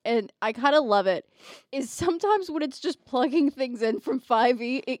source book, and I kind of love it, is sometimes when it's just plugging things in from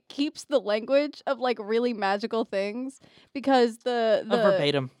 5e, it keeps the language of like really magical things, because the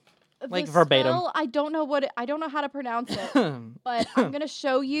verbatim. Like verbatim. Spell, I don't know how to pronounce it, but I'm gonna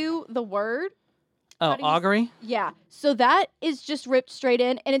show you the word. Oh, augury? Yeah. So that is just ripped straight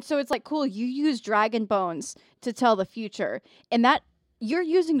in, and it's like, cool, you use dragon bones to tell the future, and that you're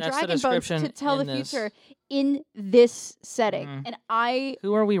using dragon bones to tell the future in this setting. And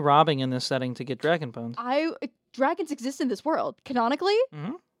who are we robbing in this setting to get dragon bones? Dragons exist in this world canonically.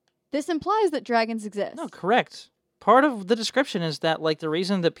 Mm-hmm. This implies that dragons exist. No, correct. Part of the description is that like the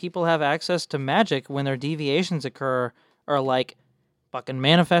reason that people have access to magic when their deviations occur are like fucking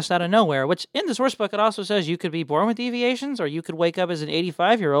manifest out of nowhere, which in the source book it also says you could be born with deviations, or you could wake up as an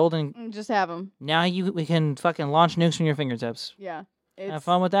 85-year-old and just have them. Now we can fucking launch nukes from your fingertips. Yeah. Have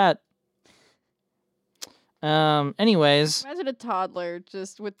fun with that. Anyways. Imagine a toddler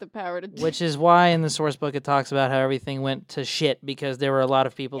just with the power to... Which is why in the source book it talks about how everything went to shit, because there were a lot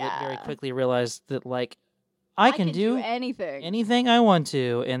of people that very quickly realized that, like, I can do anything I want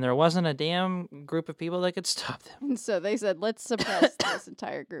to, and there wasn't a damn group of people that could stop them. And so they said, let's suppress this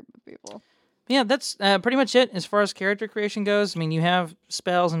entire group of people. Yeah, that's pretty much it as far as character creation goes. I mean, you have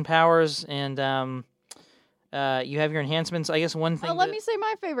spells and powers, and You have your enhancements. I guess one thing. Let me say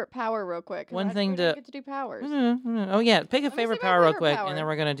my favorite power real quick. One we thing didn't get to do powers. Oh yeah, pick a me favorite say my power real favorite quick, power. and then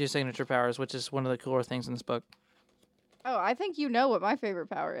we're gonna do signature powers, which is one of the cooler things in this book. Oh, I think you know what my favorite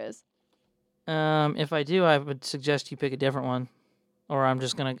power is. If I do, I would suggest you pick a different one, or I'm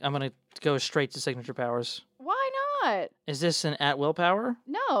gonna go straight to signature powers. Why not? Is this an at-will power?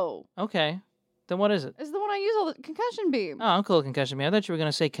 No. Okay, then what is it? It's the one I use all the concussion beam. Oh, I'm cool with concussion beam. I thought you were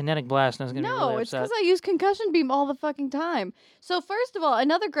gonna say kinetic blast, and I was gonna be No, really it's upset. because I use concussion beam all the fucking time. So first of all,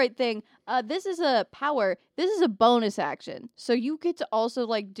 another great thing, this is a power. This is a bonus action. So you get to also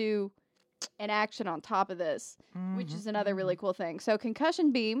like do an action on top of this, which is another really cool thing. So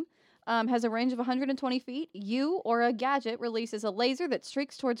concussion beam has a range of 120 feet. You or a gadget releases a laser that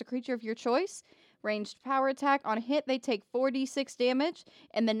streaks towards a creature of your choice. Ranged power attack. On hit, they take 4d6 damage,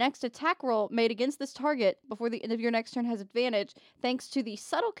 and the next attack roll made against this target before the end of your next turn has advantage, thanks to the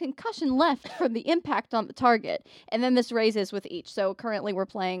subtle concussion left from the impact on the target. And then this raises with each. So currently we're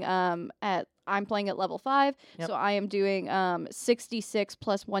playing I'm playing at level 5, so I am doing 66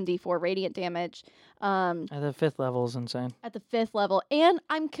 plus 1d4 radiant damage. At the 5th level is insane. At the 5th level, and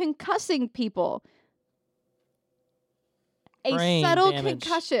I'm concussing people. Brain subtle damage.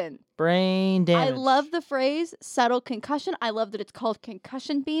 concussion. Brain damage. I love the phrase subtle concussion. I love that it's called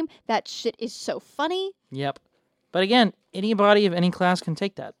concussion beam. That shit is so funny. Yep. But again, anybody of any class can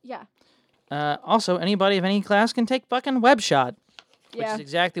take that. Yeah. Also, anybody of any class can take fucking web shot, which Yeah. is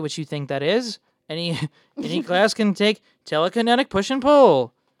exactly what you think that is. Any class can take telekinetic push and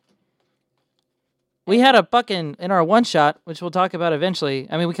pull. We had a fucking, in our one shot, which we'll talk about eventually.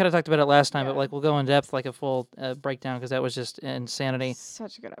 I mean, we kind of talked about it last time, but like we'll go in depth, like a full breakdown, because that was just insanity.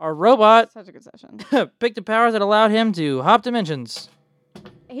 Such a good Our robot Such a good session. picked a power that allowed him to hop dimensions.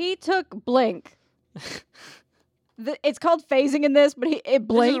 He took blink. It's called phasing in this, but it This is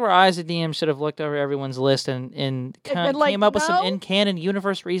blinked. where I, as a DM, should have looked over everyone's list and been like, came up with some no. in-canon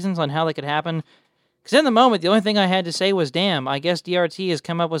universe reasons on how that could happen. Because in the moment, the only thing I had to say was, damn, I guess DRT has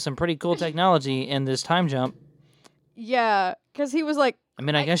come up with some pretty cool technology in this time jump. Yeah, because he was like, I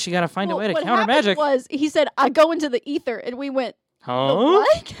mean, I guess you got to find a way to what counter happened magic. was he said, I go into the ether, and we went, the Huh?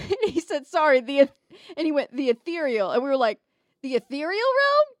 what? And he said, sorry, and he went, the ethereal. And we were like, the ethereal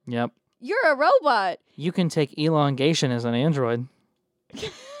realm? Yep. You're a robot. You can take elongation as an android.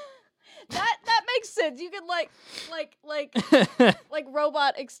 That makes sense. You can like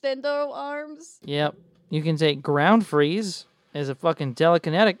robot extendo arms. Yep. You can take ground freeze as a fucking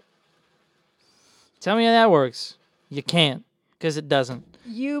telekinetic. Tell me how that works. You can't, because it doesn't.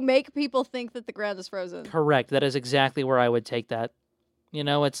 You make people think that the ground is frozen. Correct. That is exactly where I would take that. You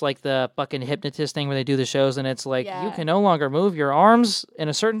know, it's like the fucking hypnotist thing where they do the shows and it's like, you can no longer move your arms in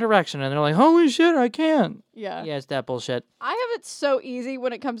a certain direction. And they're like, holy shit, I can't. Yeah. Yeah, it's that bullshit. I have it so easy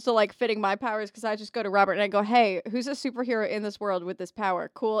when it comes to like fitting my powers because I just go to Robert and I go, hey, who's a superhero in this world with this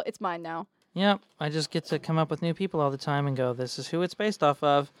power? Cool, it's mine now. Yep. I just get to come up with new people all the time and go, this is who it's based off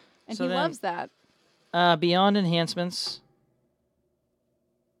of. And So he then, loves that. Beyond enhancements.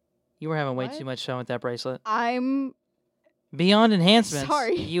 You were having way What? too much fun with that bracelet. I'm Beyond enhancements,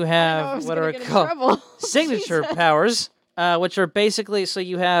 sorry. you I didn't know I have was what gonna are get in called trouble. signature Jesus. powers, which are basically, so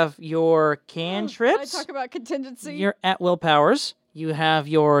you have your cantrips, I talk about contingency. your at-will powers, you have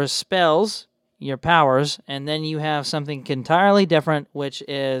your spells, your powers, and then you have something entirely different, which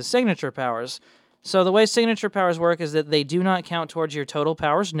is signature powers. So the way signature powers work is that they do not count towards your total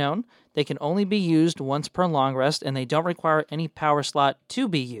powers known. They can only be used once per long rest, and they don't require any power slot to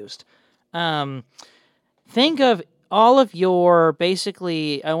be used. Think of all of your,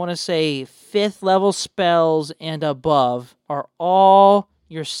 basically, I want to say 5th level spells and above are all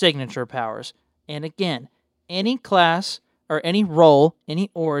your signature powers. And again, any class or any role, any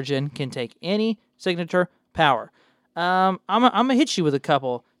origin can take any signature power. I'm gonna hit you with a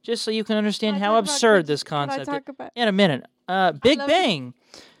couple just so you can understand Can I how talk about absurd this Can I concept talk is. about? In a minute. Big love- Bang.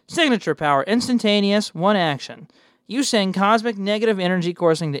 Signature power, instantaneous, one action. You send cosmic negative energy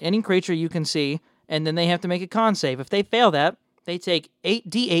coursing to any creature you can see, and then they have to make a con save. If they fail that, they take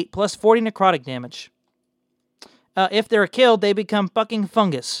 8d8 plus 40 necrotic damage. If they're killed, they become fucking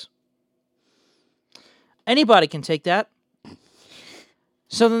fungus. Anybody can take that.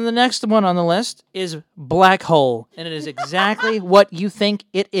 So then the next one on the list is black hole, and it is exactly what you think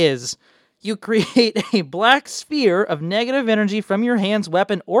it is. You create a black sphere of negative energy from your hand's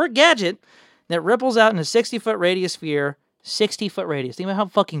weapon or gadget that ripples out in a 60-foot radius sphere. 60-foot radius. Think about how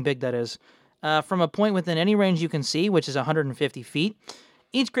fucking big that is. From a point within any range you can see, which is 150 feet.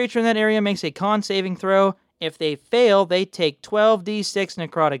 Each creature in that area makes a con saving throw. If they fail, they take 12d6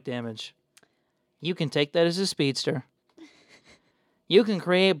 necrotic damage. You can take that as a speedster. You can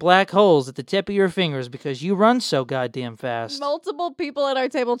create black holes at the tip of your fingers because you run so goddamn fast. Multiple people at our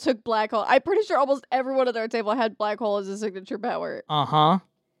table took black hole. I'm pretty sure almost everyone at our table had black hole as a signature power. Uh-huh.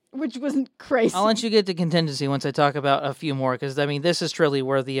 Which wasn't crazy. I'll let you get to contingency once I talk about a few more, because, I mean, this is truly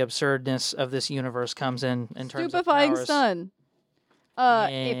where the absurdness of this universe comes in terms of Stupefying powers. stun.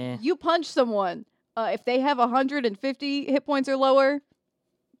 If you punch someone, if they have 150 hit points or lower,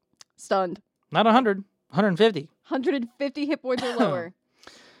 stunned. Not 100, 150. 150 hit points or lower.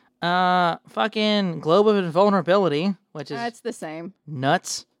 Fucking Globe of Invulnerability, which is It's the same.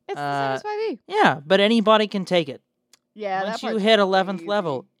 nuts. It's the same as 5e. Yeah, but anybody can take it. Yeah, Once that you part's hit 11th crazy.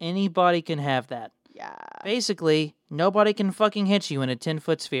 level, anybody can have that. Yeah. Basically, nobody can fucking hit you in a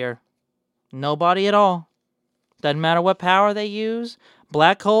 10-foot sphere. Nobody at all. Doesn't matter what power they use.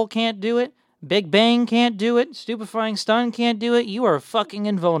 Black hole can't do it. Big Bang can't do it. Stupefying stun can't do it. You are fucking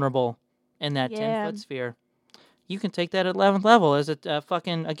invulnerable in that 10-foot sphere. You can take that at 11th level as a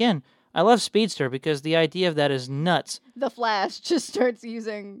fucking... Again, I love Speedster because the idea of that is nuts. The Flash just starts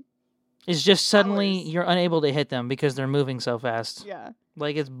using... It's just suddenly powers. you're unable to hit them because they're moving so fast. Yeah.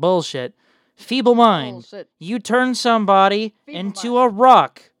 Like, it's bullshit. Feeble Mind. Bullshit. You turn somebody Feeble into Mind. a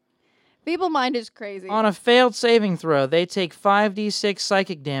rock. Feeble Mind is crazy. On a failed saving throw, they take 5d6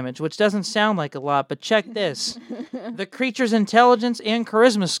 psychic damage, which doesn't sound like a lot, but check this. The creature's intelligence and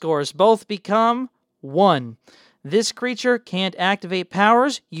charisma scores both become 1. This creature can't activate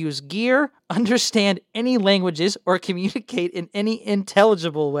powers, use gear, understand any languages, or communicate in any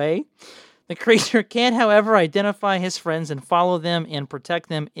intelligible way. The creature can, however, identify his friends and follow them and protect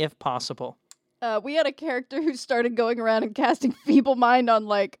them if possible. We had a character who started going around and casting Feeble Mind on,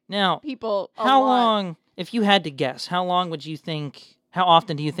 Now, people a how lot. long, if you had to guess, how often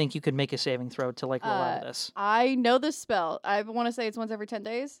do you think you could make a saving throw to, roll out of this? I know this spell. I want to say it's once every 10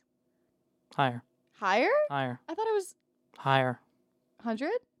 days. Higher. Higher? Higher. I thought it was Higher.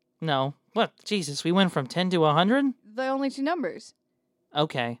 100? No. What? Jesus, we went from 10 to 100? The only two numbers.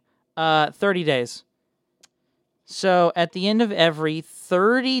 Okay. 30 days. So, at the end of every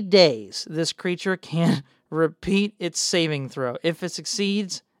 30 days, this creature can repeat its saving throw. If it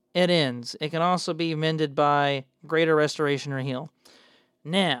succeeds, it ends. It can also be amended by greater restoration or heal.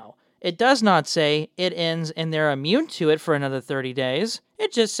 Now, it does not say it ends and they're immune to it for another 30 days.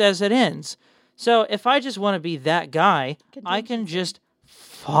 It just says it ends. So if I just want to be that guy, I can just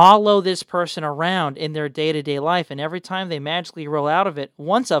follow this person around in their day-to-day life, and every time they magically roll out of it,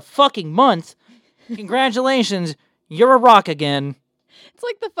 once a fucking month, congratulations, you're a rock again. It's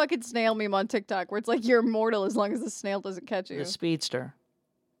like the fucking snail meme on TikTok, where it's like you're immortal as long as the snail doesn't catch you. The Speedster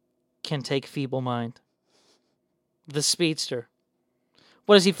can take Feeble Mind. The Speedster.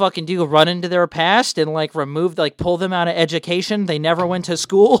 What does he fucking do? Run into their past and, pull them out of education? They never went to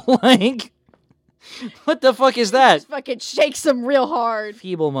school? What the fuck is that? Just fucking shakes them real hard.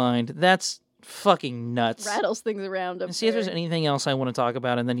 Feeble Mind. That's fucking nuts. Rattles things around. And see if there's anything else I want to talk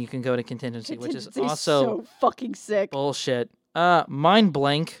about, and then you can go to contingency, which is Contingency's also so fucking sick. bullshit. Mind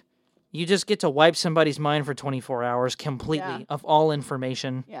Blank. You just get to wipe somebody's mind for 24 hours completely of all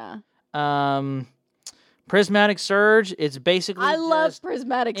information. Yeah. Prismatic Surge. It's basically I love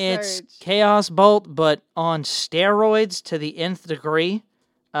Prismatic Surge. It's Chaos Bolt, but on steroids to the nth degree.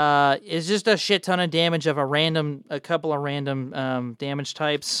 It's just a shit ton of damage of a couple of random damage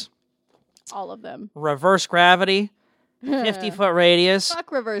types. All of them. Reverse Gravity, 50-foot radius,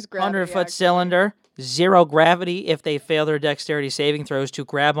 Fuck reverse gravity. 100-foot cylinder, 0 gravity if they fail their dexterity saving throws to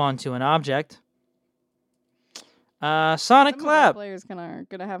grab onto an object. Sonic Clap. Players gonna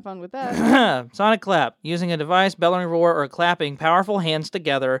have fun with that. Sonic Clap. Using a device, bellowing roar, or clapping powerful hands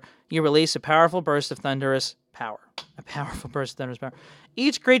together, you release a powerful burst of thunderous power. A powerful burst of thunderous power.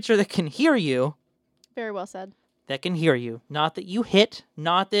 Each creature that can hear you... Very well said. That can hear you. Not that you hit,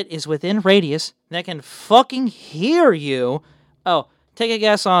 not that is within radius. That can fucking hear you. Oh, take a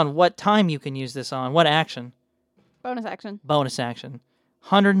guess on what time you can use this on. What action? Bonus action. Bonus action.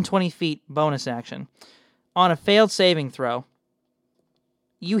 120 feet bonus action. On a failed saving throw,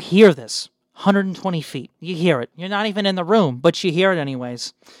 you hear this. 120 feet. You hear it. You're not even in the room, but you hear it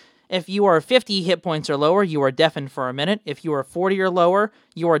anyways. If you are 50 hit points or lower, you are deafened for a minute. If you are 40 or lower,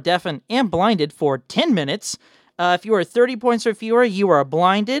 you are deafened and blinded for 10 minutes. If you are 30 points or fewer, you are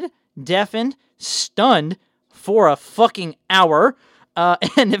blinded, deafened, stunned for a fucking hour.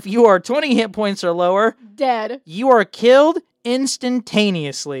 And if you are 20 hit points or lower, dead. You are killed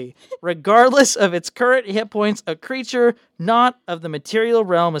instantaneously. Regardless of its current hit points, a creature not of the material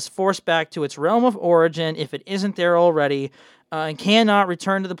realm is forced back to its realm of origin if it isn't there already, and cannot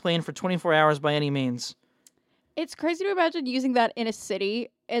return to the plane for 24 hours by any means. It's crazy to imagine using that in a city,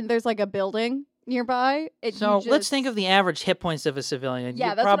 and there's a building, nearby. Let's think of the average hit points of a civilian. Yeah,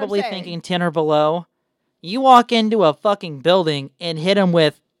 You're that's what I'm probably saying. thinking 10 or below. You walk into a fucking building and hit them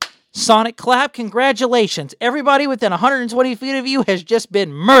with sonic clap. Congratulations. Everybody within 120 feet of you has just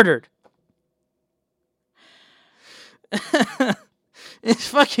been murdered. It's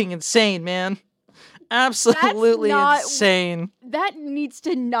fucking insane, man. Absolutely insane. That needs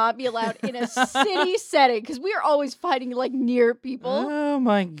to not be allowed in a city setting because we are always fighting like near people. Oh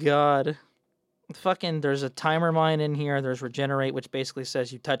my god. There's a timer mine in here. There's regenerate, which basically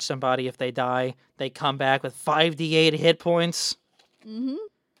says you touch somebody. If they die, they come back with 5d8 hit points. Mm-hmm.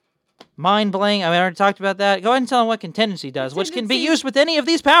 Mind blaying. I already talked about that. Go ahead and tell them what contingency does, which can be used with any of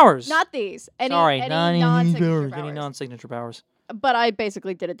these powers. Not these. Any non-signature powers. powers. Any non-signature powers. But I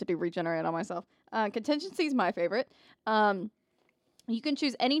basically did it to do regenerate on myself. Contingency is my favorite. You can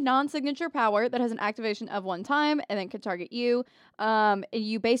choose any non-signature power that has an activation of one time and then can target you. And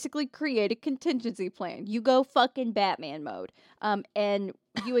you basically create a contingency plan. You go fucking Batman mode. And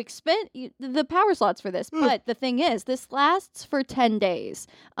you expend the power slots for this. But the thing is, this lasts for 10 days.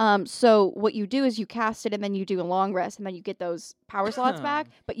 So what you do is you cast it and then you do a long rest and then you get those power slots back,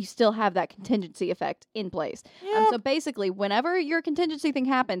 but you still have that contingency effect in place. Yep. So basically, whenever your contingency thing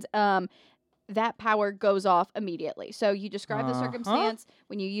happens, that power goes off immediately. So you describe the circumstance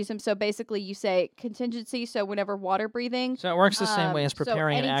when you use them. So basically you say contingency. So whenever water breathing. So it works the same way as so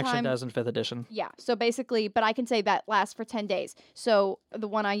preparing an action anytime- does in 5th edition. Yeah. So basically, but I can say that lasts for 10 days. So the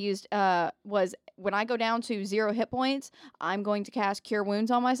one I used was when I go down to 0 hit points, I'm going to cast Cure Wounds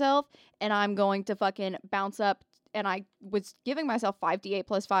on myself and I'm going to fucking bounce up. And I was giving myself 5d8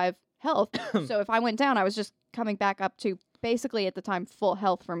 plus 5 health. So if I went down, I was just coming back up to basically at the time full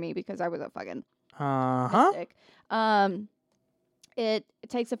health for me because I was a fucking mystic. It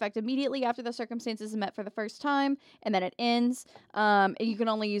takes effect immediately after the circumstances are met for the first time, and then it ends. And you can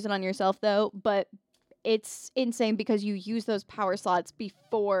only use it on yourself though, but it's insane because you use those power slots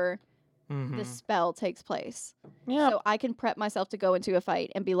before the spell takes place. Yeah. So I can prep myself to go into a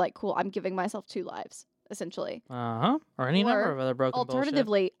fight and be like, cool, I'm giving myself 2 lives. Essentially. Or any number of other broken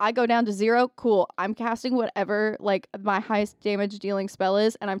alternatively, I go down to 0. Cool. I'm casting whatever like my highest damage dealing spell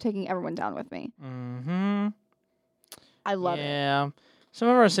is, and I'm taking everyone down with me. I love it. Yeah. Some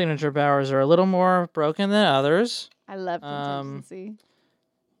of our signature powers are a little more broken than others. I love contingency.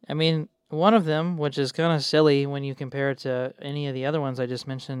 I mean, one of them, which is kind of silly when you compare it to any of the other ones I just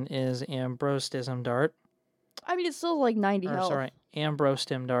mentioned, is Ambrosism Dart. I mean, it's still like 90 health. Sorry,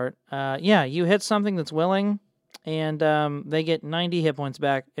 Ambrosism Dart. Yeah, you hit something that's willing, and they get 90 hit points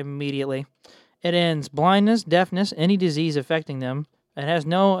back immediately. It ends blindness, deafness, any disease affecting them. It has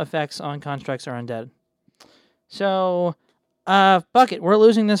no effects on constructs or undead. So, fuck it. We're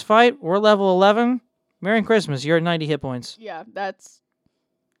losing this fight. We're level 11. Merry Christmas. You're at 90 hit points. Yeah, that's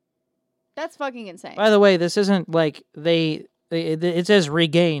fucking insane. By the way, this isn't like it says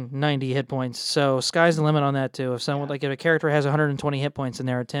regain 90 hit points, so sky's the limit on that too. If someone if a character has 120 hit points and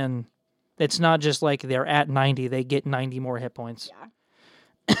they're at 10, it's not just like they're at 90; they get 90 more hit points.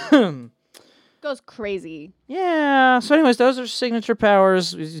 Yeah, goes crazy. Yeah. So, anyways, those are signature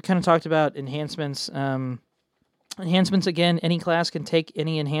powers. We kind of talked about enhancements. Enhancements again. Any class can take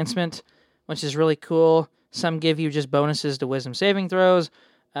any enhancement, which is really cool. Some give you just bonuses to wisdom saving throws.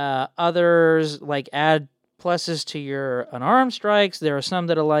 Others like add pluses to your unarmed strikes. There are some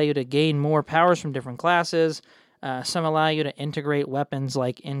that allow you to gain more powers from different classes. Some allow you to integrate weapons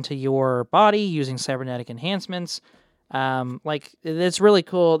like into your body using cybernetic enhancements. It's really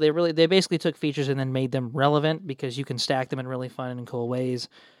cool. They basically took features and then made them relevant because you can stack them in really fun and cool ways.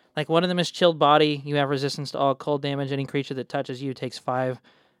 Like one of them is chilled body. You have resistance to all cold damage. Any creature that touches you takes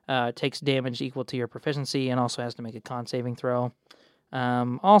damage equal to your proficiency and also has to make a con saving throw.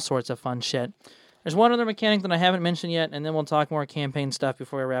 All sorts of fun shit. There's one other mechanic that I haven't mentioned yet, and then we'll talk more campaign stuff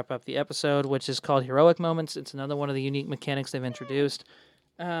before we wrap up the episode, which is called Heroic Moments. It's another one of the unique mechanics they've introduced.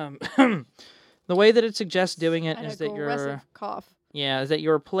 The way that it suggests doing it is that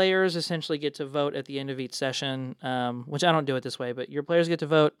your players essentially get to vote at the end of each session, which I don't do it this way, but your players get to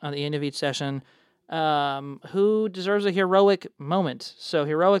vote on the end of each session who deserves a heroic moment. So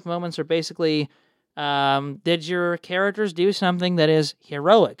heroic moments are basically, did your characters do something that is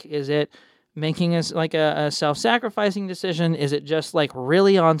heroic? Is it making us like a self-sacrificing decision? Is it just like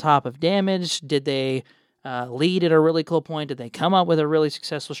really on top of damage? Did they lead at a really cool point? Did they come up with a really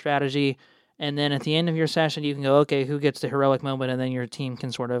successful strategy? And then at the end of your session, you can go, okay, who gets the heroic moment? And then your team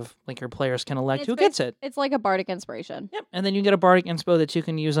can sort of, like your players can elect who gets it. It's like a bardic inspiration. Yep. And then you get a bardic inspo that you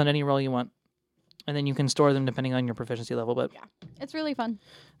can use on any roll you want. and then you can store them depending on your proficiency level. But It's really fun.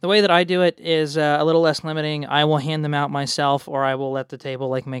 the way that I do it is a little less limiting. I will hand them out myself, or I will let the table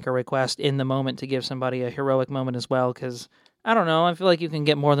like make a request in the moment to give somebody a heroic moment as well. Because I don't know, I feel like you can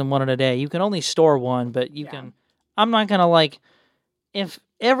get more than one in a day. You can only store one, but you can. I'm not gonna like if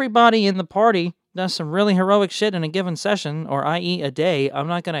everybody in the party does some really heroic shit in a given session, or i.e. a day. I'm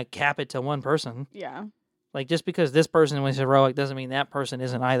not gonna cap it to one person. Yeah. Like just because this person was heroic doesn't mean that person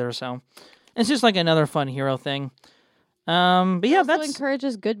isn't either. So it's just like another fun hero thing. But yeah, also that's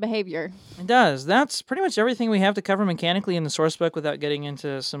encourages good behavior. it does. That's pretty much everything we have to cover mechanically in the source book without getting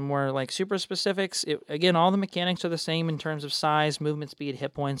into some more like super specifics. Again, all the mechanics are the same in terms of size, movement speed,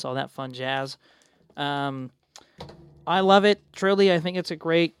 hit points, all that fun jazz. I love it. Truly, I think it's a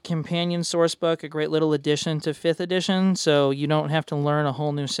great companion source book, a great little addition to 5th edition, so you don't have to learn a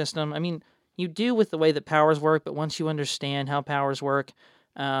whole new system. I mean, you do with the way that powers work, but once you understand how powers work,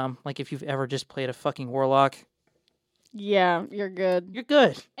 like if you've ever just played a fucking warlock, Yeah, you're good. you're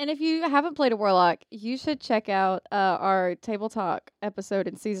good. And if you haven't played a warlock, you should check out our Table Talk episode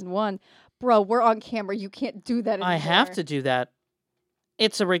in season 1. Bro, we're on camera. You can't do that anymore. I have to do that.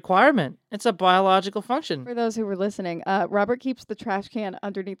 It's a requirement. It's a biological function. For those who were listening, Robert keeps the trash can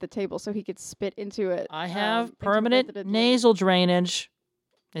underneath the table so he could spit into it. I have intermittently. permanent nasal drainage.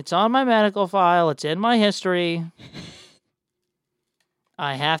 It's on my medical file. It's in my history.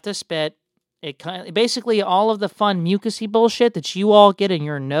 I have to spit. Basically all of the fun mucusy bullshit that you all get in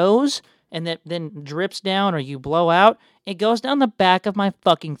your nose and that then drips down or you blow out, it goes down the back of my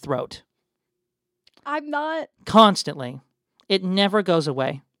fucking throat. I'm not. Constantly. It never goes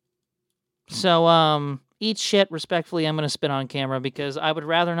away. So, eat shit respectfully. I'm going to spit on camera because I would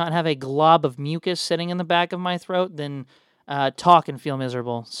rather not have a glob of mucus sitting in the back of my throat than talk and feel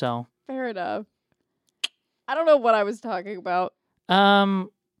miserable. So, Fair enough. I don't know what I was talking about.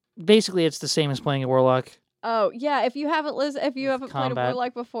 basically it's the same as playing a warlock. Oh, yeah, if you haven't played a combat.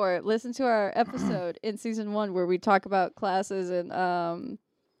 warlock before, listen to our episode in season 1 where we talk about classes and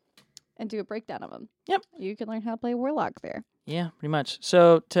do a breakdown of them. Yep. You can learn how to play warlock there. Yeah, pretty much.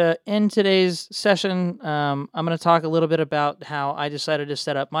 So to end today's session, I'm going to talk a little bit about how I decided to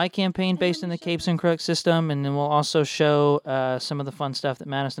set up my campaign based in the Capes and Crooks system, and then we'll also show some of the fun stuff that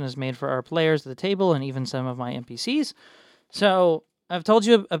Madison has made for our players at the table and even some of my NPCs. So I've told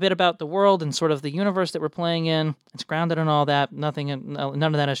you a bit about the world and sort of the universe that we're playing in. It's grounded in all that. None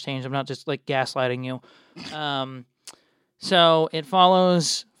of that has changed. I'm not just like gaslighting you. So it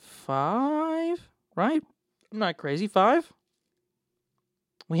follows 5, right? I'm not crazy. 5?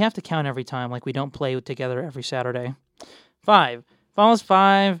 We have to count every time, like we don't play together every Saturday. 5. Follows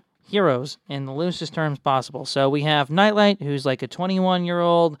 5 heroes in the loosest terms possible. So we have Nightlight, who's like a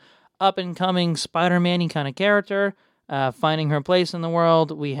 21-year-old, up-and-coming Spider-Man-y kind of character, finding her place in the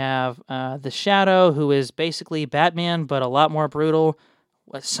world. We have the Shadow, who is basically Batman, but a lot more brutal,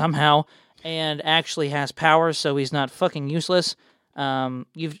 somehow, and actually has powers, so he's not fucking useless.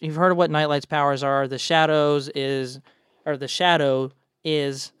 You've heard of what Nightlight's powers are. The Shadow is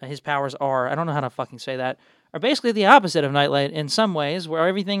his powers are, I don't know how to fucking say that, are basically the opposite of Nightlight in some ways, where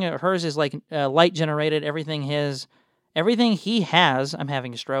everything hers is like light generated. Everything he has, I'm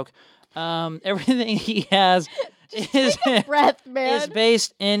having a stroke. Everything he has is Breath, man. is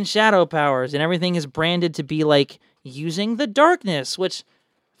based in shadow powers, and everything is branded to be like using the darkness, which,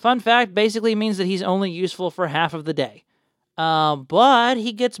 fun fact, basically means that he's only useful for half of the day. But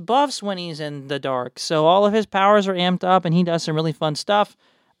he gets buffs when he's in the dark, so all of his powers are amped up, and he does some really fun stuff.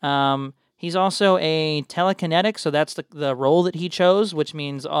 He's also a telekinetic, so that's the role that he chose, which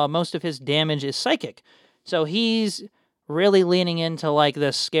means most of his damage is psychic. So he's really leaning into like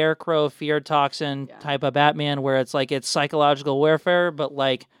the Scarecrow fear toxin type of Batman, where it's like it's psychological warfare, but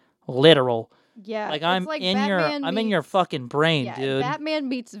like literal. Yeah, Like I'm in your fucking brain, dude. Batman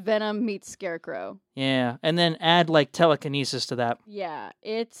meets Venom meets Scarecrow. Yeah, and then add like telekinesis to that. Yeah,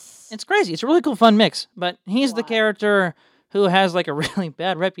 it's It's crazy. It's a really cool fun mix. But he's the character who has like a really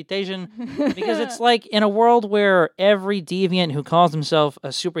bad reputation because it's like in a world where every deviant who calls himself a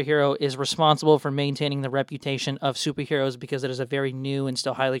superhero is responsible for maintaining the reputation of superheroes because it is a very new and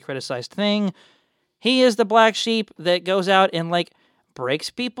still highly criticized thing. He is the black sheep that goes out and like breaks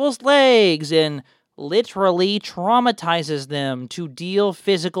people's legs and literally traumatizes them to deal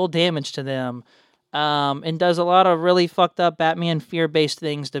physical damage to them, and does a lot of really fucked up Batman fear-based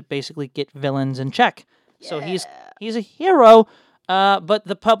things to basically get villains in check. Yeah. So he's a hero, but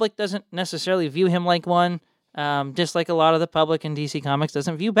the public doesn't necessarily view him like one, just like a lot of the public in DC Comics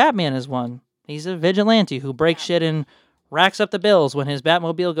doesn't view Batman as one. He's a vigilante who breaks shit and racks up the bills when his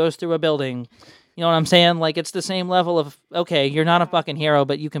Batmobile goes through a building. You know what I'm saying? Like, it's the same level of, okay, you're not a fucking hero,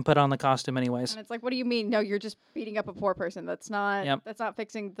 but you can put on the costume anyways. And it's like, what do you mean? No, you're just beating up a poor person. That's not that's not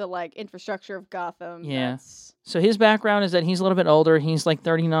fixing the, like, infrastructure of Gotham. Yeah. That's... So his background is that he's a little bit older. He's like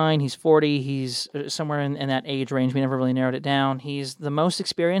 39, he's 40, he's somewhere in that age range. We never really narrowed it down. He's the most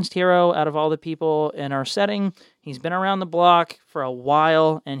experienced hero out of all the people in our setting. He's been around the block for a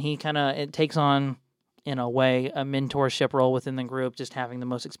while, and he it takes on, in a way, a mentorship role within the group, just having the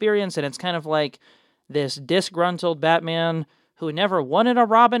most experience. And it's kind of like this disgruntled Batman who never wanted a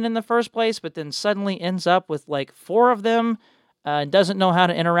Robin in the first place, but then suddenly ends up with like 4 of them, doesn't know how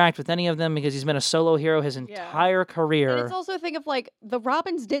to interact with any of them because he's been a solo hero his entire career. And it's also a thing of, like, the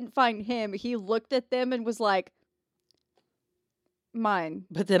Robins didn't find him. He looked at them and was like, mine.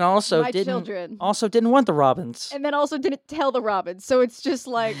 But then also children. didn't want the Robins. And then also didn't tell the Robins. So it's just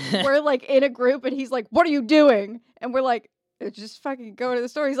like, we're like in a group and he's like, what are you doing? And we're like, just fucking go to the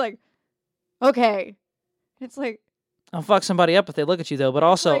store. He's like, okay. It's like, I'll fuck somebody up if they look at you, though, but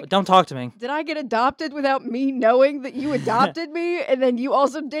also, like, don't talk to me. Did I get adopted without me knowing that you adopted me? And then you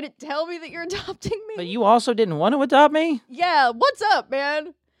also didn't tell me that you're adopting me? But you also didn't want to adopt me? Yeah, what's up,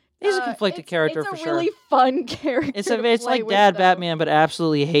 man? He's a conflicted character for sure. It's a really fun character. It's like Dad Batman, but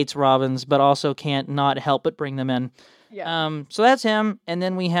absolutely hates Robins, but also can't not help but bring them in. Yeah. So that's him. And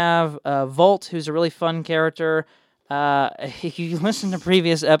then we have Volt, who's a really fun character. If you listen to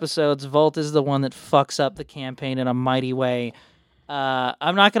previous episodes, Volt is the one that fucks up the campaign in a mighty way.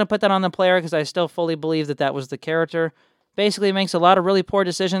 I'm not going to put that on the player because I still fully believe that was the character. Basically makes a lot of really poor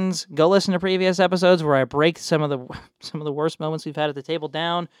decisions. Go listen to previous episodes where I break some of the worst moments we've had at the table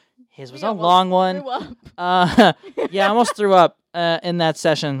down. His was a long one. I almost threw up in that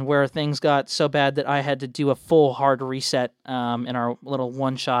session where things got so bad that I had to do a full hard reset in our little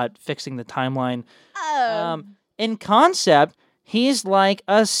one-shot fixing the timeline. In concept, he's like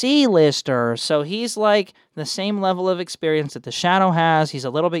a C-lister, so he's like the same level of experience that the Shadow has. He's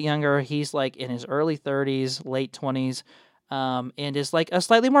a little bit younger. He's like in his early 30s, late 20s, and is like a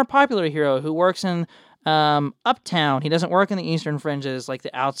slightly more popular hero who works in Uptown. He doesn't work in the Eastern Fringes, like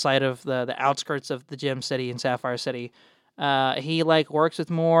the outside of the outskirts of the Gem City in Sapphire City. He like works with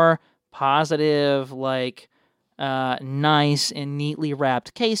more positive, like nice and neatly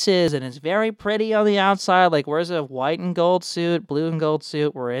wrapped cases, and it's very pretty on the outside. Like, wears a white and gold suit, blue and gold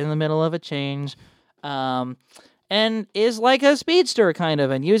suit. We're in the middle of a change. And is like a speedster, kind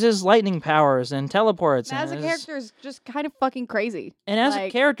of, and uses lightning powers and teleports. And as a character is just kind of fucking crazy. And as a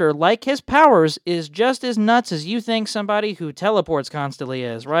character, like his powers, is just as nuts as you think somebody who teleports constantly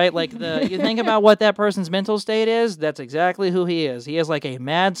is, right? Like, you think about what that person's mental state is, that's exactly who he is. He is like a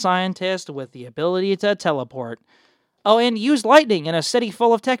mad scientist with the ability to teleport. Oh, and use lightning in a city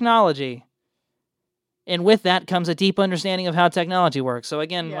full of technology. And with that comes a deep understanding of how technology works. So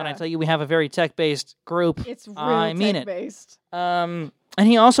again, when I tell you we have a very tech-based group, it's real I mean tech-based. And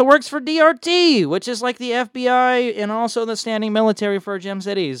he also works for DRT, which is like the FBI and also the standing military for Gem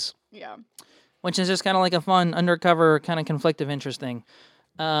Cities. Yeah. Which is just kind of like a fun undercover kind of conflict of interest thing.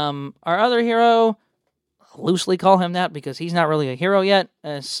 Our other hero, loosely call him that because he's not really a hero yet,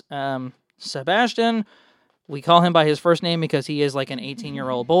 is Sebastian. We call him by his first name because he is like an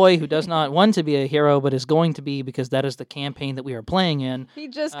 18-year-old boy who does not want to be a hero, but is going to be because that is the campaign that we are playing in. He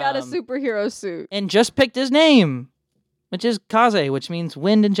just got a superhero suit. And just picked his name, which is Kaze, which means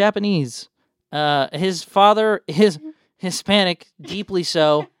wind in Japanese. His father is Hispanic, deeply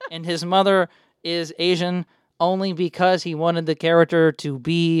so, and his mother is Asian only because he wanted the character to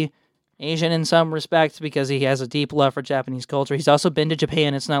be Asian in some respects because he has a deep love for Japanese culture. He's also been to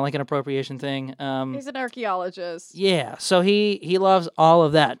Japan. It's not like an appropriation thing. He's an archaeologist. Yeah, so he loves all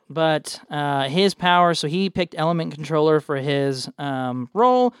of that. But his power, so he picked element controller for his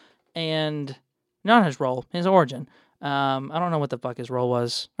role, and not his role, his origin. I don't know what the fuck his role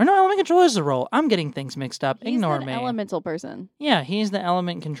was. Or no, element controller is the role. I'm getting things mixed up. Ignore me. He's an elemental person. Yeah, he's the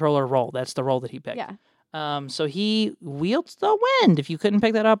element controller role. That's the role that he picked. Yeah. So he wields the wind, if you couldn't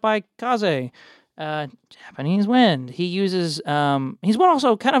pick that up by Kaze. Japanese wind. He uses, he's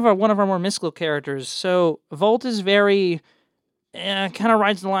also kind of one of our more mystical characters. So Volt is very, kind of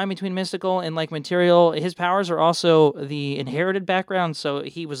rides the line between mystical and like material. His powers are also the inherited background, so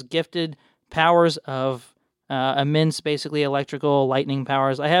he was gifted powers of immense, basically electrical lightning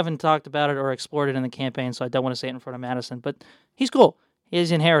powers. I haven't talked about it or explored it in the campaign, so I don't want to say it in front of Madison, but he's cool.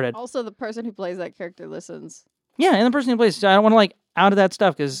 Is inherited. Also, the person who plays that character listens. Yeah, and the person who plays. I don't want to like out of that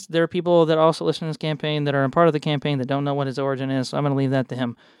stuff because there are people that also listen to this campaign that are a part of the campaign that don't know what his origin is. So I'm going to leave that to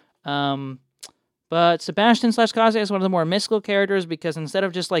him. But Sebastian / Kaze is one of the more mystical characters because instead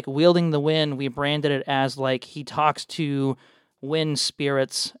of just like wielding the wind, we branded it as like he talks to wind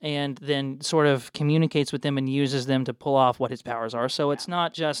spirits and then sort of communicates with them and uses them to pull off what his powers are. So it's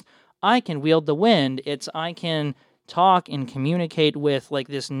not just, I can wield the wind, it's I can talk and communicate with like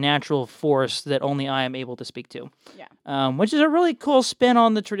this natural force that only I am able to speak to. Yeah. Which is a really cool spin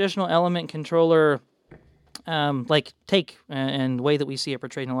on the traditional element controller take and way that we see it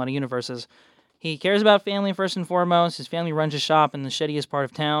portrayed in a lot of universes. He cares about family first and foremost. His family runs a shop in the shittiest part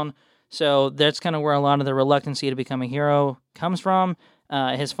of town. So that's kind of where a lot of the reluctancy to become a hero comes from.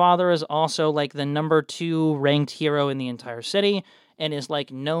 His father is also like the number 2 ranked hero in the entire city and is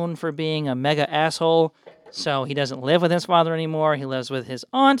like known for being a mega asshole. So he doesn't live with his father anymore. He lives with his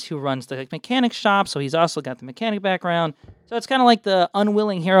aunt who runs the mechanic shop. So he's also got the mechanic background. So it's kind of like the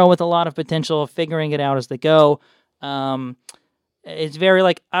unwilling hero with a lot of potential, figuring it out as they go. It's very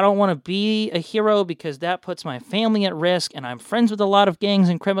like, I don't want to be a hero because that puts my family at risk, and I'm friends with a lot of gangs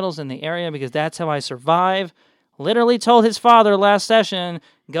and criminals in the area because that's how I survive. Literally told his father last session,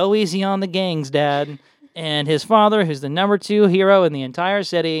 go easy on the gangs, Dad. And his father, who's the number 2 hero in the entire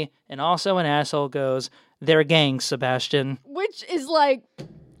city, and also an asshole, goes, they're gangs, Sebastian. Which is like,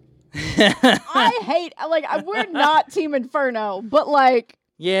 I hate, like, we're not Team Inferno, but like,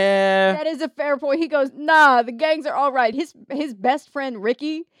 yeah, that is a fair point. He goes, nah, the gangs are all right. His best friend,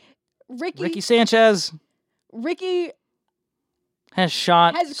 Ricky Sanchez has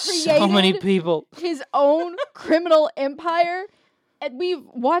shot so many people. His own criminal empire, and we've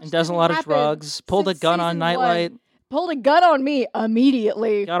watched. And does a lot of drugs. Pulled a gun on Nightlight. Pulled a gun on me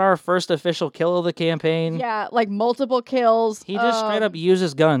immediately. Got our first official kill of the campaign. Yeah, like multiple kills. He just straight up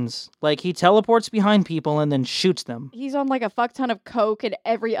uses guns. Like, he teleports behind people and then shoots them. He's on like a fuck ton of coke and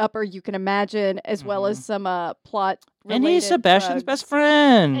every upper you can imagine, as well as some plot. And he's Sebastian's best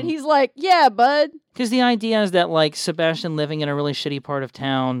friend. And he's like, yeah, bud. Because the idea is that, like, Sebastian living in a really shitty part of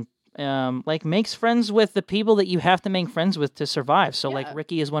town, like, makes friends with the people that you have to make friends with to survive. So, like,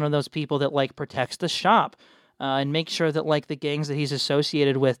 Ricky is one of those people that, like, protects the shop. And make sure that, like, the gangs that he's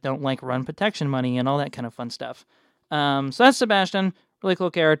associated with don't, like, run protection money and all that kind of fun stuff. So that's Sebastian. Really cool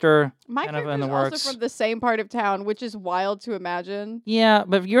character. My character is also from the same part of town, which is wild to imagine. Yeah,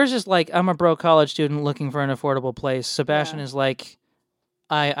 but yours is like, I'm a broke college student looking for an affordable place. Sebastian is like,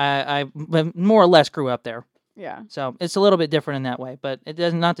 I more or less grew up there. Yeah. So it's a little bit different in that way, but it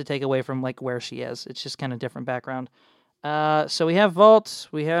does not to take away from, like, where she is. It's just kind of different background. So we have Vault,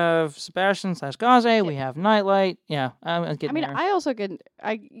 we have Sebastian / Gaze, we have Nightlight. Yeah, I'm getting there. I also get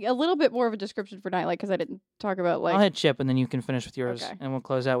a little bit more of a description for Nightlight because I didn't talk about, like... I'll hit Chip and then you can finish with yours, and we'll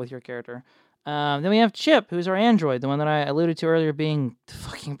close out with your character. Then we have Chip, who's our android, the one that I alluded to earlier being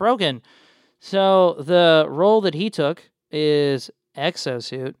fucking broken. So the role that he took is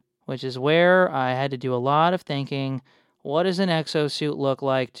Exosuit, which is where I had to do a lot of thinking. What does an exosuit look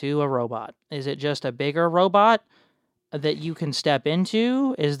like to a robot? Is it just a bigger robot that you can step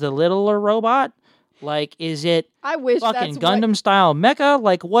into? Is the littler robot? Like, is it fucking Gundam style mecha?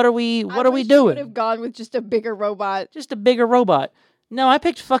 Like, what are we doing? You would have gone with just a bigger robot. Just a bigger robot. No, I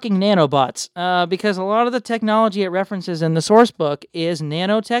picked fucking nanobots because a lot of the technology it references in the source book is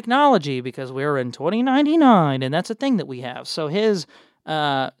nanotechnology because we're in 2099 and that's a thing that we have. So his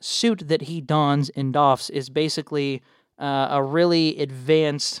suit that he dons and doffs is basically a really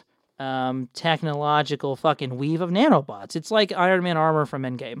advanced technological fucking weave of nanobots. It's like Iron Man armor from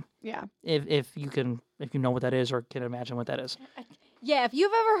Endgame. Yeah. If you know what that is or can imagine what that is. Yeah, if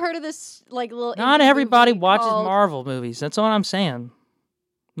you've ever heard of this, like, little... Not everybody watches Marvel movies. That's all I'm saying.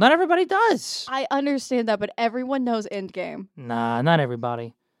 Not everybody does. I understand that, but everyone knows Endgame. Nah, not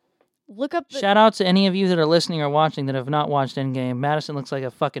everybody. Look up Shout out to any of you that are listening or watching that have not watched Endgame. Madison looks like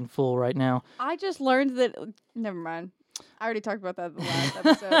a fucking fool right now. I just learned that... Never mind. I already talked about that in the last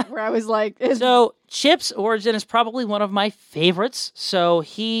episode where I was like... So, Chip's origin is probably one of my favorites. So,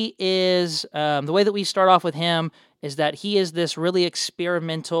 he is... the way that we start off with him is that he is this really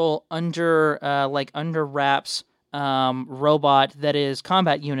experimental, under wraps robot that is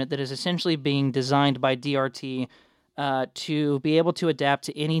combat unit that is essentially being designed by DRT to be able to adapt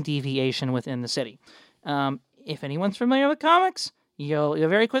to any deviation within the city. If anyone's familiar with comics, you'll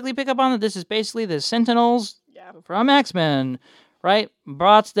very quickly pick up on that this is basically the Sentinels from X-Men, right?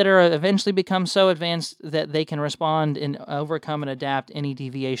 Bots that are eventually become so advanced that they can respond and overcome and adapt any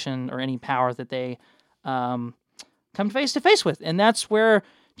deviation or any power that they come face to face with. And that's where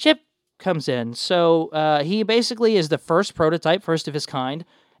Chip comes in. So he basically is the first prototype, first of his kind,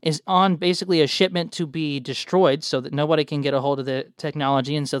 is on basically a shipment to be destroyed so that nobody can get a hold of the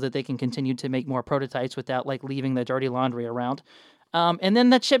technology and so that they can continue to make more prototypes without, like, leaving the dirty laundry around. And then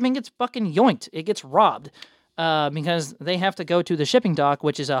that shipment gets fucking yoinked. It gets robbed. because they have to go to the shipping dock,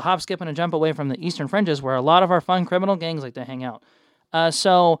 which is a hop, skip, and a jump away from the Eastern Fringes, where a lot of our fun criminal gangs like to hang out.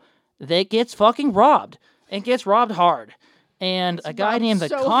 So they gets fucking robbed. It gets robbed hard. And a guy named the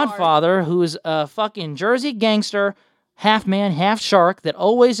Codfather, who's a fucking Jersey gangster, half man, half shark, that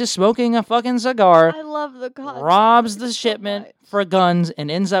always is smoking a fucking cigar, I love the Codfather. robs the shipment for guns and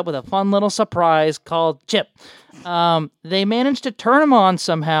ends up with a fun little surprise called Chip. They manage to turn him on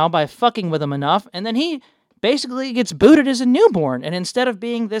somehow by fucking with him enough, and then he basically gets booted as a newborn. And instead of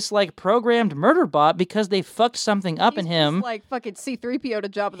being this like programmed murder bot because they fucked something up in him, He's like fucking C-3PO to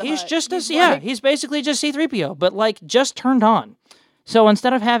Jabba the he's Hutt. just he's basically just C-3PO, but like just turned on. So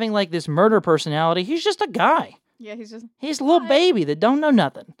instead of having like this murder personality, he's just a guy. Yeah, He's a little baby that don't know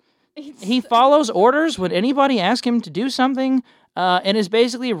nothing. He follows orders when anybody asks him to do something, and is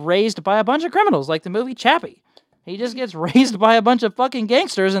basically raised by a bunch of criminals, like the movie Chappie. He just gets raised by a bunch of fucking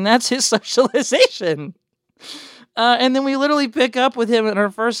gangsters, and that's his socialization. And then we literally pick up with him in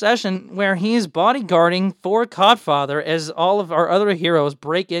our first session where he's bodyguarding for Codfather as all of our other heroes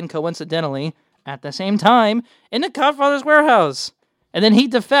break in coincidentally at the same time in the Codfather's warehouse. And then he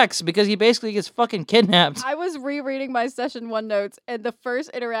defects because he basically gets fucking kidnapped. I was rereading my session 1 notes, and the first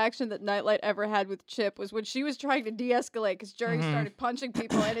interaction that Nightlight ever had with Chip was when she was trying to de-escalate because Jerry started punching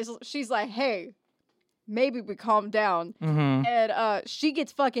people, and she's like, hey, maybe we calm down. And she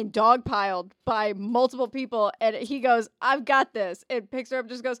gets fucking dogpiled by multiple people, and he goes, I've got this, and picks her up,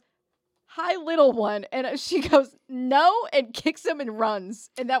 just goes, hi, little one. And she goes, no, and kicks him and runs.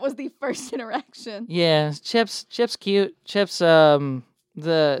 And that was the first interaction. Yeah, Chip's cute. Chip's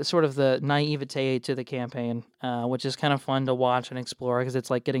the sort of the naivete to the campaign, which is kind of fun to watch and explore because it's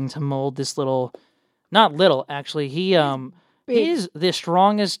like getting to mold this little, not little actually. He's the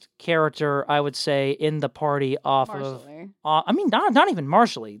strongest character I would say in the party off Martially. of. I mean, not even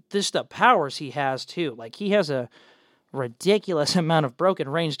martially. Just the powers he has too. Like he has a ridiculous amount of broken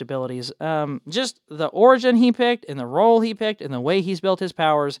ranged abilities. Just the origin he picked and the role he picked and the way he's built his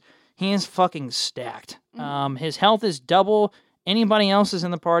powers, he is fucking stacked. His health is double anybody else's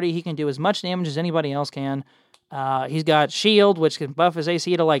in the party. He can do as much damage as anybody else can. He's got shield, which can buff his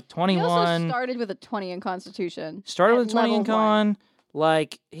AC to like 21. He also started with a 20 in Constitution. Started with 20 in Con.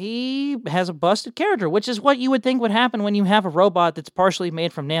 Like, he has a busted character, which is what you would think would happen when you have a robot that's partially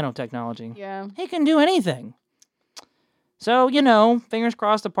made from nanotechnology. Yeah. He can do anything. So, fingers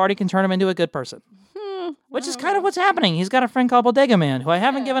crossed the party can turn him into a good person. Which is kind of what's happening. He's got a friend called Bodega Man, who I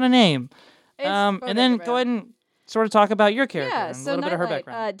haven't given a name. And then go ahead and sort of talk about your character and a little bit of her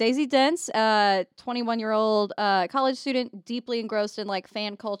background. Daisy Dents, 21-year-old college student, deeply engrossed in like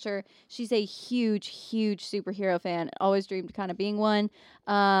fan culture. She's a huge, huge superhero fan. Always dreamed kind of being one.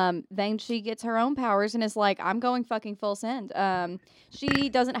 Then she gets her own powers and is like, I'm going fucking full send. She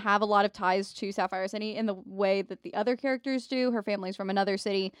doesn't have a lot of ties to Sapphire City in the way that the other characters do. Her family's from another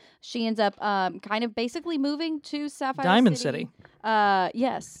city. She ends up kind of basically moving to Sapphire Diamond City.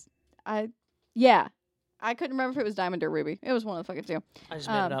 Yes. I couldn't remember if it was Diamond or Ruby. It was one of the fucking two. I just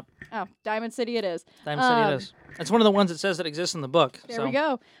made it up. Oh, Diamond City it is. Diamond City it is. It's one of the ones that says that exists in the book. There we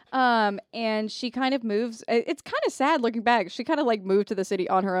go. And she kind of moves. It's kind of sad looking back. She kind of like moved to the city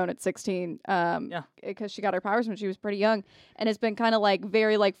on her own at 16. Because she got her powers when she was pretty young. And it's been kind of like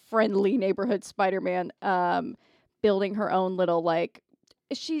very like friendly neighborhood Spider-Man, building her own little like.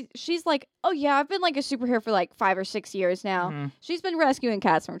 She's like, oh yeah, I've been like a superhero for like 5 or 6 years now. She's been rescuing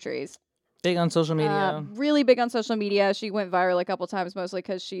cats from trees. Big on social media. Really big on social media. She went viral a couple times, mostly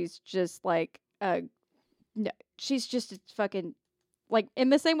because she's just like, she's just fucking, like, in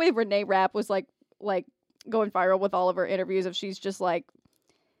the same way Renee Rapp was like going viral with all of her interviews of she's just like,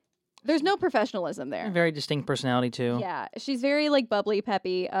 there's no professionalism there. Very distinct personality too. Yeah, she's very like bubbly,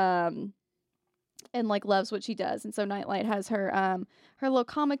 peppy, and like loves what she does. And so Nightlight has her little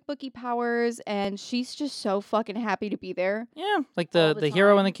comic booky powers, and she's just so fucking happy to be there. Yeah, like the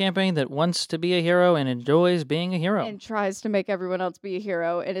hero in the campaign that wants to be a hero and enjoys being a hero. And tries to make everyone else be a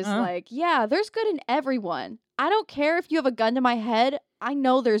hero and is like, yeah, there's good in everyone. I don't care if you have a gun to my head. I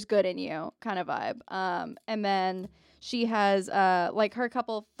know there's good in you kind of vibe. And then she has like her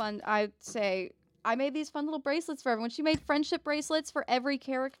couple fun, I'd say, I made these fun little bracelets for everyone. She made friendship bracelets for every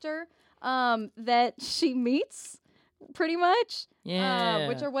character that she meets, pretty much. Yeah.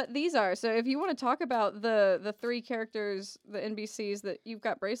 Which are what these are. So if you want to talk about the 3 characters, the NPCs that you've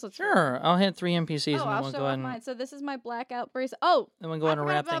got bracelets for. Sure. I'll hit 3 NPCs and then I'll we'll show go ahead and... mine. So this is my Blackout bracelet. Oh, then we'll go ahead and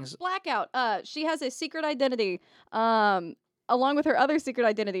wrap things. Blackout. She has a secret identity, along with her other secret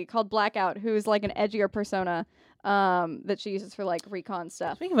identity called Blackout, who is like an edgier persona. that she uses for like recon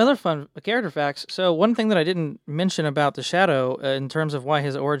stuff. Speaking of other fun character facts, so one thing that I didn't mention about the Shadow in terms of why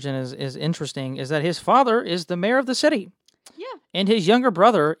his origin is interesting is that his father is the mayor of the city. Yeah. And his younger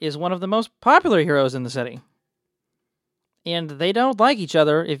brother is one of the most popular heroes in the city. And they don't like each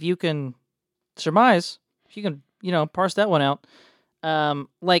other, if you can surmise, if you can, parse that one out.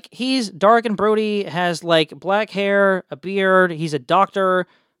 Like, he's dark and broody, has, like, black hair, a beard, he's a doctor.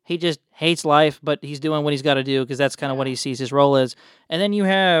 He just hates life, but he's doing what he's got to do because that's kind of what he sees his role is. And then you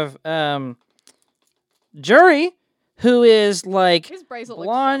have Jury, who is like His bracelet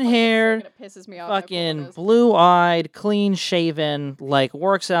blonde-haired, it pisses me off. fucking blue-eyed, clean-shaven, like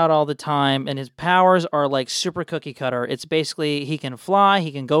works out all the time, and his powers are like super cookie cutter. It's basically he can fly,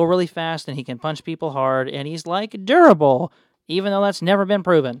 he can go really fast, and he can punch people hard, and he's like durable, even though that's never been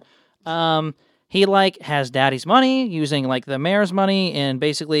proven. He, like, has daddy's money, using, like, the mayor's money, and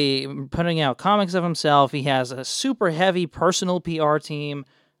basically putting out comics of himself. He has a super heavy personal PR team.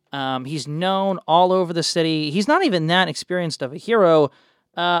 He's known all over the city. He's not even that experienced of a hero,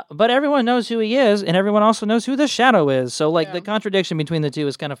 but everyone knows who he is, and everyone also knows who the Shadow is. So, like, the contradiction between the two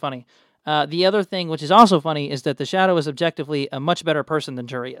is kind of funny. The other thing, which is also funny, is that the Shadow is objectively a much better person than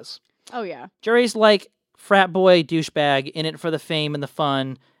Jury is. Oh, yeah. Jury's, like, frat boy douchebag, in it for the fame and the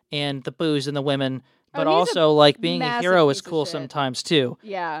fun, and the booze and the women, but also, like, being a hero is cool sometimes, too.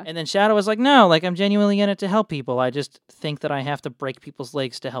 Yeah. And then Shadow is like, no, like, I'm genuinely in it to help people. I just think that I have to break people's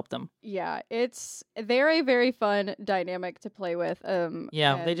legs to help them. Yeah, they're a very fun dynamic to play with.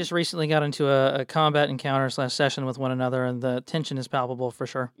 They just recently got into a combat encounter / session with one another, and the tension is palpable for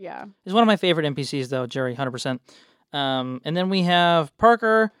sure. Yeah. He's one of my favorite NPCs, though, Jerry, 100%. And then we have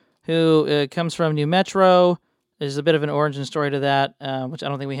Parker, who comes from New Metro. There's a bit of an origin story to that, which I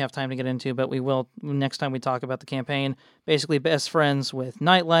don't think we have time to get into, but we will next time we talk about the campaign. Basically, best friends with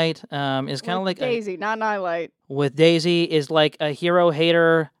Nightlight is kind of like Daisy, not Nightlight. With Daisy is like a hero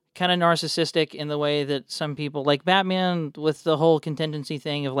hater, kind of narcissistic in the way that some people, like Batman, with the whole contingency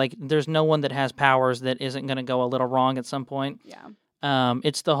thing of like, there's no one that has powers that isn't going to go a little wrong at some point. Yeah.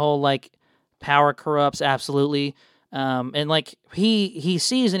 It's the whole like power corrupts absolutely. And like he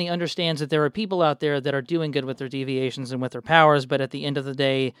sees and he understands that there are people out there that are doing good with their deviations and with their powers, but at the end of the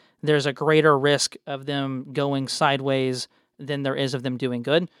day, there's a greater risk of them going sideways than there is of them doing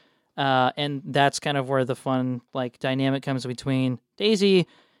good. And that's kind of where the fun like dynamic comes between Daisy.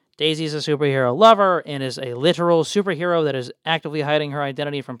 Daisy's a superhero lover and is a literal superhero that is actively hiding her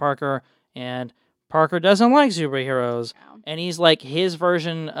identity from Parker, and Parker doesn't like superheroes. And he's like, his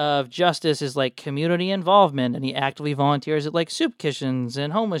version of justice is like community involvement, and he actively volunteers at like soup kitchens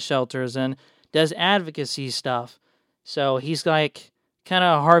and homeless shelters and does advocacy stuff. So he's like kind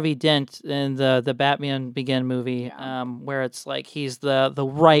of Harvey Dent in the Batman Begin movie, where it's like he's the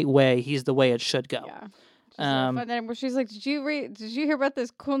right way, he's the way it should go. Yeah. But then where she's like, did you hear about this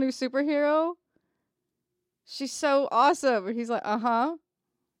cool new superhero? She's so awesome. And he's like,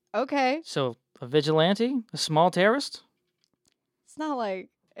 okay. So a vigilante, a small terrorist. It's not like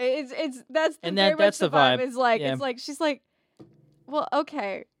it's that's the, and that's the vibe. It's like it's like she's like, well,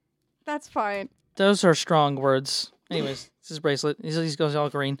 okay, that's fine. Those are strong words. Anyways, it's his bracelet. He goes all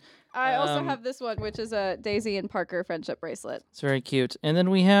green. I also have this one, which is a Daisy and Parker friendship bracelet. It's very cute. And then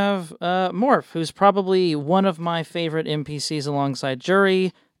we have Morph, who's probably one of my favorite NPCs alongside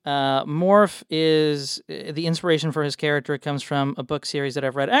Jury. Morph is the inspiration for his character. It comes from a book series that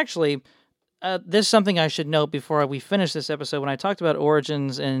I've read. Actually, this is something I should note before we finish this episode. When I talked about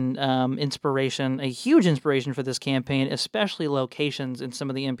origins and inspiration, a huge inspiration for this campaign, especially locations in some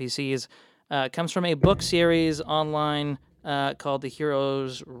of the NPCs, comes from a book series online called the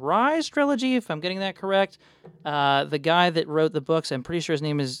Heroes Rise Trilogy, if I'm getting that correct. The guy that wrote the books, I'm pretty sure his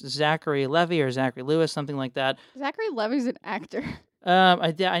name is Zachary Levy or Zachary Lewis, something like that. Zachary Levy's an actor.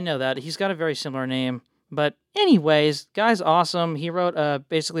 I know that. He's got a very similar name. But anyways, guy's awesome. He wrote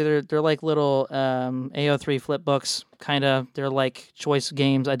basically they're like little AO3 flip books, kind of. They're like choice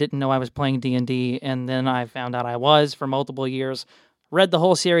games. I didn't know I was playing D&D, and then I found out I was for multiple years. Read the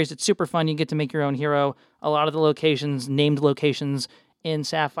whole series. It's super fun. You get to make your own hero. A lot of the locations, named locations in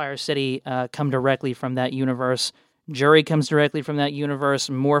Sapphire City, come directly from that universe. Jury comes directly from that universe.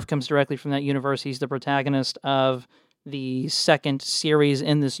 Morph comes directly from that universe. He's the protagonist of the second series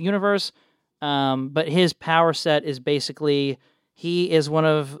in this universe. But his power set is basically he is one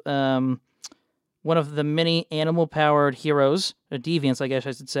of the many animal-powered heroes, or deviants, I guess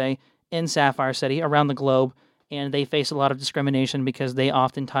I should say, in Sapphire City around the globe, and they face a lot of discrimination because they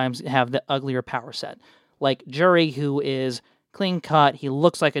oftentimes have the uglier power set. Like Jury, who is clean-cut, he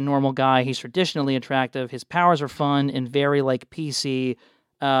looks like a normal guy, he's traditionally attractive, his powers are fun and very, like, PC.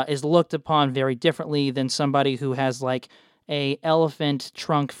 is looked upon very differently than somebody who has like a elephant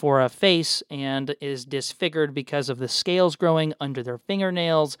trunk for a face and is disfigured because of the scales growing under their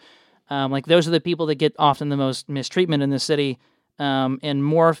fingernails. Like those are the people that get often the most mistreatment in the city. And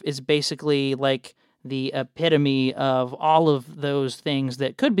Morph is basically like the epitome of all of those things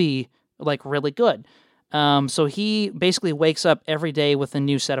that could be like really good. So he basically wakes up every day with a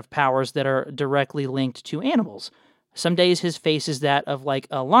new set of powers that are directly linked to animals. Some days his face is that of like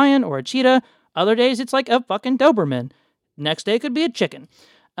a lion or a cheetah. Other days it's like a fucking Doberman. Next day could be a chicken.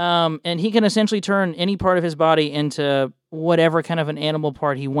 And he can essentially turn any part of his body into whatever kind of an animal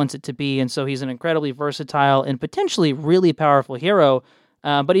part he wants it to be. And so he's an incredibly versatile and potentially really powerful hero.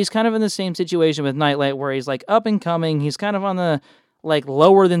 But he's kind of in the same situation with Nightlight where he's like up and coming. He's kind of on the like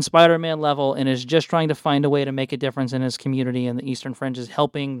lower than Spider-Man level and is just trying to find a way to make a difference in his community. And the Eastern Fringe is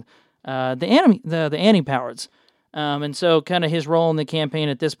helping the anti-powers. And so kind of his role in the campaign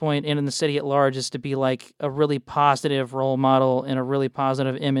at this point and in the city at large is to be like a really positive role model and a really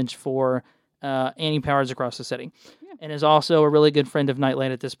positive image for anti-powers across the city. Yeah. And is also a really good friend of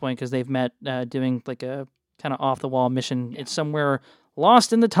Nightlight at this point because they've met doing like a kind of off-the-wall mission. Yeah. It's somewhere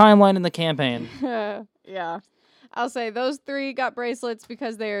lost in the timeline in the campaign. Yeah. I'll say those three got bracelets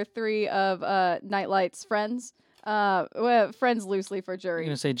because they are three of Nightlight's friends. Friends loosely for Jury. I'm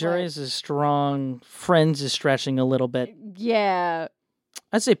going to say Jury's is strong. Friends is stretching a little bit. Yeah.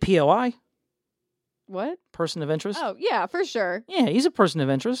 I'd say POI. What? Person of interest. Oh, yeah, for sure. Yeah, he's a person of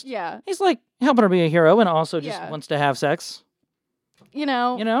interest. Yeah. He's like helping her be a hero and also just wants to have sex. You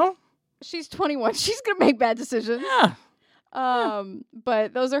know? She's 21. She's going to make bad decisions. Yeah.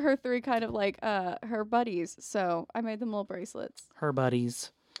 But those are her three kind of like her buddies. So I made them little bracelets. Her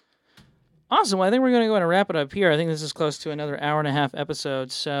buddies. Awesome. Well, I think we're going to go ahead and wrap it up here. I think this is close to another hour-and-a-half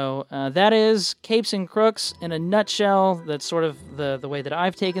episode. So that is Capes and Crooks in a nutshell. That's sort of the way that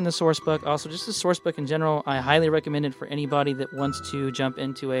I've taken the source book. Also, just the source book in general, I highly recommend it for anybody that wants to jump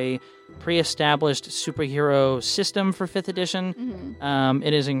into a pre-established superhero system for 5th edition. Mm-hmm.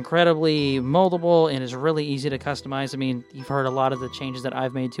 It is incredibly moldable and is really easy to customize. I mean, you've heard a lot of the changes that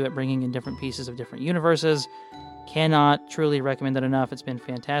I've made to it, bringing in different pieces of different universes. Cannot truly recommend it enough. It's been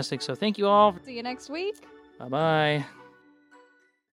fantastic. So thank you all. See you next week. Bye-bye.